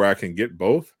position where I can get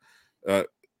both,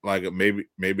 like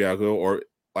maybe I'll go, or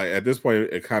like at this point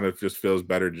it kind of just feels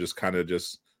better to just kind of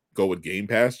just go with Game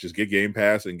Pass, just get Game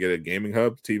Pass and get a gaming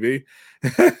hub TV,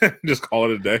 just call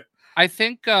it a day. I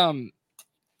think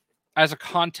as a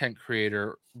content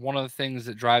creator, one of the things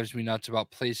that drives me nuts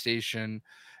about PlayStation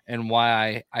and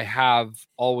why I have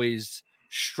always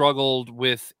struggled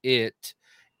with it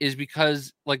is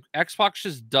because like Xbox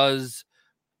just does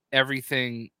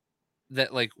everything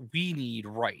that like we need,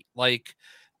 right? Like,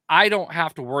 I don't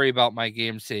have to worry about my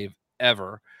game save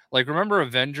ever. Like, remember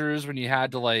Avengers when you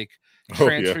had to like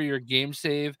transfer your game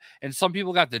save, and some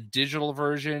people got the digital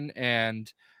version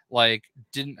and like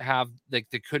didn't have, like,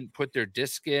 they couldn't put their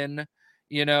disc in,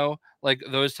 like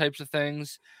those types of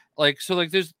things. Like, so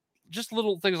like there's just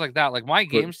little things like that. Like my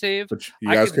game save, but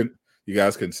you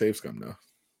guys can save scum now.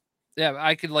 Yeah,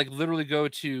 I could like literally go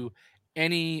to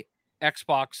any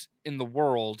Xbox in the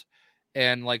world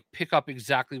and like pick up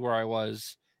exactly where I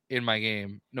was in my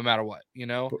game, no matter what,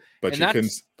 But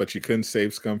you couldn't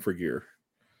save scum for gear.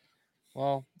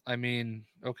 Well, I mean,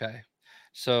 okay,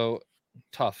 so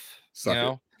tough, Suck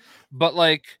it. But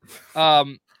like,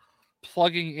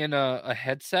 plugging in a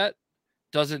headset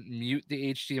doesn't mute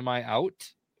the HDMI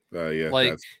out. Yeah,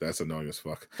 like that's annoying as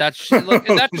fuck. That's like,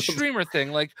 and that's a streamer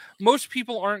thing. Like, most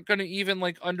people aren't going to even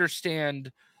like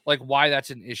understand like why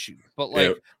that's an issue. But like,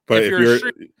 yeah, but if you're a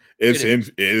streamer, it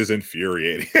is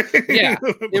infuriating. Yeah,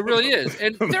 it really is.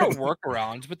 And there are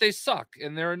workarounds, but they suck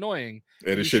and they're annoying.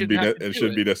 And it shouldn't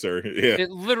be necessary. Yeah, it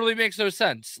literally makes no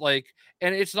sense. Like,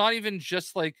 and it's not even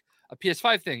just like a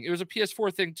PS5 thing. It was a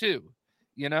PS4 thing too.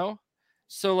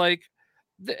 So like,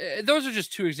 those are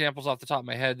just two examples off the top of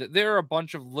my head. There are a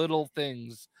bunch of little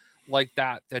things like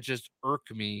that just irk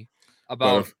me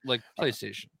about like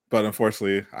PlayStation. But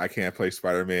unfortunately, I can't play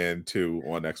Spider-Man 2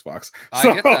 on Xbox.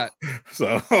 I get that.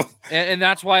 So and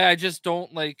that's why I just don't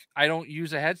I don't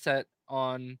use a headset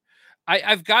on.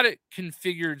 I've got it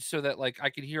configured so that like I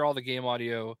can hear all the game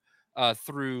audio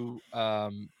through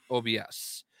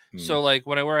OBS. So like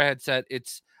when I wear a headset,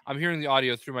 I'm hearing the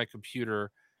audio through my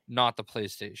computer not the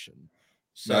PlayStation.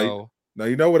 So now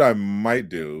you know what I might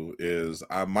do is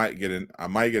I might get an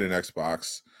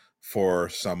Xbox for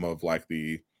some of like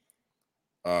the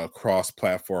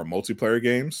cross-platform multiplayer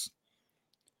games.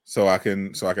 So I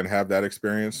can have that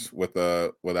experience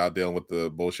without dealing with the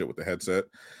bullshit with the headset.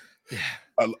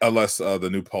 Yeah. Unless the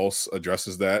new Pulse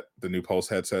addresses that, the new Pulse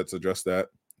headsets address that.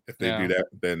 If they do that,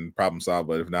 then problem solved.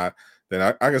 But if not,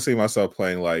 then I can see myself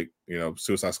playing like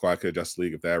Suicide Squad, Kid Justice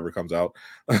League if that ever comes out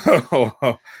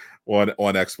on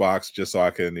Xbox, just so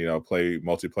I can play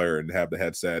multiplayer and have the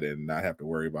headset and not have to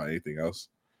worry about anything else.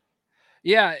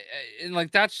 Yeah, and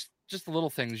like that's just the little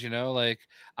things, like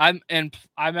I'm at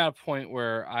a point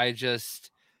where I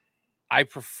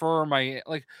prefer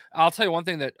I'll tell you one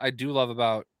thing that I do love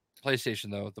about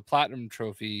PlayStation though, the Platinum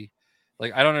Trophy.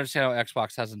 Like I don't understand how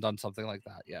Xbox hasn't done something like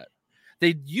that yet. There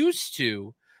used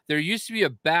to be a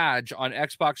badge on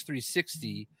Xbox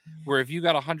 360 where if you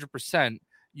got 100%,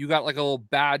 you got like a little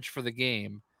badge for the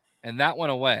game, and that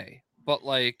went away. But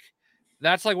like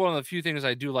that's like one of the few things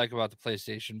I do like about the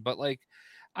PlayStation. But like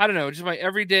I don't know, just my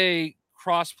everyday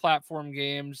cross-platform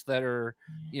games that are,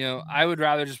 I would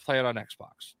rather just play it on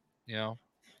Xbox.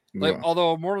 Like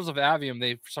although Immortals of Avium,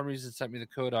 they for some reason sent me the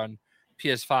code on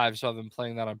PS5, so I've been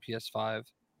playing that on PS5.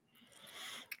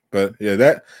 But yeah,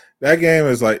 that game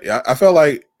is like I felt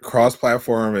like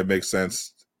cross-platform. It makes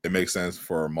sense. It makes sense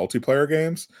for multiplayer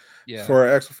games. Yeah. For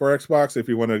Xbox, if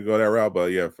you want to go that route.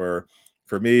 But yeah, for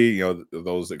me,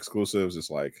 those exclusives,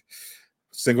 it's like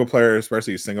single player,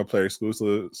 especially single player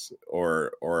exclusives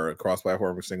or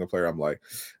cross-platform single player. I'm like,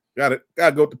 gotta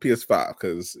go to PS5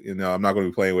 because I'm not going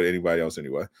to be playing with anybody else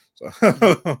anyway. So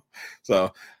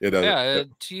so to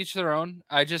each their own.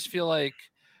 I just feel like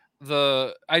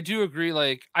I do agree.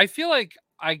 Like I feel like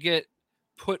I get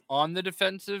put on the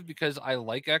defensive because I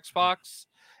like Xbox,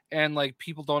 and like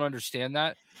people don't understand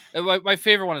that. And my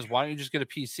favorite one is, why don't you just get a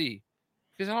PC?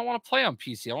 Because I don't want to play on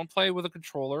PC. I want to play with a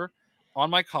controller on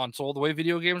my console the way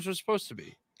video games are supposed to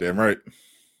be. Damn right.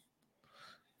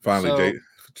 Finally,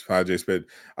 Jay Spid.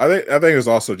 I think it's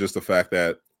also just the fact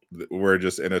that we're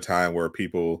just in a time where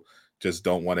people just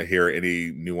don't want to hear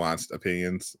any nuanced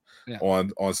opinions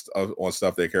on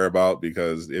stuff they care about.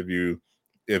 Because if you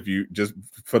just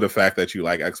for the fact that you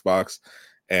like Xbox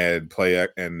and play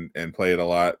it and play it a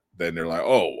lot, then they're like,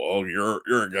 oh well,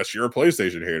 I guess you're a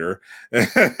PlayStation hater, and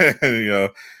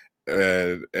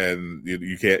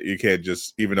you can't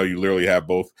just, even though you literally have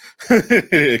both,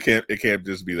 it can't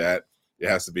just be that. It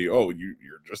has to be, oh, you're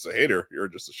just a hater, you're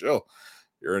just a shill,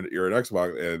 you're an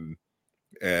Xbox,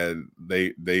 and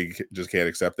they just can't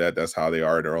accept that. That's how they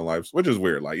are in their own lives, which is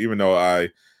weird. Like even though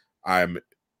I'm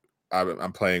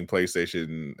playing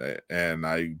PlayStation and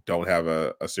I don't have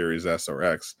a Series S or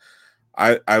X,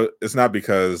 I it's not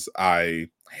because I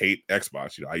hate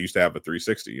Xbox. I used to have a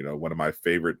 360. One of my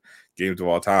favorite games of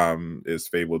all time is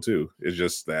Fable 2. It's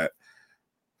just that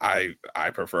I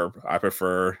like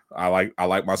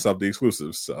myself the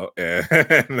exclusives. So and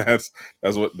that's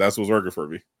what's working for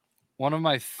me. One of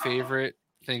my favorite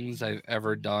things I've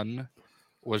ever done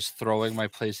was throwing my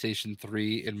PlayStation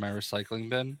 3 in my recycling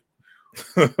bin.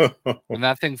 When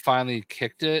that thing finally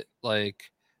kicked it,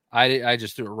 like I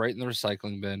just threw it right in the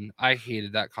recycling bin. I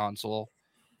hated that console.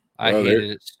 I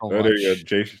hated it so much. There you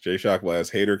go. J Shock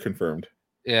Blast, hater confirmed.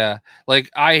 Yeah, like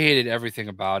I hated everything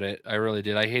about it. I really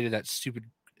did. I hated that stupid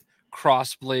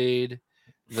crossblade.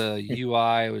 The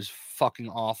UI was fucking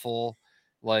awful.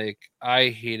 Like I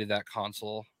hated that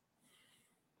console.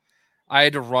 I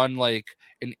had to run like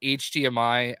an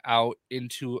HDMI out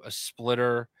into a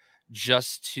splitter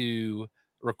just to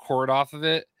record off of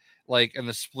it. Like, and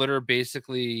the splitter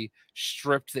basically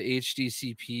stripped the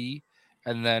HDCP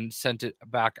and then sent it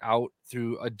back out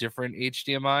through a different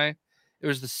HDMI. It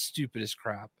was the stupidest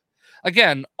crap.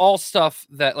 Again, all stuff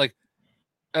that like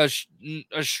a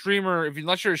streamer,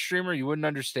 unless you're a streamer, you wouldn't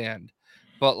understand.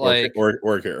 But like,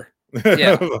 or care.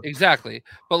 Yeah, exactly.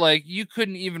 But like, you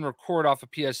couldn't even record off a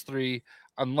PS3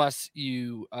 unless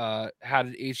you had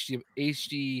an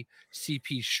HDCP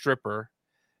stripper.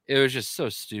 It was just so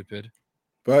stupid.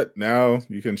 But now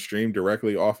you can stream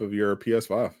directly off of your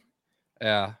PS5.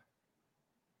 Yeah,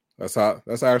 that's how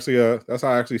I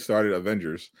actually started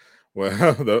Avengers.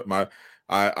 Well,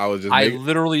 I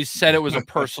literally said it was a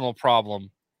personal problem.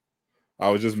 I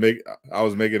was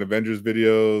making Avengers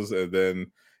videos,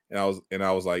 and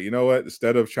I was like, you know what?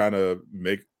 Instead of trying to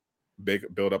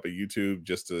build up a YouTube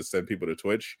just to send people to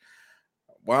Twitch,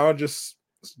 why don't just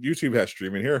YouTube has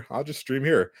streaming here? I'll just stream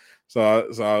here.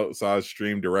 So I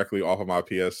streamed directly off of my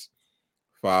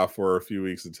PS5 for a few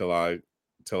weeks until I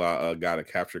got a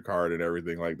capture card and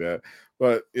everything like that.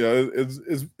 But you know,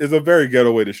 it's a very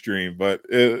ghetto way to stream, but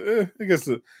it gets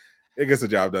the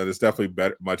job done. It's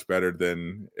definitely much better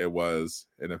than it was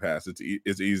in the past.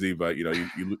 It's easy, but you know,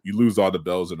 you lose all the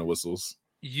bells and the whistles.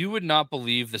 You would not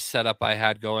believe the setup I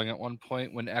had going at one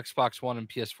point when Xbox One and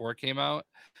PS4 came out.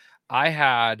 I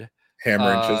had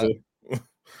hammer and chisel.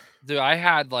 Dude, I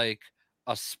had like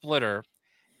a splitter,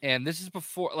 and this is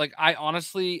before. Like,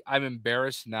 I'm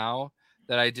embarrassed now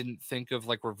that I didn't think of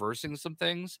like reversing some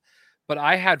things, but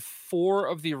I had 4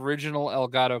 of the original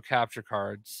Elgato capture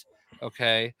cards.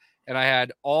 Okay, and I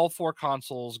had all 4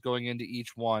 consoles going into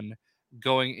each one,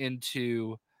 going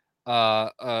into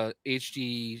a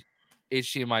HDMI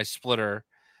splitter,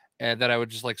 and that I would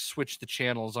just like switch the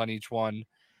channels on each one,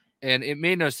 and it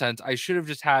made no sense. I should have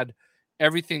just had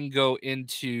everything go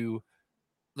into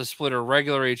the splitter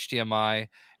regular HDMI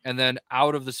and then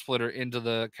out of the splitter into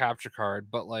the capture card,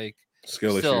 but like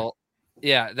skill still issue.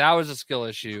 Yeah, that was a skill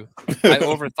issue. I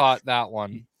overthought that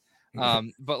one.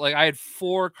 But like I had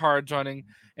 4 cards running,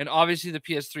 and obviously the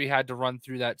PS3 had to run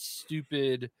through that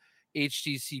stupid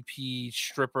HDCP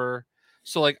stripper,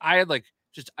 so like I had like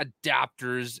just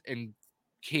adapters and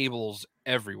cables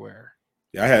everywhere.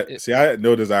 Yeah, I had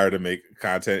no desire to make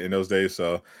content in those days,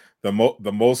 so the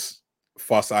most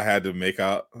fuss I had to make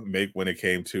when it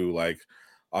came to like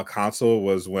a console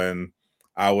was when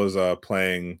I was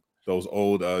playing those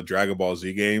old Dragon Ball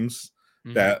Z games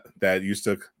that used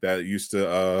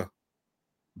to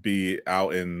be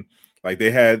out in, like,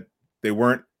 they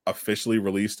weren't officially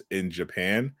released in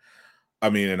Japan.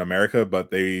 I mean in America,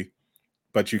 but you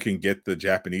can get the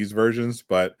Japanese versions,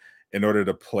 but in order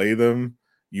to play them,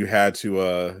 you had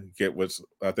to get what's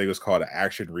I think was called an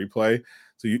action replay.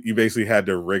 So you basically had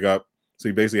to rig up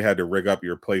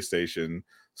your PlayStation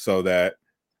so that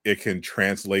it can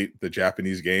translate the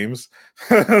Japanese games.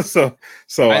 so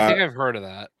I think I've heard of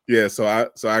that. Yeah, so I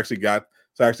actually got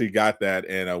that,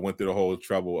 and I went through the whole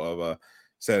trouble of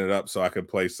setting it up so I could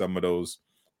play some of those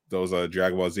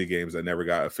Dragon Ball Z games that never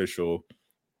got official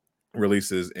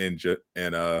releases in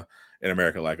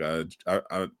America. Like it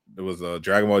was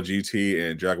Dragon Ball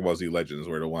GT and Dragon Ball Z Legends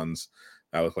were the ones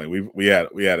I was playing. We had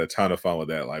a ton of fun with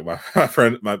that. Like my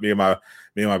friend, me and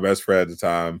my best friend at the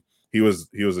time, he was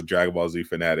a Dragon Ball Z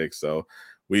fanatic. So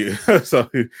we so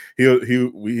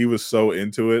he was so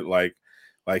into it. Like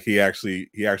he actually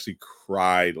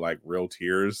cried like real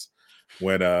tears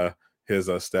when his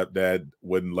stepdad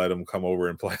wouldn't let him come over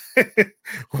and play.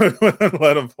 wouldn't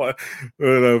let him play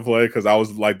because I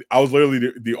was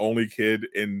literally the only kid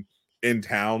in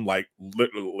town, like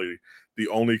literally the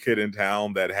only kid in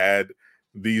town that had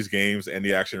these games and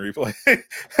the action replay.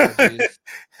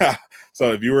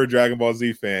 So if you were a Dragon Ball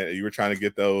Z fan and you were trying to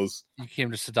get those, you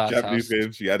came to Sadat's Japanese house.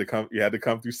 games, you had to come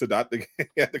through Sadat. You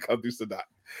had to come through Sadat.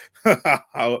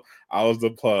 I was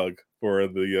the plug for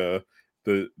the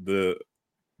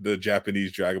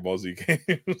Japanese Dragon Ball Z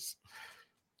games.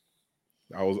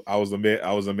 I was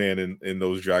a man in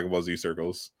those Dragon Ball Z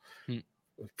circles.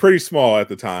 Pretty small at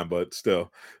the time, but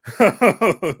still,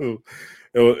 it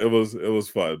was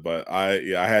fun. But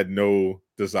I had no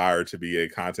desire to be a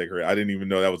content creator. I didn't even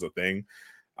know that was a thing.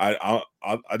 I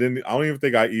don't even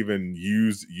think I even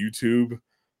used YouTube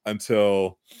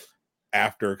until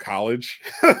after college.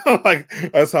 Like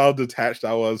that's how detached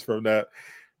I was from that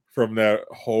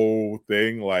whole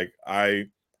thing. The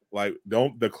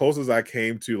closest I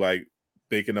came to like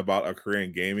thinking about a career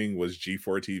in gaming was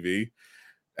G4 TV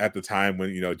at the time when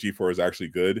G4 was actually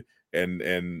good and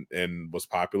was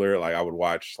popular. Like I would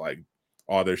watch like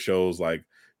all their shows like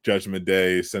Judgment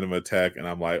Day, Cinema Tech, and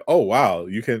I'm like, oh wow,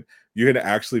 you can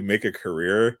actually make a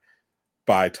career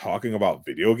by talking about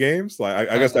video games. Like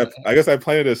I guess I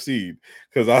planted a seed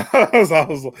because I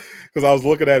was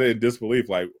looking at it in disbelief.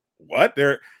 Like what?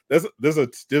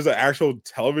 There's an actual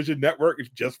television network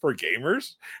just for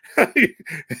gamers.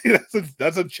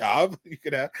 That's a job you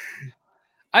could have.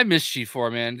 I miss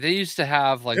G4, man. They used to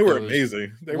have like they were those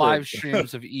amazing. live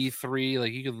streams of E3.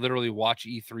 Like you could literally watch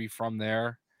E3 from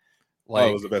there. Like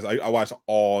it was the best. I watched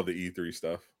all the E3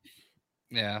 stuff.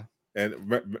 Yeah. And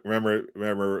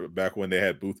remember back when they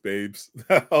had booth babes?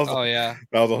 Yeah,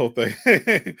 that was a whole thing.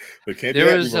 But can't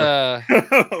there was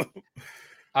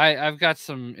I've got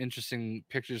some interesting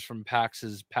pictures from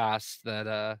PAX's past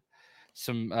that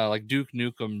some like Duke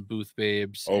Nukem booth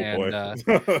babes. Oh and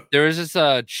boy. There was this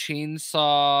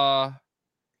chainsaw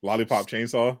lollipop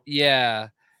chainsaw. Yeah,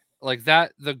 like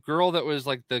that. The girl that was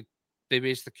like they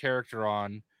based the character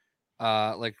on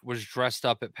like was dressed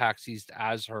up at PAX East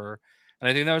as her, and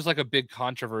I think that was like a big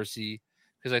controversy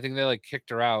because I think they like kicked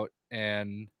her out,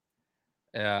 and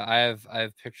Yeah, I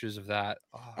have pictures of that.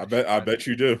 Oh, I bet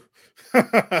you do.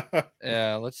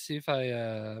 Yeah, let's see if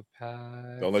I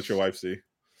Don't let your wife see.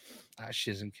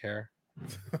 She doesn't care.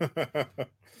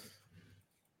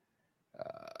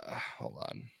 Hold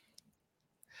on.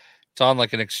 It's on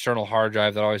like an external hard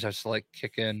drive that always has to like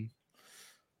kick in.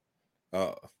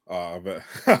 I bet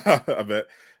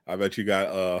I bet you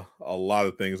got a lot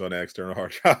of things on that external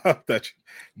hard drive that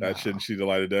shouldn't see the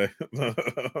light of day.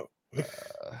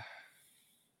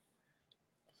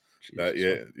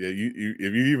 You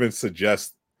if you even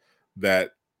suggest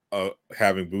that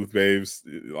having booth babes,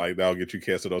 like that'll get you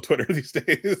canceled on Twitter these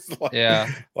days.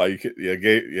 Like,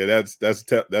 that's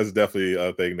definitely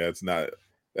a thing that's not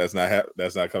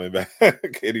coming back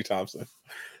anytime soon.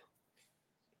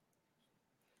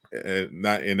 And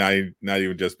not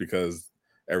even just because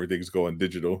everything's going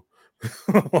digital,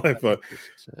 but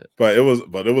it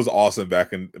was awesome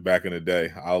back in the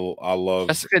day. I love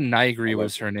Jessica Nigri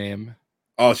was her name.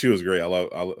 Oh, she was great.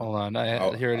 Hold on,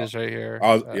 here it is right here.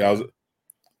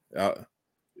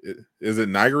 Is it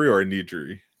Nigri or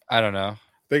Nidri? I don't know. I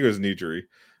think it was Nidri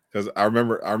because I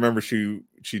remember she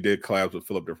did collabs with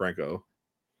Philip DeFranco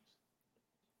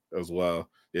as well.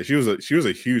 Yeah, she was a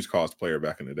huge cosplayer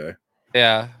back in the day.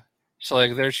 Yeah, so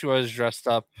like there she was dressed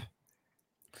up.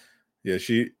 Yeah,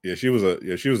 she was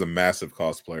a massive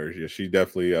cosplayer. Yeah, she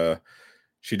definitely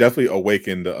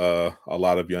awakened a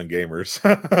lot of young gamers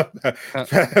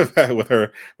with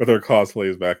her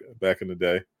cosplays back in the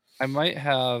day. I might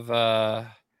have I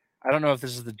don't know if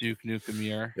this is the Duke Nukem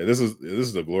year. Yeah, this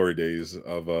is the glory days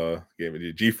of gaming.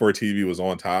 G4 TV was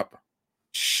on top.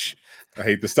 Shh. I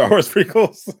hate the Star Wars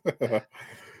prequels.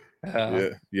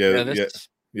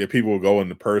 Yeah. People would go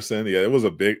into person. Yeah, it was a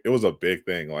big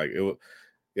thing. Like it was.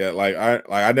 Yeah,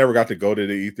 I never got to go to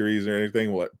the E3s or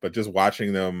anything, but just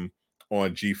watching them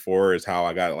on G4 is how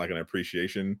I got like an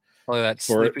appreciation. Oh, that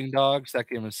Sleeping Dogs, that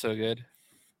game was so good.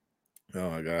 Oh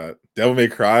my god, Devil May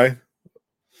Cry.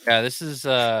 Yeah, this is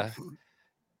there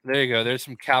you go. There's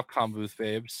some Capcom booth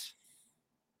babes.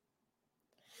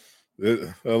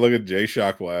 Look at J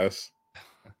Shock Blast.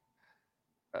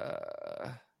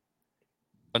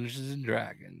 Dungeons and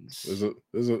Dragons. This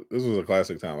was a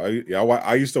classic time. I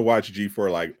used to watch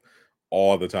G4 like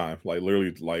all the time, like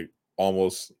literally like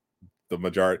almost the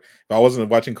majority. If I wasn't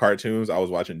watching cartoons, I was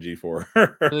watching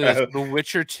G4. The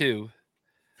Witcher 2.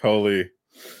 Holy.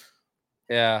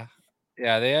 Yeah.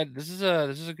 Yeah, they had this is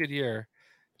a good year.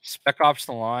 Spec Ops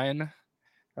The Line.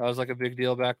 That was like a big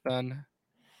deal back then.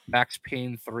 Max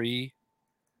Payne 3.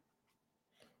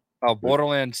 Oh,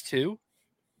 Borderlands 2.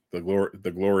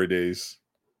 The glory days.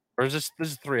 Or is this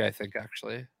is 3, I think,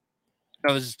 actually.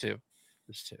 No, this is 2.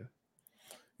 This is 2.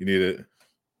 You need it.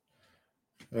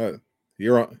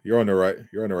 You're on the right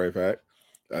path.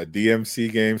 A DMC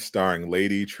game starring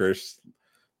Lady, Trish,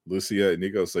 Lucia, and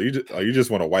Nico. So you just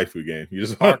want a waifu game. You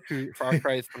just want Far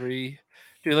Cry 3.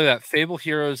 Dude, look at that. Fable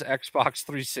Heroes Xbox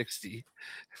 360.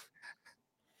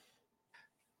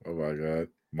 Oh my god.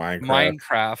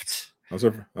 Minecraft.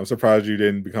 I'm surprised you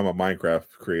didn't become a Minecraft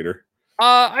creator.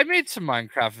 I made some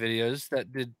Minecraft videos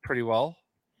that did pretty well.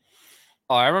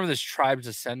 Oh, I remember this Tribes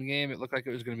Ascend game. It looked like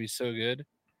it was going to be so good.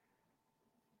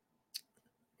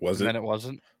 Was it? Then it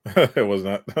wasn't. It was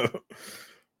not.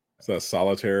 It's a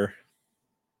solitaire.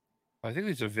 I think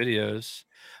these are videos.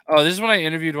 Oh, this is when I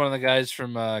interviewed one of the guys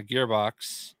from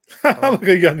Gearbox. Look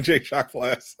at young Jake Shock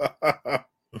Blast.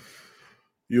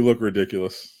 You look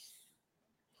ridiculous.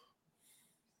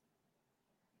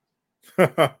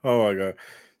 Oh my god.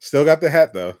 Still got the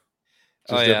hat though.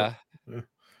 Just yeah.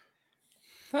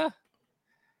 Huh.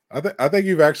 I think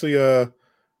you've actually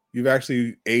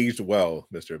aged well,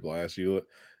 Mr. Blast.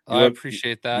 I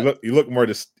appreciate that. You look a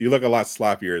lot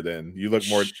sloppier then. You look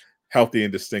more healthy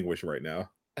and distinguished right now.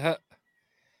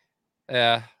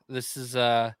 Yeah, this is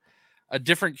a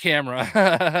different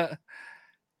camera.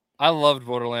 I loved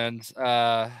Borderlands.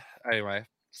 Anyway,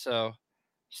 so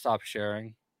stop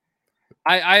sharing.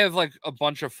 I have like a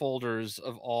bunch of folders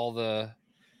of all the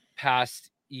past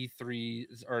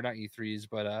E3s, or not E3s,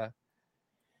 but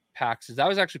PAX. That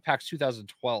was actually PAX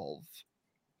 2012.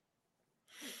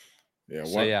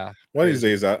 Yeah. One of these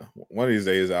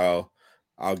days I'll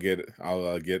get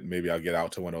out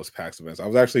to one of those PAX events. I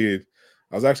was actually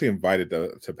invited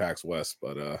to PAX West,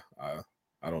 but I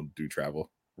don't do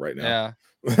travel right now.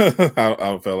 Yeah. I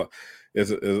don't feel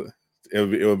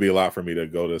it would be a lot for me to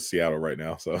go to Seattle right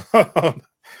now, so I'm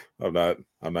not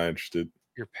interested.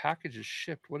 Your package is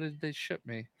shipped. What did they ship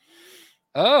me?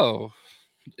 Oh,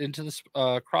 into the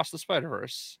Across the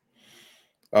Spider-Verse.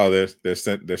 Oh, they're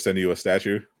sending you a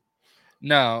statue?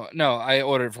 No, I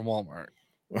ordered it from Walmart.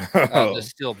 The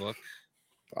Steelbook.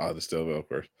 The stove, of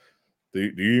course.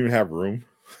 Do you even have room?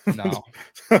 No.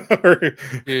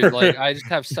 Dude, like I just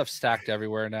have stuff stacked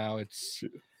everywhere now. It's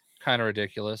kind of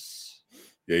ridiculous.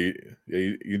 Yeah,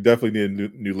 you definitely need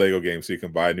a new Lego game so you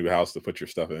can buy a new house to put your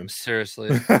stuff in. Seriously.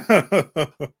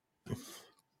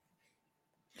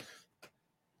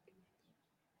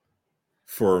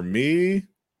 For me,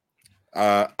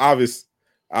 obviously,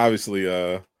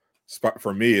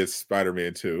 for me it's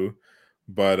Spider-Man 2.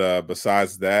 But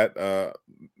besides that,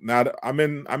 I'm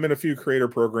in a few creator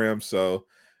programs, so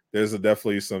there's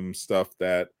definitely some stuff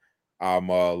that I'm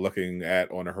looking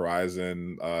at on the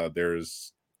horizon.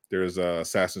 There's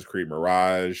Assassin's Creed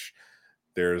Mirage.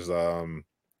 There's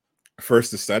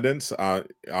First Descendants.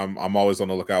 I'm always on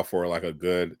the lookout for like a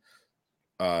good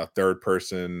third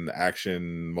person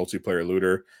action multiplayer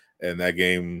looter, and that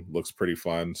game looks pretty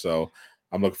fun. So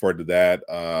I'm looking forward to that.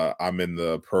 I'm in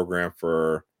the program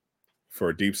for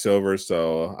Deep Silver,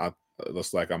 so it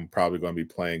looks like I'm probably going to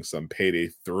be playing some Payday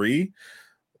 3,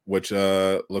 which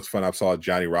looks fun. I saw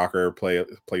Johnny Rocker play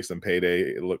some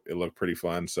Payday. It looked pretty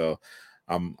fun, so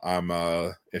I'm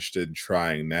interested in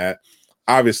trying that.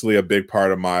 Obviously, a big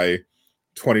part of my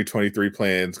 2023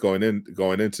 plans going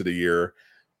into the year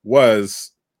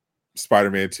was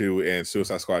Spider-Man 2 and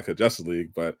Suicide Squad Justice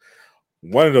League, but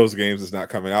one of those games is not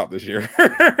coming out this year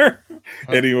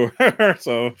anymore.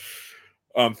 So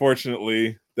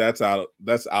unfortunately, that's out.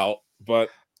 But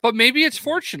maybe it's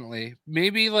fortunately,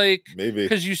 maybe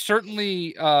because you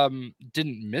certainly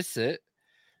didn't miss it.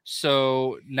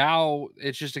 So now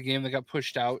it's just a game that got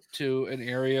pushed out to an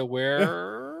area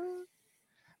where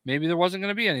maybe there wasn't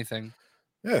going to be anything.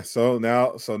 Yeah. So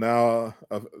now,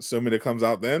 assuming it comes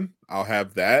out, then I'll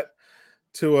have that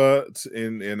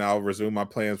and I'll resume my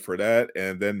plans for that,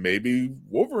 and then maybe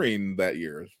Wolverine that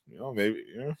year.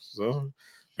 So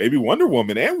maybe Wonder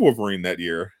Woman and Wolverine that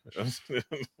year.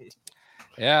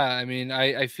 Yeah, I mean,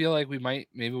 I feel like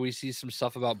maybe we see some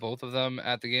stuff about both of them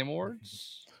at the Game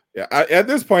Awards. Yeah, at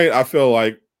this point, I feel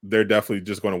like they're definitely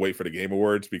just going to wait for the Game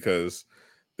Awards, because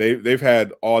they've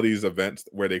had all these events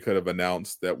where they could have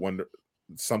announced that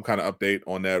some kind of update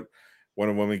on that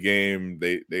Wonder Woman game.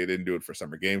 They didn't do it for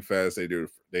Summer Game Fest. They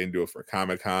didn't do it for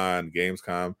Comic-Con,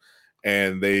 Gamescom,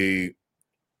 and they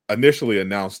initially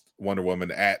announced Wonder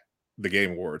Woman at the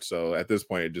Game Awards. So at this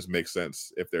point, it just makes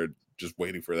sense if they're just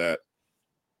waiting for that.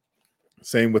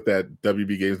 Same with that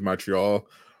WB Games Montreal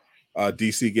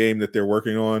DC game that they're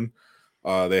working on.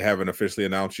 They haven't officially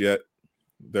announced yet.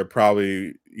 They're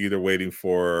probably either waiting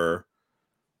for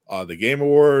the Game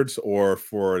Awards or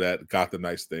for that Gotham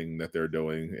Knights thing that they're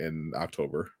doing in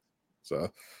October. So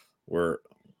we're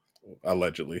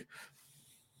allegedly,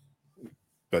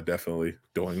 but definitely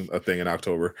doing a thing in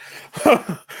October.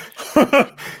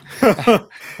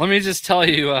 Let me just tell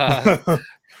you,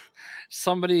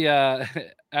 somebody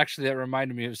actually that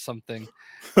reminded me of something.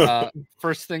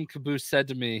 First thing Caboose said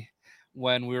to me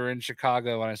when we were in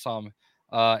Chicago when I saw him,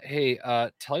 hey,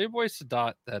 tell your boy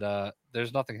Sadat that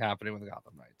there's nothing happening with the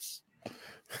Gotham Knights.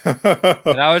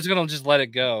 And I was gonna just let it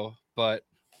go, but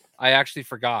I actually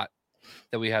forgot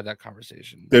that we had that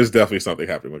conversation. There's definitely something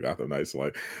happening with Gotham Knights.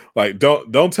 Like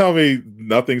don't tell me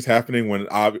nothing's happening when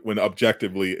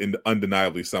objectively and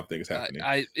undeniably something is happening.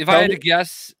 If I had to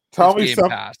guess, tell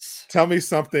me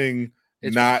something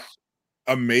not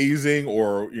amazing,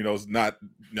 or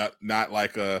not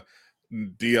like a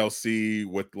DLC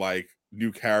with like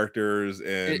new characters,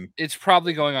 and it's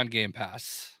probably going on Game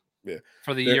Pass. Yeah,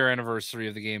 for the year anniversary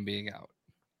of the game being out.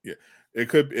 Yeah, it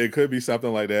could be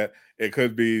something like that. It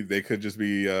could be they could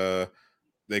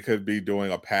be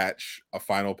doing a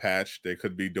final patch. They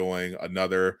could be doing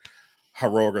another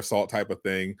heroic assault type of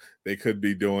thing. They could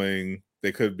be doing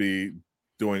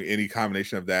any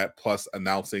combination of that, plus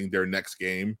announcing their next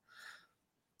game,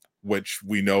 which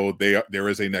we know there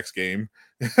is a next game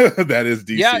that is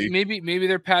DC. Yeah, maybe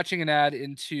they're patching an ad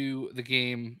into the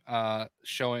game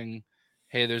showing,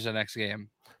 hey, there's a next game.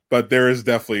 But there is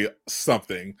definitely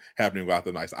something happening with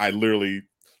the Knights. I literally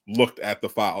looked at the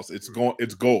files. It's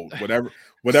gold.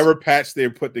 Whatever patch they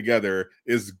put together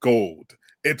is gold.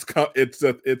 It's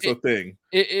a thing.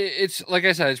 It's like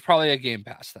I said, it's probably a Game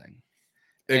Pass thing.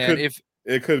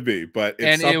 It could be, but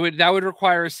that would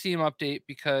require a Steam update,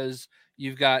 because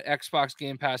you've got Xbox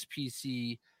Game Pass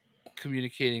PC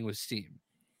communicating with Steam.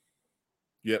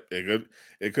 Yep,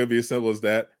 it could be as simple as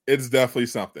that. It's definitely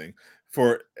something.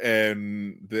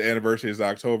 And the anniversary is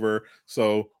October,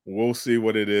 so we'll see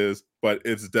what it is, but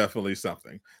it's definitely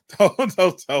something. Don't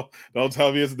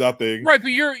tell me it's nothing. Right,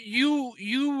 but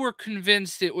you were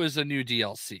convinced it was a new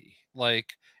DLC.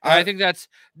 Like, I think that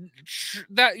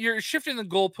you're shifting the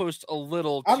goalpost a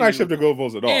little. I'm not shifting the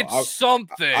goalpost at all. It's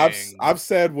something. I've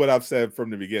said what I've said from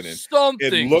the beginning.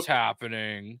 Something's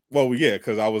happening. Well, yeah,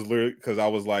 because I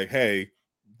was like, hey,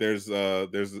 there's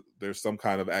some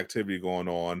kind of activity going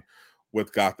on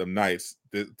with Gotham Knights.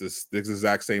 This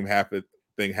exact same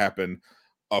thing happened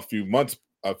a few months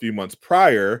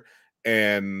prior,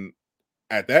 and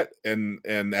at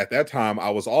that time I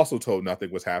was also told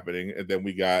nothing was happening, and then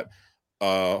we got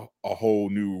a whole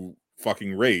new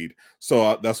fucking raid.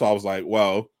 So that's why I was like,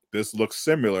 well, this looks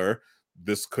similar.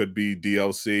 This could be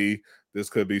DLC. This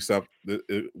could be something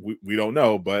we don't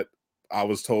know, but I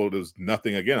was told there's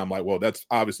nothing again. I'm like, well, that's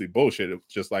obviously bullshit.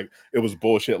 It's just like it was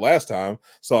bullshit last time.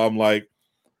 So I'm like,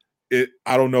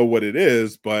 I don't know what it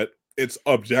is, but it's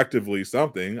objectively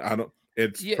something. I don't.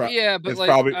 It's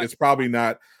it's probably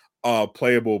not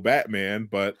playable Batman,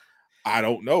 but I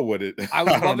don't know what it. I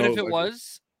would love it if it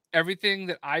was. Everything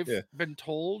that I've been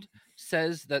told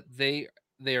says that they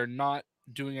are not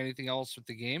doing anything else with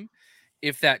the game.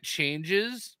 If that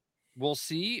changes, we'll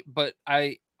see. But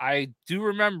I do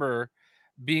remember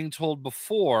being told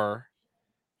before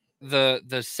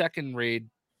the second raid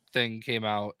thing came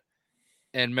out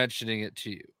and mentioning it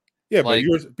to you. Yeah, like,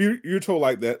 but you're told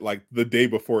like that like the day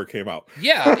before it came out.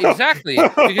 Yeah, exactly.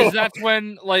 Because that's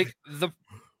when like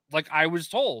I was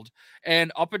told,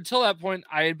 and up until that point,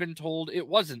 I had been told it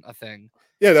wasn't a thing.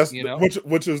 Yeah, that's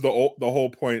which is the whole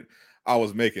point I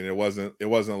was making. It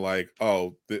wasn't like,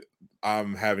 oh,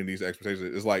 I'm having these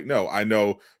expectations. It's like, no, I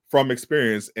know from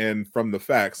experience and from the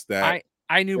facts that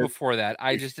I knew before that.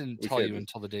 I just didn't tell you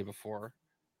until the day before.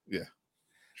 Yeah,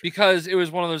 because it was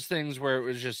one of those things where it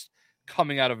was just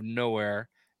coming out of nowhere,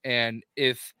 and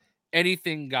if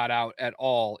anything got out at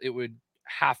all, it would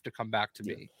have to come back to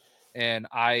me. And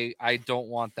I don't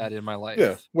want that in my life.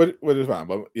 Yeah, what is fine,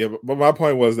 but my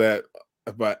point was that,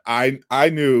 but I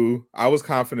knew, I was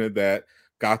confident that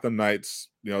Gotham Knights,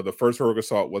 the first Heroic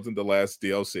Assault wasn't the last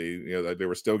DLC. That they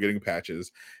were still getting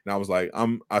patches, and I was like,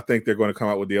 I think they're going to come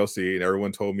out with DLC, and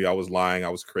everyone told me I was lying, I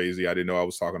was crazy, I didn't know what I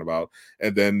was talking about,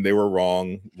 and then they were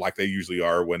wrong, like they usually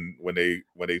are when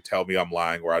they tell me I'm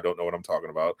lying or I don't know what I'm talking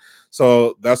about.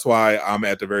 So that's why I'm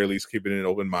at the very least keeping an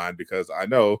open mind, because I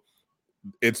know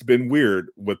it's been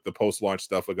weird with the post-launch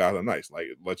stuff of Gotham Knights. Like,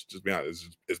 let's just be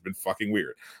honest, it's been fucking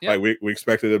weird. Yep. Like we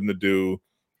expected them to do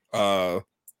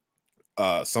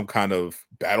some kind of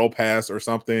battle pass or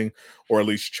something, or at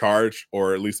least charge,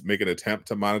 or at least make an attempt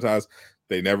to monetize.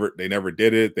 They never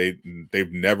did it.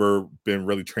 They've never been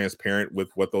really transparent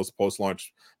with what those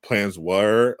post-launch plans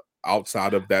were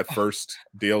outside of that first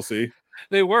DLC.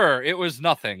 They were. It was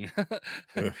nothing.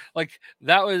 Like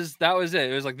that was it.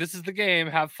 It was like, this is the game.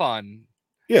 Have fun.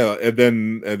 Yeah, and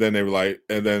then they were like,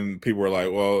 and then people were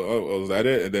like, well, was that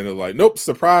it? And then they're like, nope,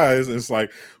 surprise. And it's like,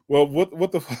 well,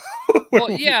 what the well,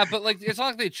 yeah, but like, it's not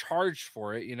like they charged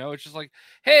for it, it's just like,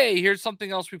 hey, here's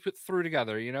something else we put through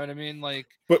together, you know what I mean? Like,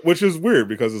 but which is weird,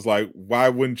 because it's like, why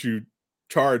wouldn't you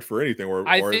charge for anything?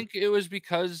 I think it was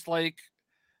because like,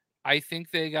 I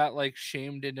think they got like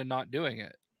shamed into not doing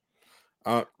it.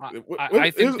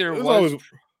 I think there was.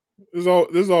 This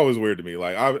is always weird to me.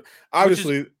 Like,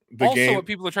 obviously the also game. What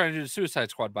people are trying to do to Suicide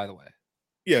Squad, by the way.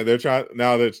 Yeah, they're trying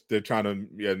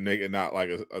to make it not like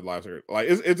a live service. Like,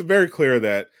 it's very clear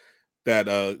that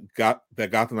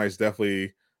Gotham Knights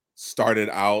definitely started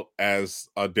out as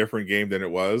a different game than it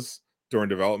was during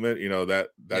development. That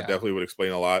definitely would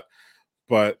explain a lot.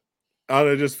 But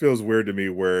it just feels weird to me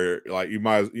where like you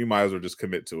might as well just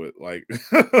commit to it. Like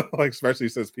like, especially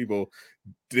since people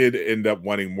did end up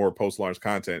wanting more post-launch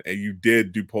content, and you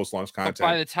did do post-launch content. But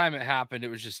by the time it happened, it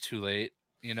was just too late,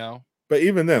 But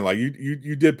even then, like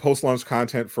you did post-launch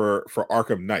content for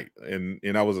Arkham Knight, and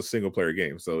that was a single-player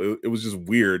game. So it was just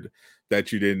weird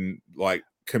that you didn't like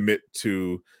commit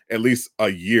to at least a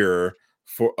year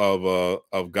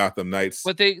of Gotham Knights.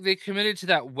 But they committed to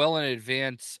that well in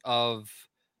advance of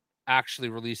actually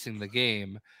releasing the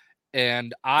game.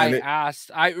 And I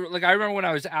remember when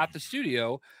I was at the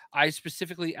studio, I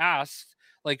specifically asked,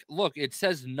 like, look, it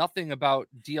says nothing about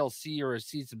DLC or a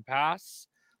season pass.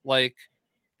 Like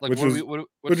which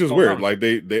is weird. Like,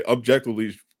 they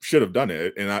objectively should have done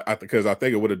it, and because I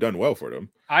think it would have done well for them.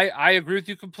 I agree with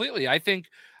you completely. I think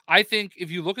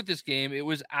if you look at this game, it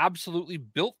was absolutely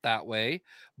built that way,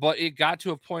 but it got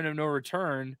to a point of no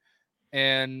return,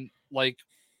 and like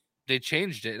they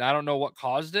changed it. And I don't know what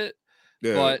caused it,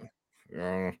 but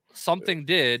something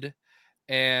did.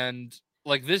 And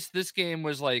like this game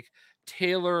was like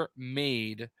tailor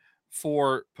made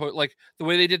for like the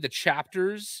way they did the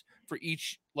chapters for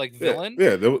each like villain.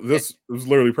 Yeah, this was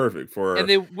literally perfect for. And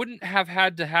they wouldn't have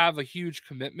had to have a huge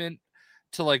commitment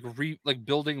to like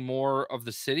building more of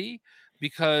the city,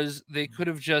 because they could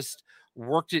have just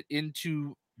worked it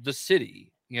into the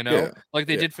city, like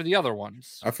they did for the other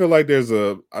ones. I feel like there's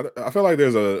a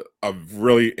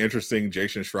really interesting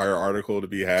Jason Schreier article to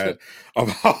be had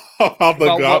about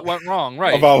what went wrong,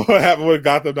 right? About what happened with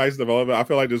Gotham Knights development. I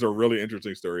feel like there's a really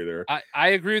interesting story there. I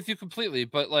agree with you completely,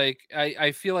 but like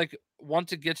I feel like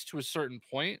once it gets to a certain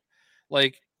point,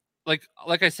 like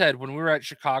I said, when we were at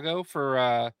Chicago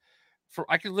for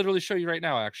I can literally show you right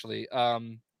now, actually.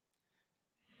 I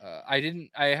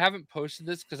haven't posted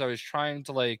this because I was trying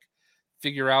to like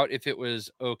figure out if it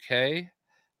was okay.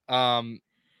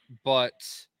 But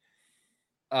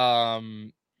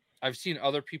I've seen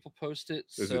other people post it.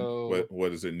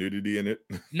 What is it? Nudity in it?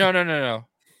 No.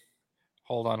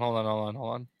 Hold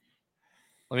on.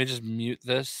 Let me just mute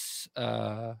this.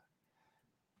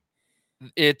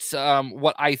 It's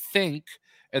what I think,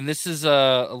 and this is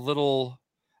a little.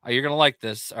 You're gonna like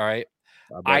this, all right?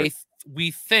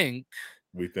 We think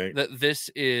that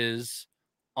this is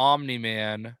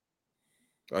Omni-Man.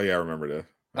 Oh yeah, I remember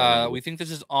that. We think this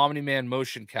is Omni-Man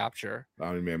motion capture.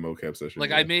 Omni-Man mocap session.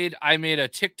 Like I made a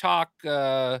TikTok,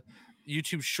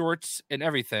 YouTube Shorts, and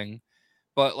everything,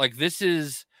 but like this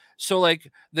is so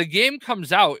like the game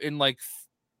comes out in like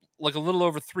a little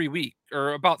over 3 weeks,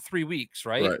 or about 3 weeks,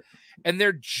 right? And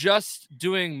they're just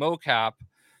doing mocap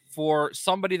for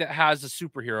somebody that has a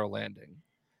superhero landing.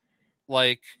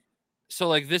 Like, so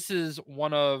like this is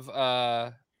one of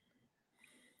a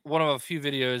few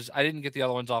videos. I didn't get the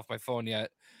other ones off my phone yet,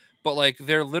 but like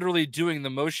they're literally doing the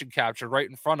motion capture right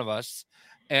in front of us,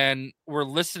 and we're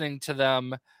listening to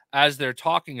them as they're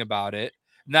talking about it.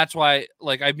 And that's why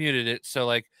like I muted it. So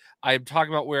like I'm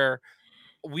talking about where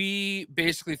we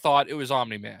basically thought it was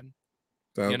Omni-Man.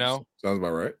 Sounds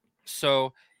about right.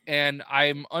 So, and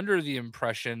I'm under the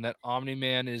impression that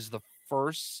Omni-Man is the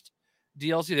first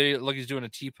DLC. He's doing a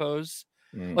T-pose.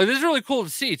 Like this is really cool to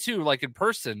see too, like in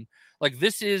person. Like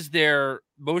this is their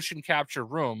motion capture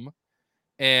room,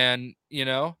 and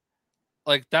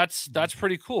like that's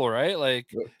pretty cool, right? Like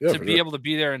to be able to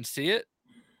be there and see it.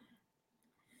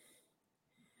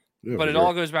 Yeah, but it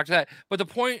all goes back to that. But the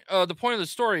point of the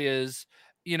story is,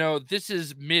 this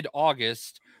is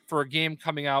mid-August for a game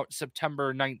coming out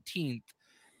September 19th,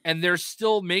 and they're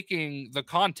still making the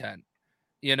content,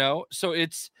 so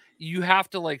you have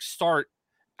to like start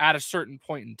at a certain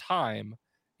point in time.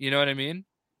 You know what I mean?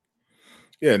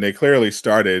 Yeah, and they clearly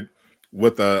started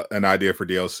with an idea for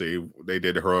DLC. They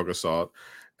did the Heroic Assault,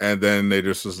 and then they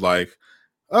just was like,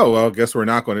 oh, well, I guess we're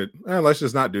not going to, let's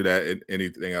just not do that in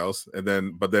anything else.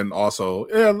 But then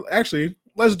also, actually,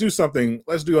 let's do something.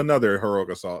 Let's do another Heroic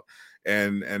Assault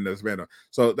and this banner.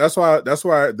 So that's why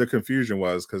the confusion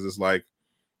was, because it's like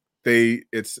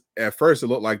it's at first it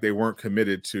looked like they weren't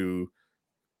committed to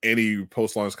any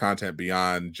post-launch content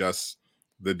beyond just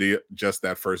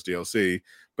that first DLC,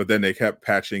 but then they kept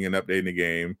patching and updating the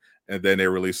game, and then they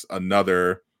released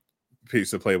another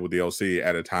piece of playable DLC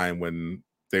at a time when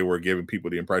they were giving people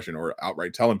the impression or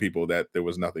outright telling people that there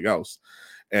was nothing else.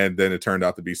 And then it turned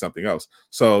out to be something else.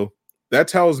 So that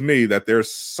tells me that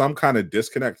there's some kind of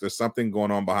disconnect. There's something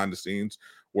going on behind the scenes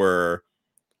where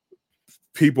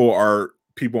people aren't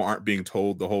being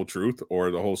told the whole truth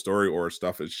or the whole story, or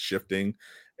stuff is shifting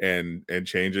and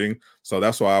changing. So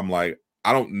that's why I'm like,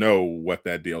 I don't know what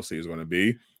that DLC is going to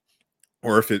be,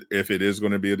 or if it is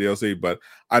going to be a DLC, but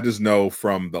I just know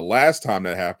from the last time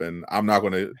that happened, I'm not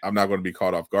going to be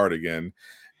caught off guard again.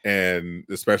 And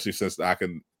especially since I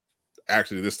can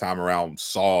actually this time around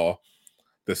saw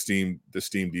the Steam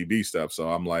DB stuff. So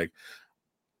I'm like,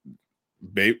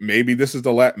 maybe this is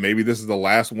the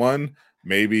last one.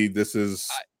 Maybe this is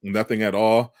nothing at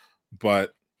all,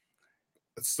 but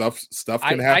stuff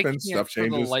can happen. Stuff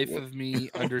changes. For the life of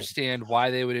me, understand why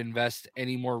they would invest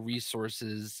any more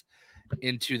resources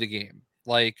into the game.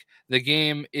 Like the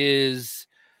game is,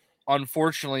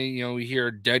 unfortunately, we hear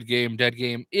dead game.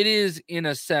 It is, in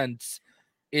a sense,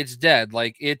 it's dead.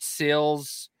 Like its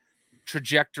sales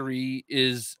trajectory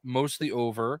is mostly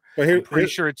over. I'm pretty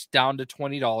sure it's down to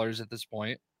 $20 at this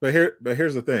point. But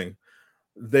here's the thing.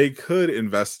 They could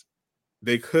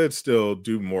still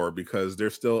do more, because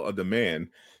there's still a demand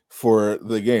for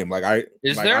the game. Like I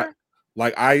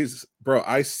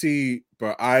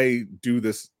do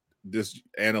this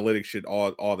analytic shit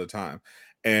all the time,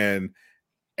 and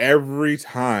every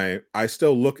time I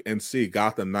still look and see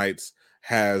Gotham Knights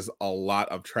has a lot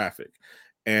of traffic,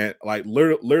 and like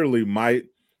literally my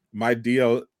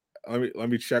DL. Let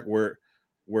me check where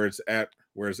it's at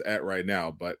right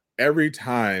now. But every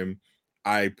time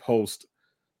I post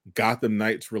Gotham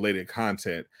Knights related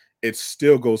content, it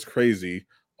still goes crazy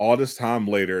all this time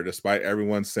later, despite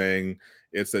everyone saying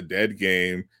it's a dead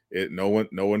game, no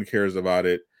one cares about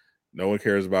it. No one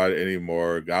cares about it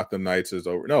anymore. Gotham Knights is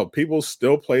over. No, people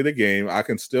still play the game. I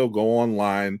can still go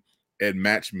online and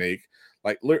match make.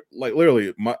 Like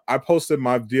literally, I posted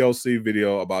my DLC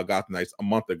video about Gotham Knights a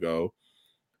month ago.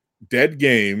 Dead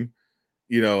game,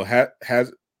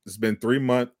 has it's been 3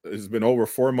 months. It's been over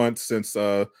 4 months since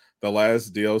the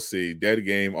last DLC. Dead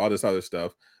game, all this other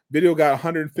stuff. Video got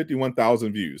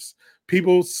 151,000 views.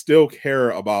 People still care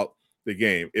about the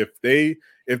game. If they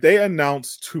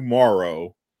announce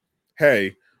tomorrow,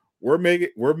 hey, we're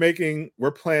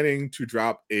planning to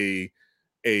drop a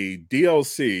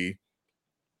DLC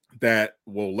that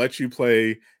will let you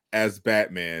play as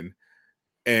Batman,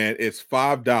 and it's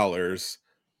 $5,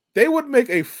 they would make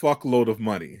a fuckload of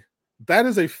money. That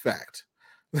is a fact.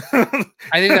 I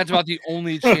think that's about the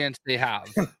only chance they have.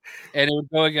 And it would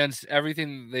go against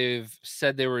everything they've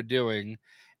said they were doing,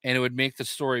 and it would make the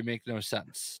story make no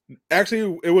sense.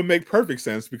 Actually, it would make perfect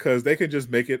sense because they could just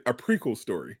make it a prequel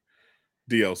story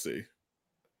DLC.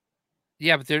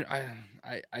 Yeah, but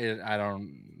I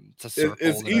don't. It's a circle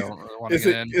it's that easy. I don't really want to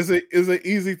get in. It's an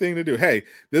easy thing to do. Hey,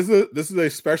 this is a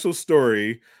special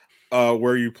story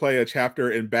where you play a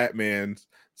chapter in Batman's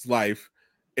life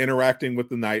interacting with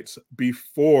the Knights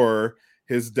before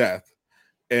his death,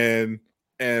 and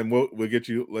we'll let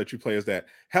you play as that.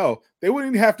 Hell, they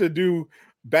wouldn't even have to do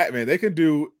Batman. They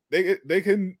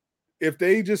can if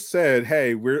they just said,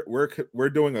 hey, we're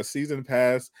doing a season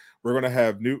pass, we're gonna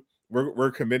have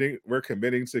we're committing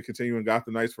to continuing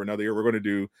Gotham Knights for another year. We're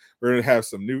gonna have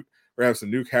some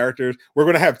new characters. We're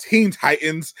gonna have Teen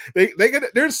Titans.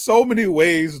 There's so many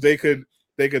ways they could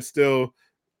still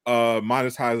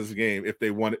monetize this game if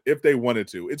they wanted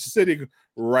to. It's sitting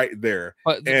right there.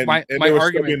 But and my there would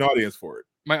argument, still be an audience for it.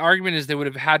 My argument is they would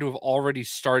have had to have already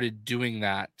started doing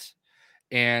that.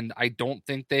 And I don't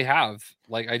think they have.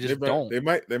 Like, I just don't. They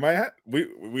might have.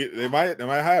 They might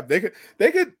have.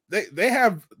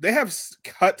 They have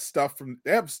cut stuff from.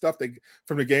 They have stuff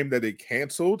from the game that they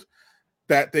canceled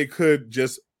that they could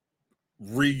just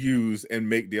reuse and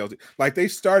make DLC. Like they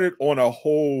started on a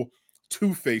whole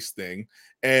Two-Face thing,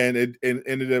 and it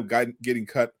ended up getting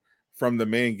cut from the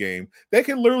main game. They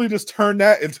can literally just turn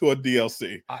that into a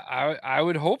DLC. I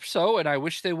would hope so, and I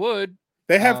wish they would.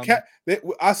 They have I think it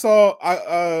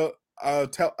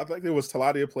was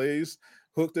Taladia Plays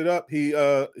hooked it up. He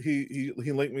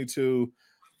linked me to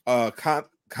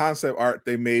concept art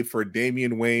they made for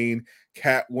Damian Wayne,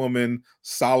 Catwoman,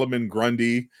 Solomon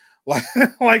Grundy.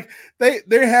 Like they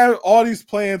have all these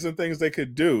plans and things they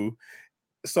could do.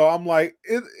 So I'm like,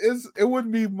 it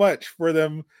wouldn't be much for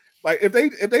them. Like if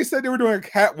they said they were doing a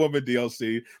Catwoman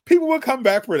DLC, people would come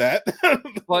back for that.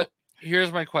 But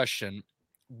here's my question.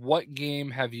 What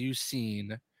game have you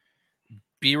seen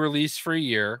be released for a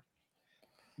year,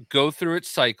 go through its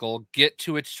cycle, get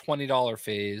to its $20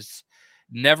 phase,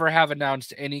 never have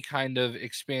announced any kind of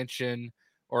expansion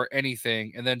or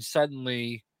anything, and then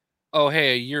suddenly, oh,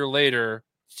 hey, a year later,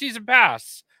 season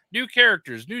pass, new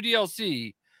characters, new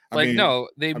DLC. No,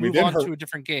 they move on to a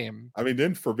different game. I mean,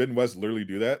 didn't Forbidden West literally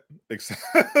do that?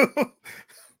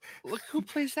 Look who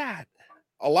plays that.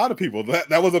 A lot of people.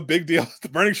 That was a big deal. The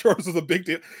Burning Shores was a big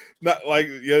deal. Not like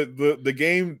the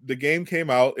game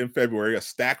came out in February, a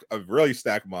really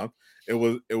stacked month. It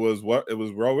was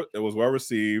well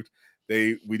received.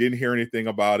 We didn't hear anything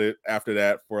about it after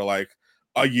that for like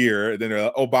a year. And then they're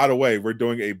like, oh, by the way, we're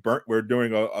doing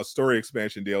a story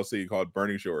expansion DLC called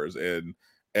Burning Shores, and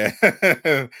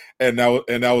that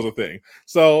was a thing.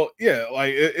 So yeah,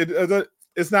 like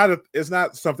it's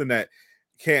not something that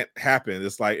can't happen.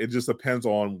 It's like it just depends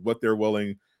on what they're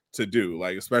willing to do,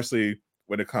 like especially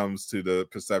when it comes to the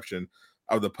perception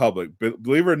of the public. But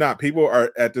believe it or not, people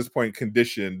are at this point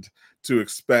conditioned to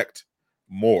expect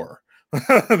more.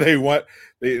 They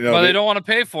don't want to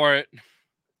pay for it.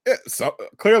 Yeah, so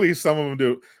clearly some of them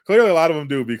do. Clearly a lot of them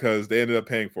do because they ended up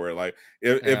paying for it. Like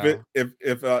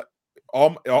if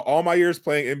all my years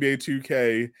playing NBA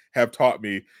 2K have taught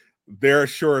me they're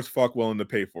sure as fuck willing to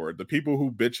pay for it. The people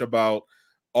who bitch about,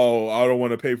 oh, I don't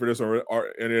want to pay for this or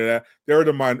any of that, they're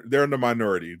in the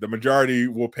minority. The majority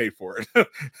will pay for it.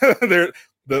 They're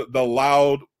the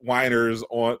loud whiners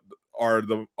are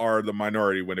the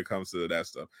minority when it comes to that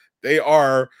stuff. They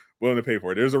are willing to pay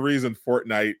for it. There's a reason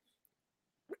Fortnite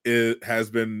has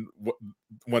been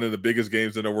one of the biggest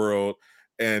games in the world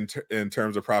and in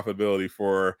terms of profitability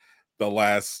for the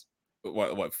last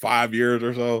 5 years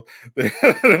or so.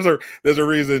 There's a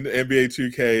reason NBA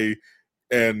 2K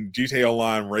and GTA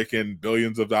Online rake in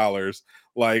billions of dollars.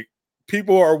 Like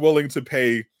people are willing to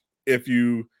pay if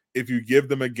you give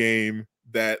them a game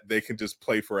that they can just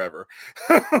play forever.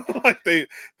 Like they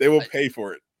will pay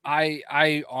for it.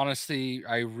 I honestly,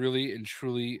 I really and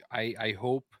truly, I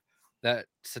hope that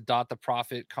Sadat the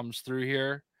Prophet comes through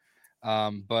here.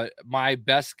 But my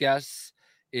best guess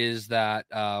is that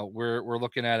we're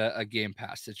looking at a Game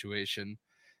Pass situation,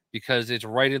 because it's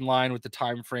right in line with the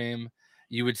time frame.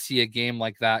 You would see a game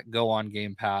like that go on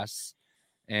Game Pass,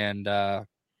 and I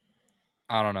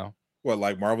don't know. What,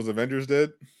 like Marvel's Avengers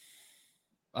did?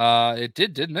 It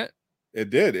did, didn't it? It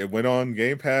did. It went on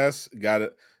Game Pass, got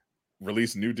it,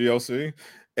 released new DLC,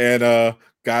 and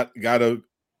got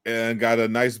a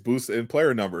nice boost in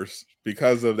player numbers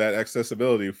because of that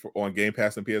accessibility on Game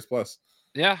Pass and PS Plus.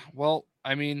 Yeah, well,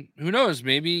 I mean, who knows?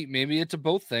 Maybe it's a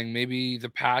both thing. Maybe the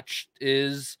patch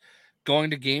is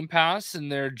going to Game Pass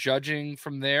and they're judging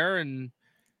from there and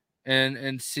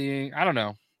seeing. I don't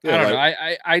know. Yeah, I don't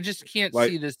know. I just can't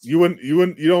see this. You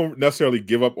don't necessarily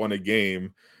give up on a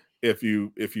game if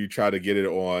you try to get it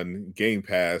on Game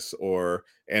Pass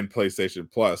and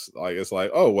PlayStation Plus. Like, it's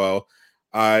like, oh well,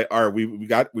 we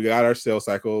got our sales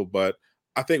cycle, but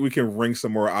I think we can wring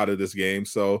some more out of this game.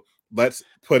 So let's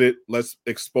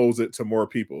expose it to more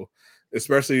people,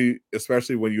 especially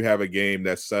when you have a game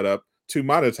that's set up to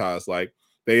monetize. Like,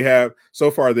 they have so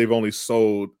far, they've only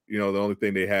sold, the only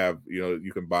thing they have,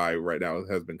 you can buy right now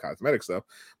has been cosmetic stuff,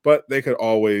 but they could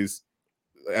always,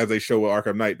 as they show with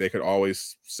Arkham Knight, they could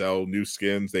always sell new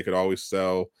skins, they could always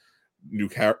sell new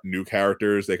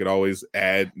characters, they could always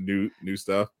add new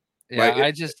stuff. Yeah,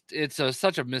 like it's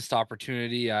such a missed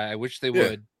opportunity. I wish they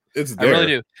would. It's there. I really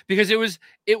do, because it was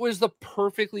the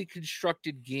perfectly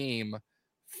constructed game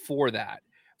for that.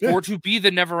 Yeah. Or to be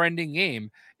the never-ending game.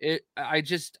 I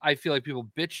feel like people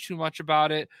bitch too much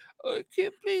about it. Oh,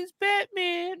 can't please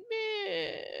Batman,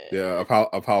 man. Yeah,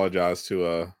 apologize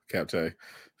to Captain.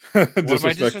 What am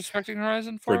I disrespecting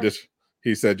Horizon for?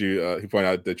 He said he pointed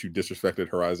out that you disrespected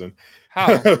Horizon.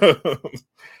 How?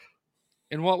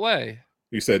 In what way?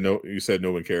 You said no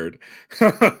one cared.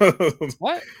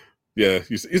 What? Yeah,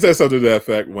 you said something to that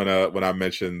effect when I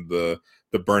mentioned the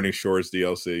Burning Shores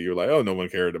DLC. You're like, oh, no one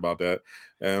cared about that.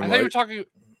 And I thought you were talking.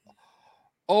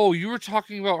 Oh, you were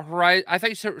talking about Horizon. I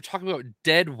thought you said you were talking about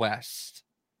Dead West.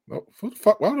 No,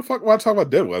 fuck. Why the fuck? Why I talk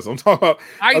about Dead West? I'm talking about.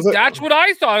 That's what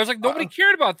I thought. I was like, nobody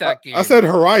cared about that game. I said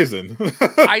Horizon.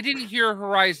 I didn't hear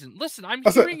Horizon. Listen, I'm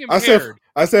hearing impaired.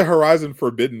 I said Horizon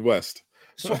Forbidden West.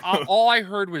 So all I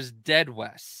heard was Dead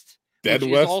West. Dead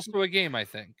which West is also a game, I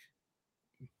think.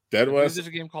 Dead West. There's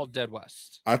a game called Dead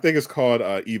West. I think it's called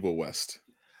Evil West.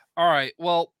 All right.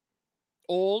 Well,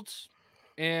 old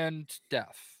and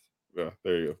deaf. Yeah,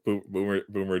 there you go.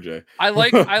 Boomer J. I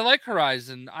like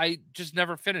Horizon. I just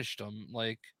never finished them.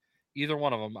 Like, either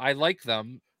one of them. I like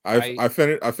them. I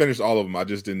finished all of them. I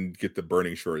just didn't get the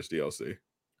Burning Shores DLC.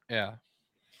 Yeah.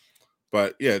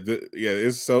 But yeah,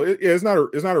 it's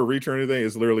not a reach or anything.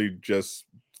 It's literally just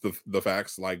the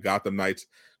facts. Like, Gotham Knights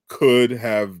could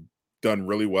have done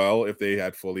really well if they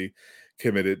had fully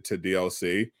committed to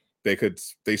DLC.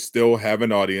 They still have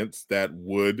an audience that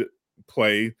would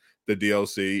play the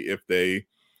DLC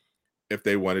if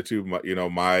they wanted to.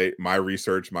 My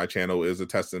research, my channel is a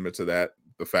testament to that.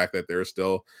 The fact that there's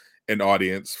still an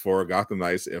audience for Gotham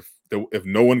Knights. If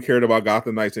no one cared about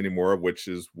Gotham Knights anymore, which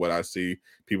is what I see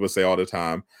people say all the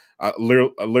time,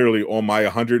 literally on my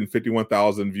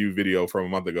 151,000 view video from a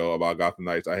month ago about Gotham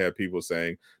Knights, I had people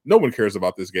saying no one cares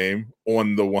about this game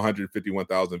on the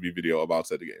 151,000 view video about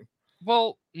said game.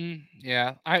 Well,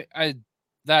 yeah,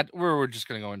 we're just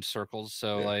gonna go in circles.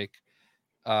 So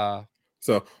yeah.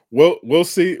 So we'll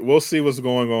see what's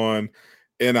going on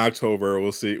in October.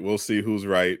 We'll see who's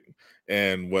right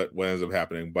and what ends up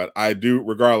happening. But I do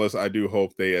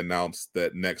hope they announce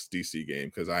that next DC game,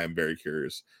 because I am very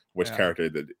curious which character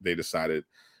that they decided,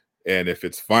 and if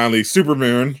it's finally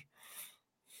Superman.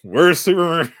 Where's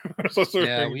Superman?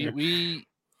 Yeah, we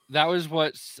that was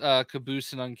what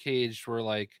Caboose and Uncaged were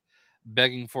like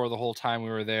begging for the whole time we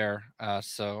were there.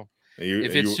 So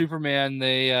if it's Superman,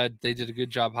 they did a good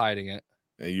job hiding it.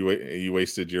 And you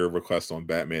wasted your request on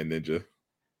Batman Ninja.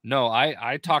 No,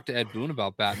 I talked to Ed Boon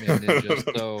about Batman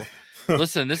Ninja. So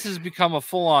listen, this has become a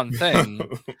full-on thing.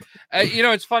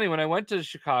 It's funny, when I went to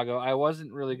Chicago, I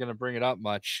wasn't really going to bring it up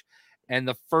much, and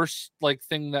the first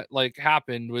thing that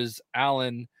happened was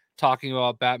Alan talking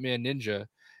about Batman Ninja,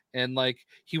 and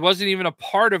he wasn't even a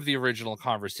part of the original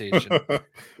conversation.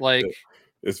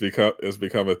 It's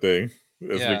become a thing.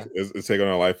 It's taken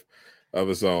on a life of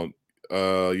its own.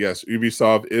 Yes,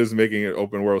 Ubisoft is making an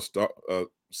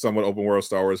somewhat open world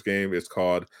Star Wars game. It's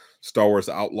called Star Wars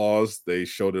Outlaws. They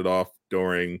showed it off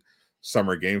during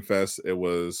Summer Game Fest.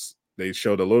 They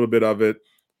showed a little bit of it.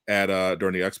 at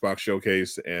during the Xbox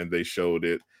showcase, and they showed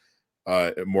it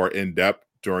more in depth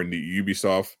during the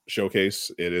Ubisoft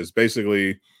showcase. It is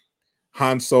basically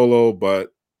Han Solo, but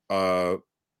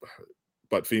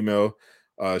female.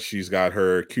 She's got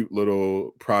her cute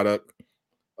little product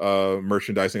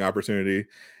merchandising opportunity,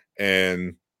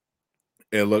 and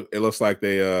it looks like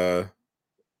they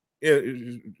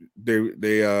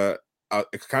kind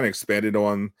of expanded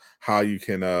on how you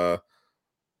can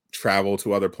travel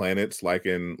to other planets, like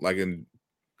in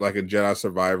Jedi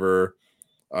Survivor.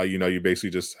 You basically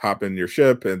just hop in your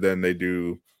ship, and then they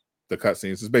do the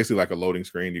cutscenes. It's basically like a loading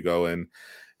screen. You go in,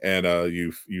 and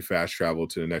you fast travel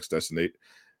to the next destination.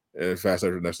 Fast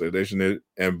travel to the next destination.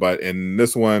 But in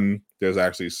this one, there's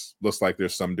actually looks like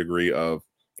there's some degree of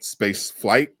space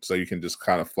flight, so you can just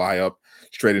kind of fly up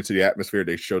straight into the atmosphere.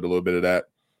 They showed a little bit of that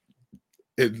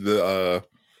in the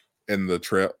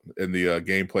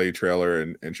gameplay trailer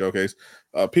and showcase.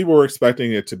 People were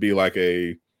expecting it to be like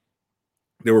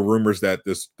there were rumors that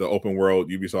the open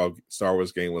world Ubisoft Star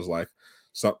Wars game was like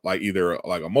either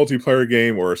like a multiplayer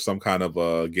game or some kind of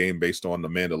a game based on the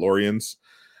Mandalorians,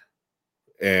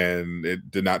 and it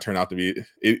did not turn out to be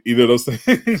either of those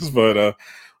things. But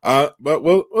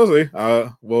we'll see.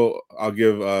 I'll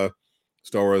give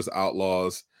Star Wars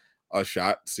Outlaws a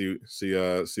shot. See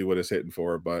what it's hitting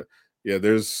for. But yeah,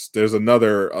 there's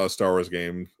another Star Wars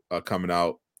game coming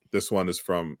out. This one is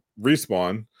from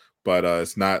Respawn, but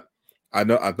it's not.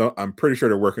 I'm pretty sure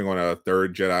they're working on a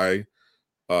third Jedi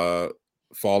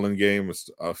Fallen game. It's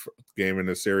a game in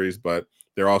the series, but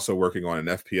they're also working on an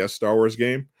FPS Star Wars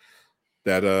game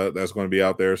that's going to be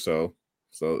out there. So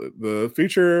the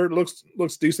future looks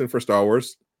decent for Star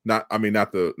Wars. Not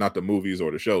the movies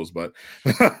or the shows, but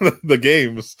the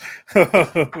games.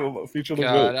 Future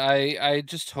looks good. I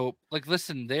just hope. Like,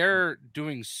 listen, they're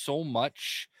doing so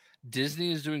much.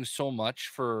 Disney is doing so much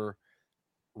for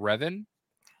Revan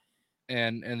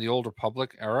and the Old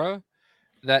Republic era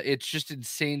that it's just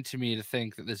insane to me to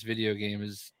think that this video game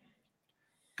is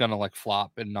gonna like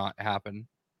flop and not happen.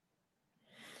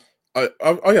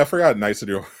 Oh yeah, I forgot Knights of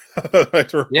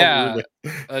the Yeah,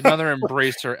 another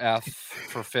Embracer F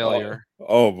for failure.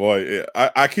 Oh boy, yeah.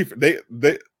 I keep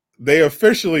they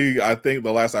officially, I think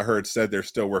the last I heard, said they're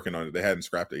still working on it. They hadn't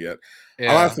scrapped it yet.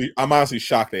 Yeah. I'm honestly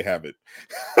shocked they have it.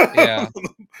 Yeah.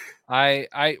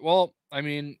 Well, I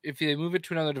mean, if they move it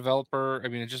to another developer, I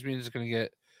mean, it just means it's going to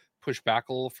get pushed back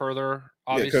a little further,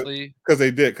 obviously. Because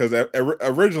they did, because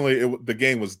originally the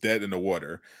game was dead in the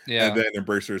water. Yeah. And then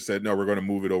Embracer said, no, we're going to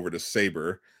move it over to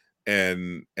Saber.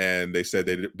 And they said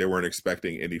they weren't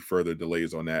expecting any further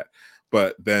delays on that.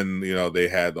 But then, they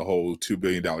had the whole $2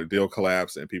 billion deal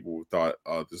collapse, and people thought,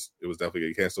 it was definitely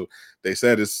getting canceled. They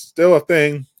said it's still a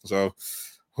thing. So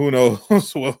who knows?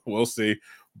 We'll see.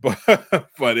 But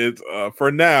it's for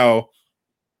now,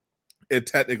 it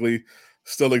technically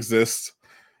still exists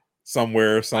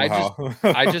somewhere, somehow.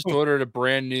 I just ordered a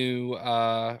brand new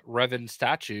Revan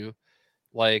statue,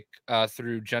 like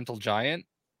through Gentle Giant,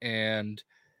 and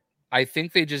I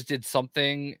think they just did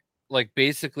something like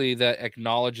basically that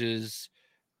acknowledges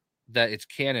that it's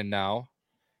canon now.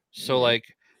 So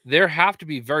like there have to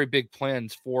be very big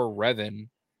plans for Revan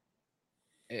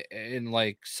in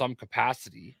like some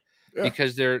capacity. Yeah.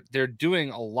 Because they're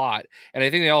doing a lot, and I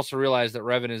think they also realize that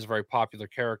Revan is a very popular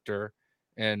character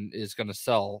and is going to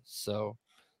sell. So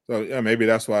yeah, maybe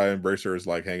that's why Embracer is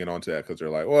like hanging on to that, because they're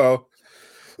like, well,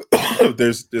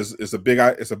 it's a big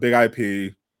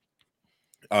IP.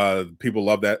 People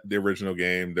love the original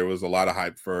game. There was a lot of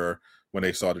hype for when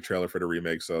they saw the trailer for the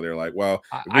remake, so they're like, well,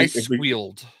 I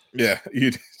squealed. Yeah,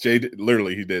 Jay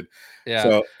literally he did. Yeah.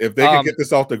 So if they can get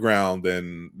this off the ground,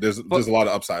 then there's a lot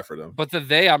of upside for them. But the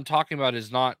they I'm talking about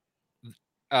is not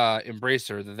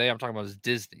Embracer. The they I'm talking about is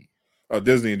Disney. Oh,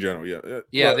 Disney in general, yeah.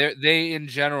 Yeah, they in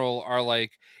general are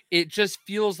like, it just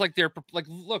feels like they're like,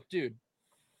 look, dude.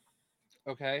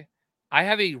 Okay, I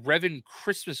have a Revan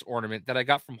Christmas ornament that I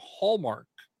got from Hallmark.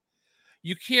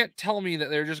 You can't tell me that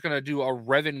they're just gonna do a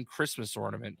Revan Christmas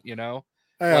ornament,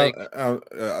 Hey,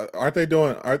 aren't they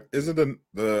doing? Isn't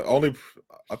the only?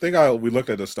 I think we looked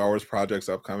at the Star Wars projects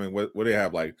upcoming. What do they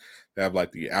have? Like they have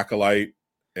like the Acolyte,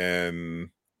 and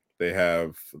they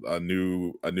have a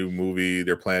new movie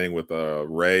they're planning with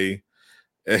Rey,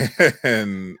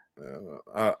 and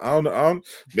I don't know.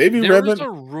 Maybe there was a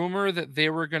rumor that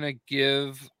they were gonna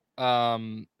give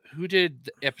who did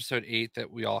Episode 8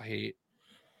 that we all hate?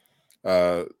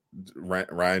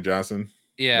 Rian Johnson.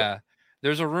 Yeah.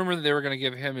 There's a rumor that they were going to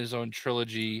give him his own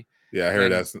trilogy. Yeah, I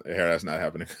heard that's not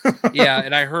happening. Yeah,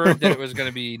 and I heard that it was going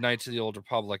to be Knights of the Old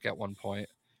Republic at one point.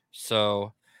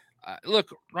 So, look,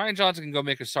 Rian Johnson can go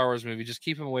make a Star Wars movie. Just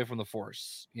keep him away from the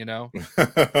Force.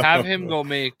 Have him go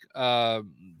make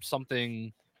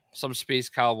some space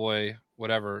cowboy,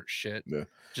 whatever shit. Yeah.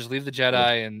 Just leave the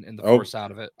Jedi and the Force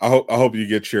out of it. I hope you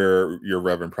get your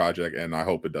Revan project, and I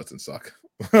hope it doesn't suck.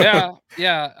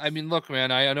 Yeah. I mean, look,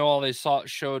 man, I know all they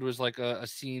showed was like a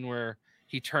scene where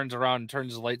he turns around and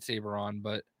turns his lightsaber on,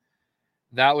 but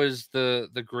that was the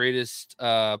greatest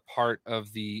part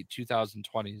of the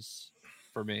 2020s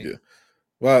for me. Yeah.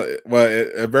 Well,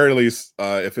 at very least,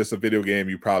 if it's a video game,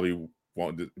 you probably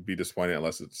won't be disappointed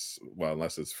unless it's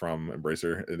from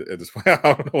Embracer. At this point, I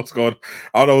don't know what's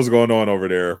going on over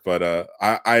there, but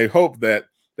I hope that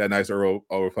nice Old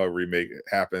Republic remake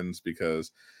happens,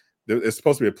 because it's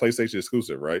supposed to be a PlayStation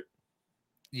exclusive, right?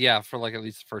 Yeah, for like at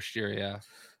least the first year, yeah.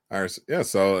 Yeah,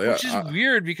 so yeah, which is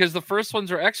weird because the first ones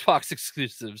are Xbox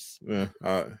exclusives. Yeah,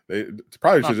 they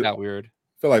probably Not should. that weird. I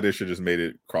feel like they should just made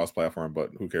it cross-platform,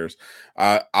 but who cares?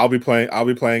 I'll be playing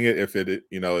it if it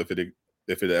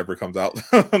ever comes out.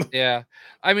 Yeah,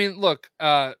 I mean, look,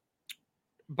 by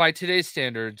today's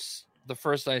standards, the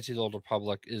first Knights of the Old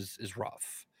Republic is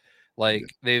rough. Like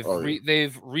they've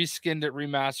reskinned it,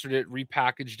 remastered it,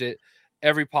 repackaged it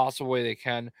every possible way they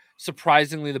can.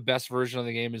 Surprisingly, the best version of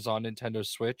the game is on Nintendo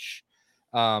Switch,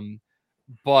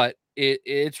 but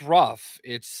it's rough.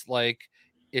 It's like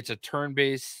it's a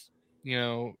turn-based,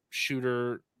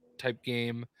 shooter type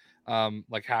game,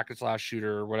 like hack and slash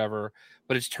shooter or whatever.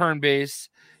 But it's turn-based.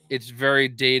 It's very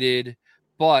dated,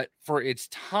 but for its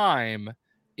time,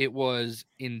 it was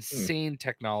insane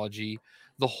technology.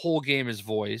 The whole game is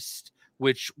voiced,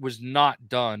 which was not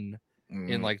done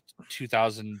in like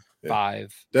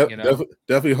 2005.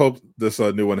 Definitely hope this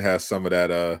new one has some of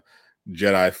that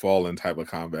Jedi Fallen type of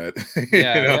combat.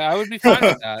 Yeah, I would be fine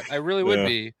with that. I really would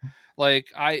be. Like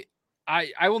I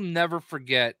will never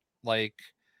forget, like,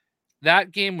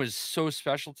 that game was so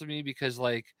special to me because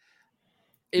like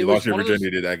you lost your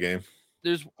virginity to that game.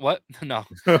 There's what? No.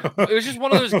 It was just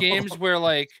one of those games where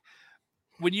like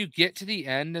when you get to the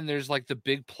end and there's like the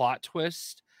big plot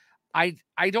twist, I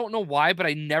don't know why, but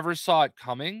I never saw it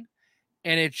coming,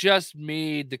 and it just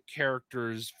made the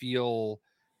characters feel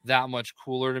that much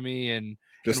cooler to me. And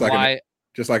just like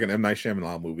an M. Night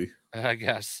Shyamalan movie, I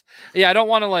guess. Yeah, I don't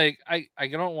want to like I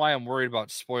don't know why I'm worried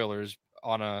about spoilers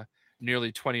on a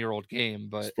nearly 20-year-old game,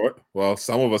 but well,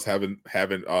 some of us haven't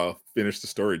finished the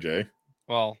story, Jay.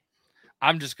 Well,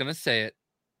 I'm just gonna say it.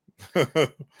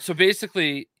 So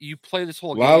basically, you play this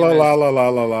whole game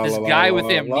as this guy with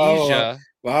amnesia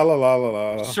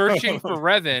searching for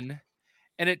Revan,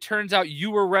 and it turns out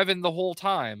you were Revan the whole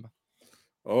time.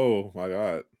 Oh my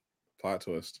god. Plot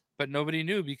twist. But nobody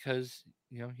knew because,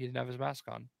 he didn't have his mask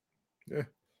on. Yeah.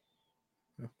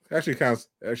 Actually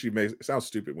it sounds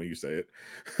stupid when you say it.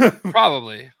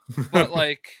 Probably. But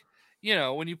like,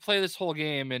 when you play this whole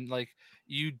game and like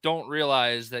you don't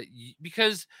realize that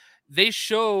because they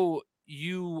show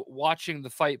you watching the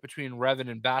fight between Revan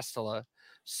and Bastila,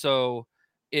 so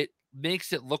it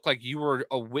makes it look like you were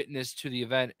a witness to the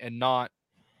event and not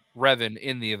Revan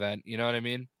in the event. You know what I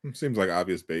mean? Seems like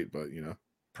obvious bait, but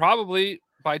probably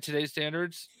by today's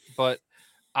standards. But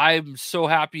I'm so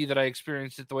happy that I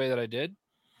experienced it the way that I did.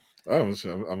 Oh, I'm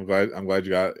glad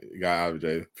you got out of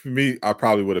it. For me, I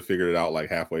probably would have figured it out like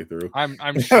halfway through. I'm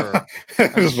sure.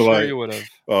 I'm sure you would have.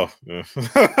 Oh, yeah.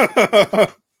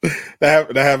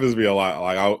 that happens to me a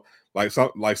lot.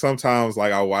 Sometimes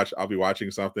I'll be watching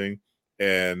something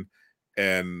and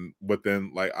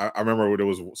within like I remember there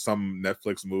was some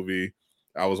Netflix movie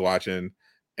I was watching,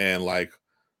 and like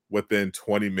within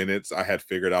 20 minutes I had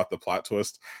figured out the plot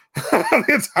twist the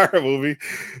entire movie,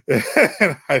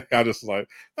 and I just like,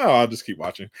 I'll just keep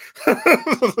watching.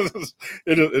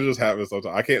 it just happens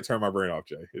sometimes. I can't turn my brain off,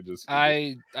 Jay.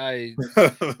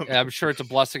 I'm sure it's a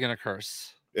blessing and a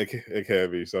curse. It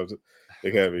can be.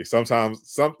 It can be.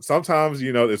 Sometimes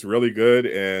it's really good,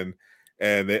 and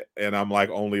I'm like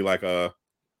only like a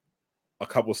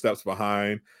couple steps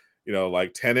behind.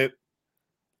 Like Tenet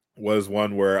was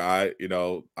one where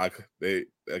they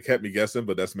kept me guessing,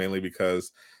 but that's mainly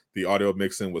because the audio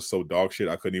mixing was so dog shit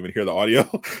I couldn't even hear the audio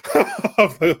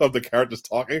of the characters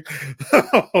talking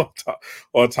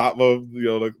on top of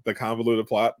the convoluted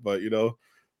plot. But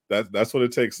that's what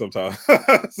it takes sometimes.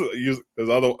 Because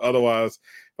otherwise,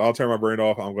 if I'll turn my brain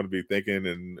off, I'm going to be thinking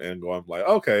and going like,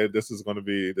 okay, this is how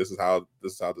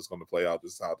this is going to play out.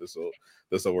 This is how this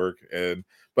will work.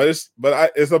 It's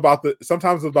about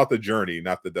sometimes it's about the journey,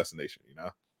 not the destination.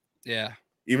 Yeah.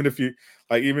 Even if you,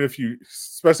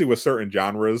 especially with certain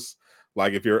genres,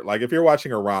 like if you're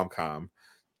watching a rom-com,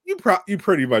 you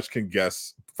pretty much can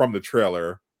guess from the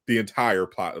trailer the entire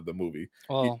plot of the movie.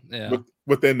 Well, yeah.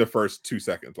 Within the first 2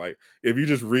 seconds. Like if you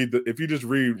just read the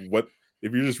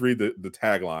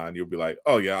tagline, you'll be like,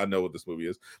 oh yeah, I know what this movie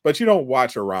is. But you don't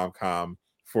watch a rom-com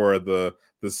for the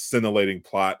scintillating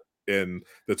plot and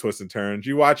the twists and turns.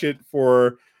 You watch it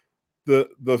for the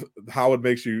how it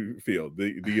makes you feel,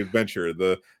 the adventure,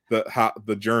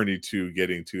 the journey to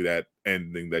getting to that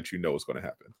ending that you know is going to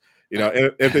happen. You know,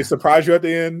 and if they surprise you at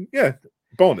the end, yeah,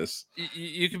 bonus.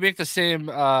 You can make the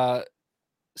same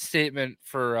statement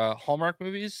for Hallmark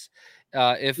movies.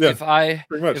 If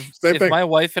my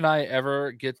wife and I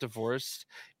ever get divorced,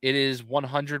 it is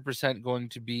 100% going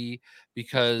to be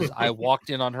because I walked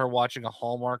in on her watching a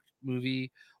Hallmark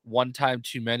movie one time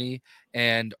too many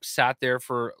and sat there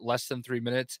for less than 3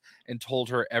 minutes and told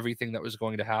her everything that was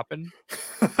going to happen.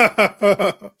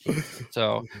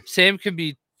 So same can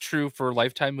be true for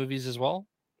Lifetime movies as well.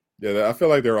 Yeah, I feel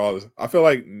like they're all. I feel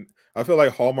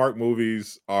like Hallmark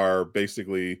movies are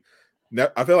basically.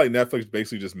 I feel like Netflix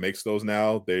basically just makes those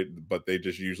now. But they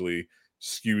just usually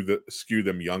skew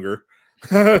them younger.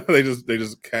 they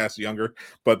just cast younger,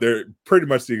 but they're pretty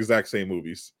much the exact same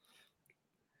movies.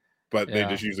 But they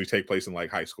just usually take place in like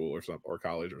high school or something or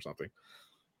college or something.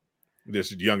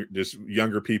 Just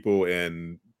younger people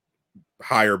and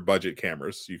higher budget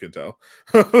cameras. You can tell.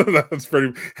 that's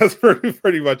pretty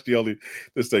much the only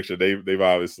distinction. They've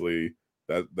obviously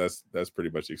that's pretty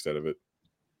much the extent of it.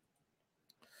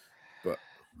 But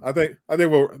I think they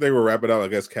will wrap it up. I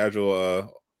guess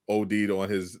Casual OD'd on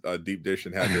his deep dish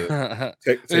and had to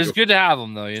take it was good to have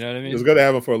him though. You know what I mean? It was good to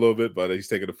have him for a little bit, but he's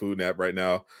taking a food nap right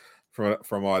now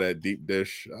from all that deep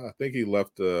dish. I think he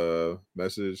left a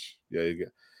message. Yeah, he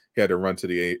had to run to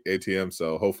the ATM,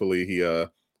 so hopefully he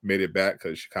made it back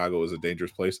because Chicago is a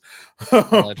dangerous place.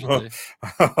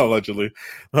 Allegedly.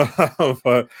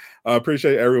 But I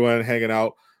appreciate everyone hanging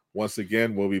out once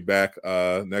again. We'll be back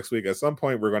next week. At some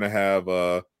point, we're going to have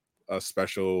a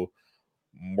special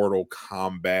Mortal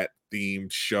Kombat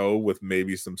themed show with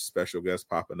maybe some special guests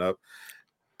popping up.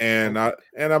 And I've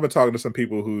been talking to some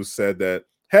people who said that,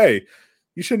 hey,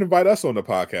 you should invite us on the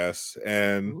podcast.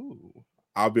 And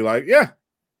I'll be like, yeah,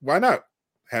 why not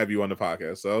have you on the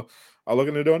podcast? So I'll look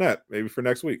into doing that maybe for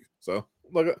next week. So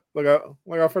look out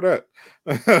for that.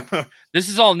 This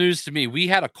is all news to me. We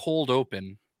had a cold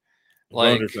open.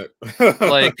 Like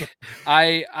 100%.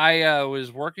 I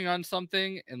was working on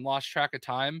something and lost track of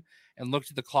time and looked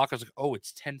at the clock. I was like, oh,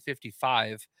 it's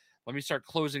 10:55. Let me start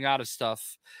closing out of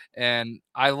stuff. And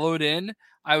I load in.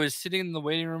 I was sitting in the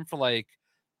waiting room for like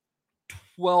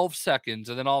 12 seconds.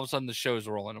 And then all of a sudden the show's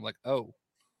rolling. I'm like, oh.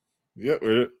 Yeah.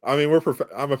 I'm a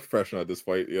professional at this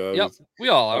point. Yeah. Yep. We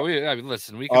all are.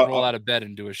 Listen, we can roll out of bed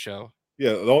and do a show.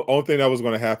 Yeah. The only thing that was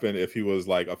going to happen if he was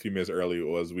like a few minutes early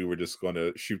was we were just going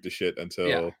to shoot the shit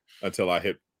until I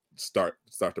hit start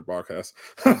the broadcast.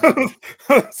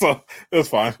 So it's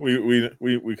fine.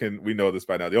 We know this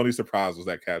by now. The only surprise was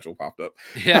that Casual popped up.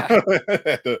 Yeah.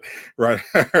 Right.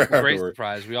 Great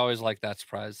surprise. We always like that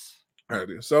surprise. All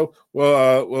right. So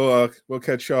we'll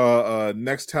catch y'all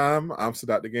next time. I'm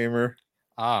Sadat the Gamer.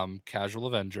 I'm Casual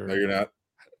Avenger. No, you're not.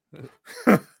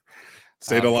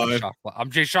 Say the line. I'm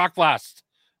Jay Shock Blast.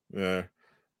 Yeah.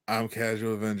 I'm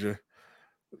Casual Avenger.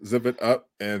 Zip it up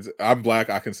and I'm black.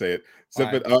 I can say it.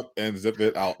 Zip it up and zip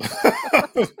it out.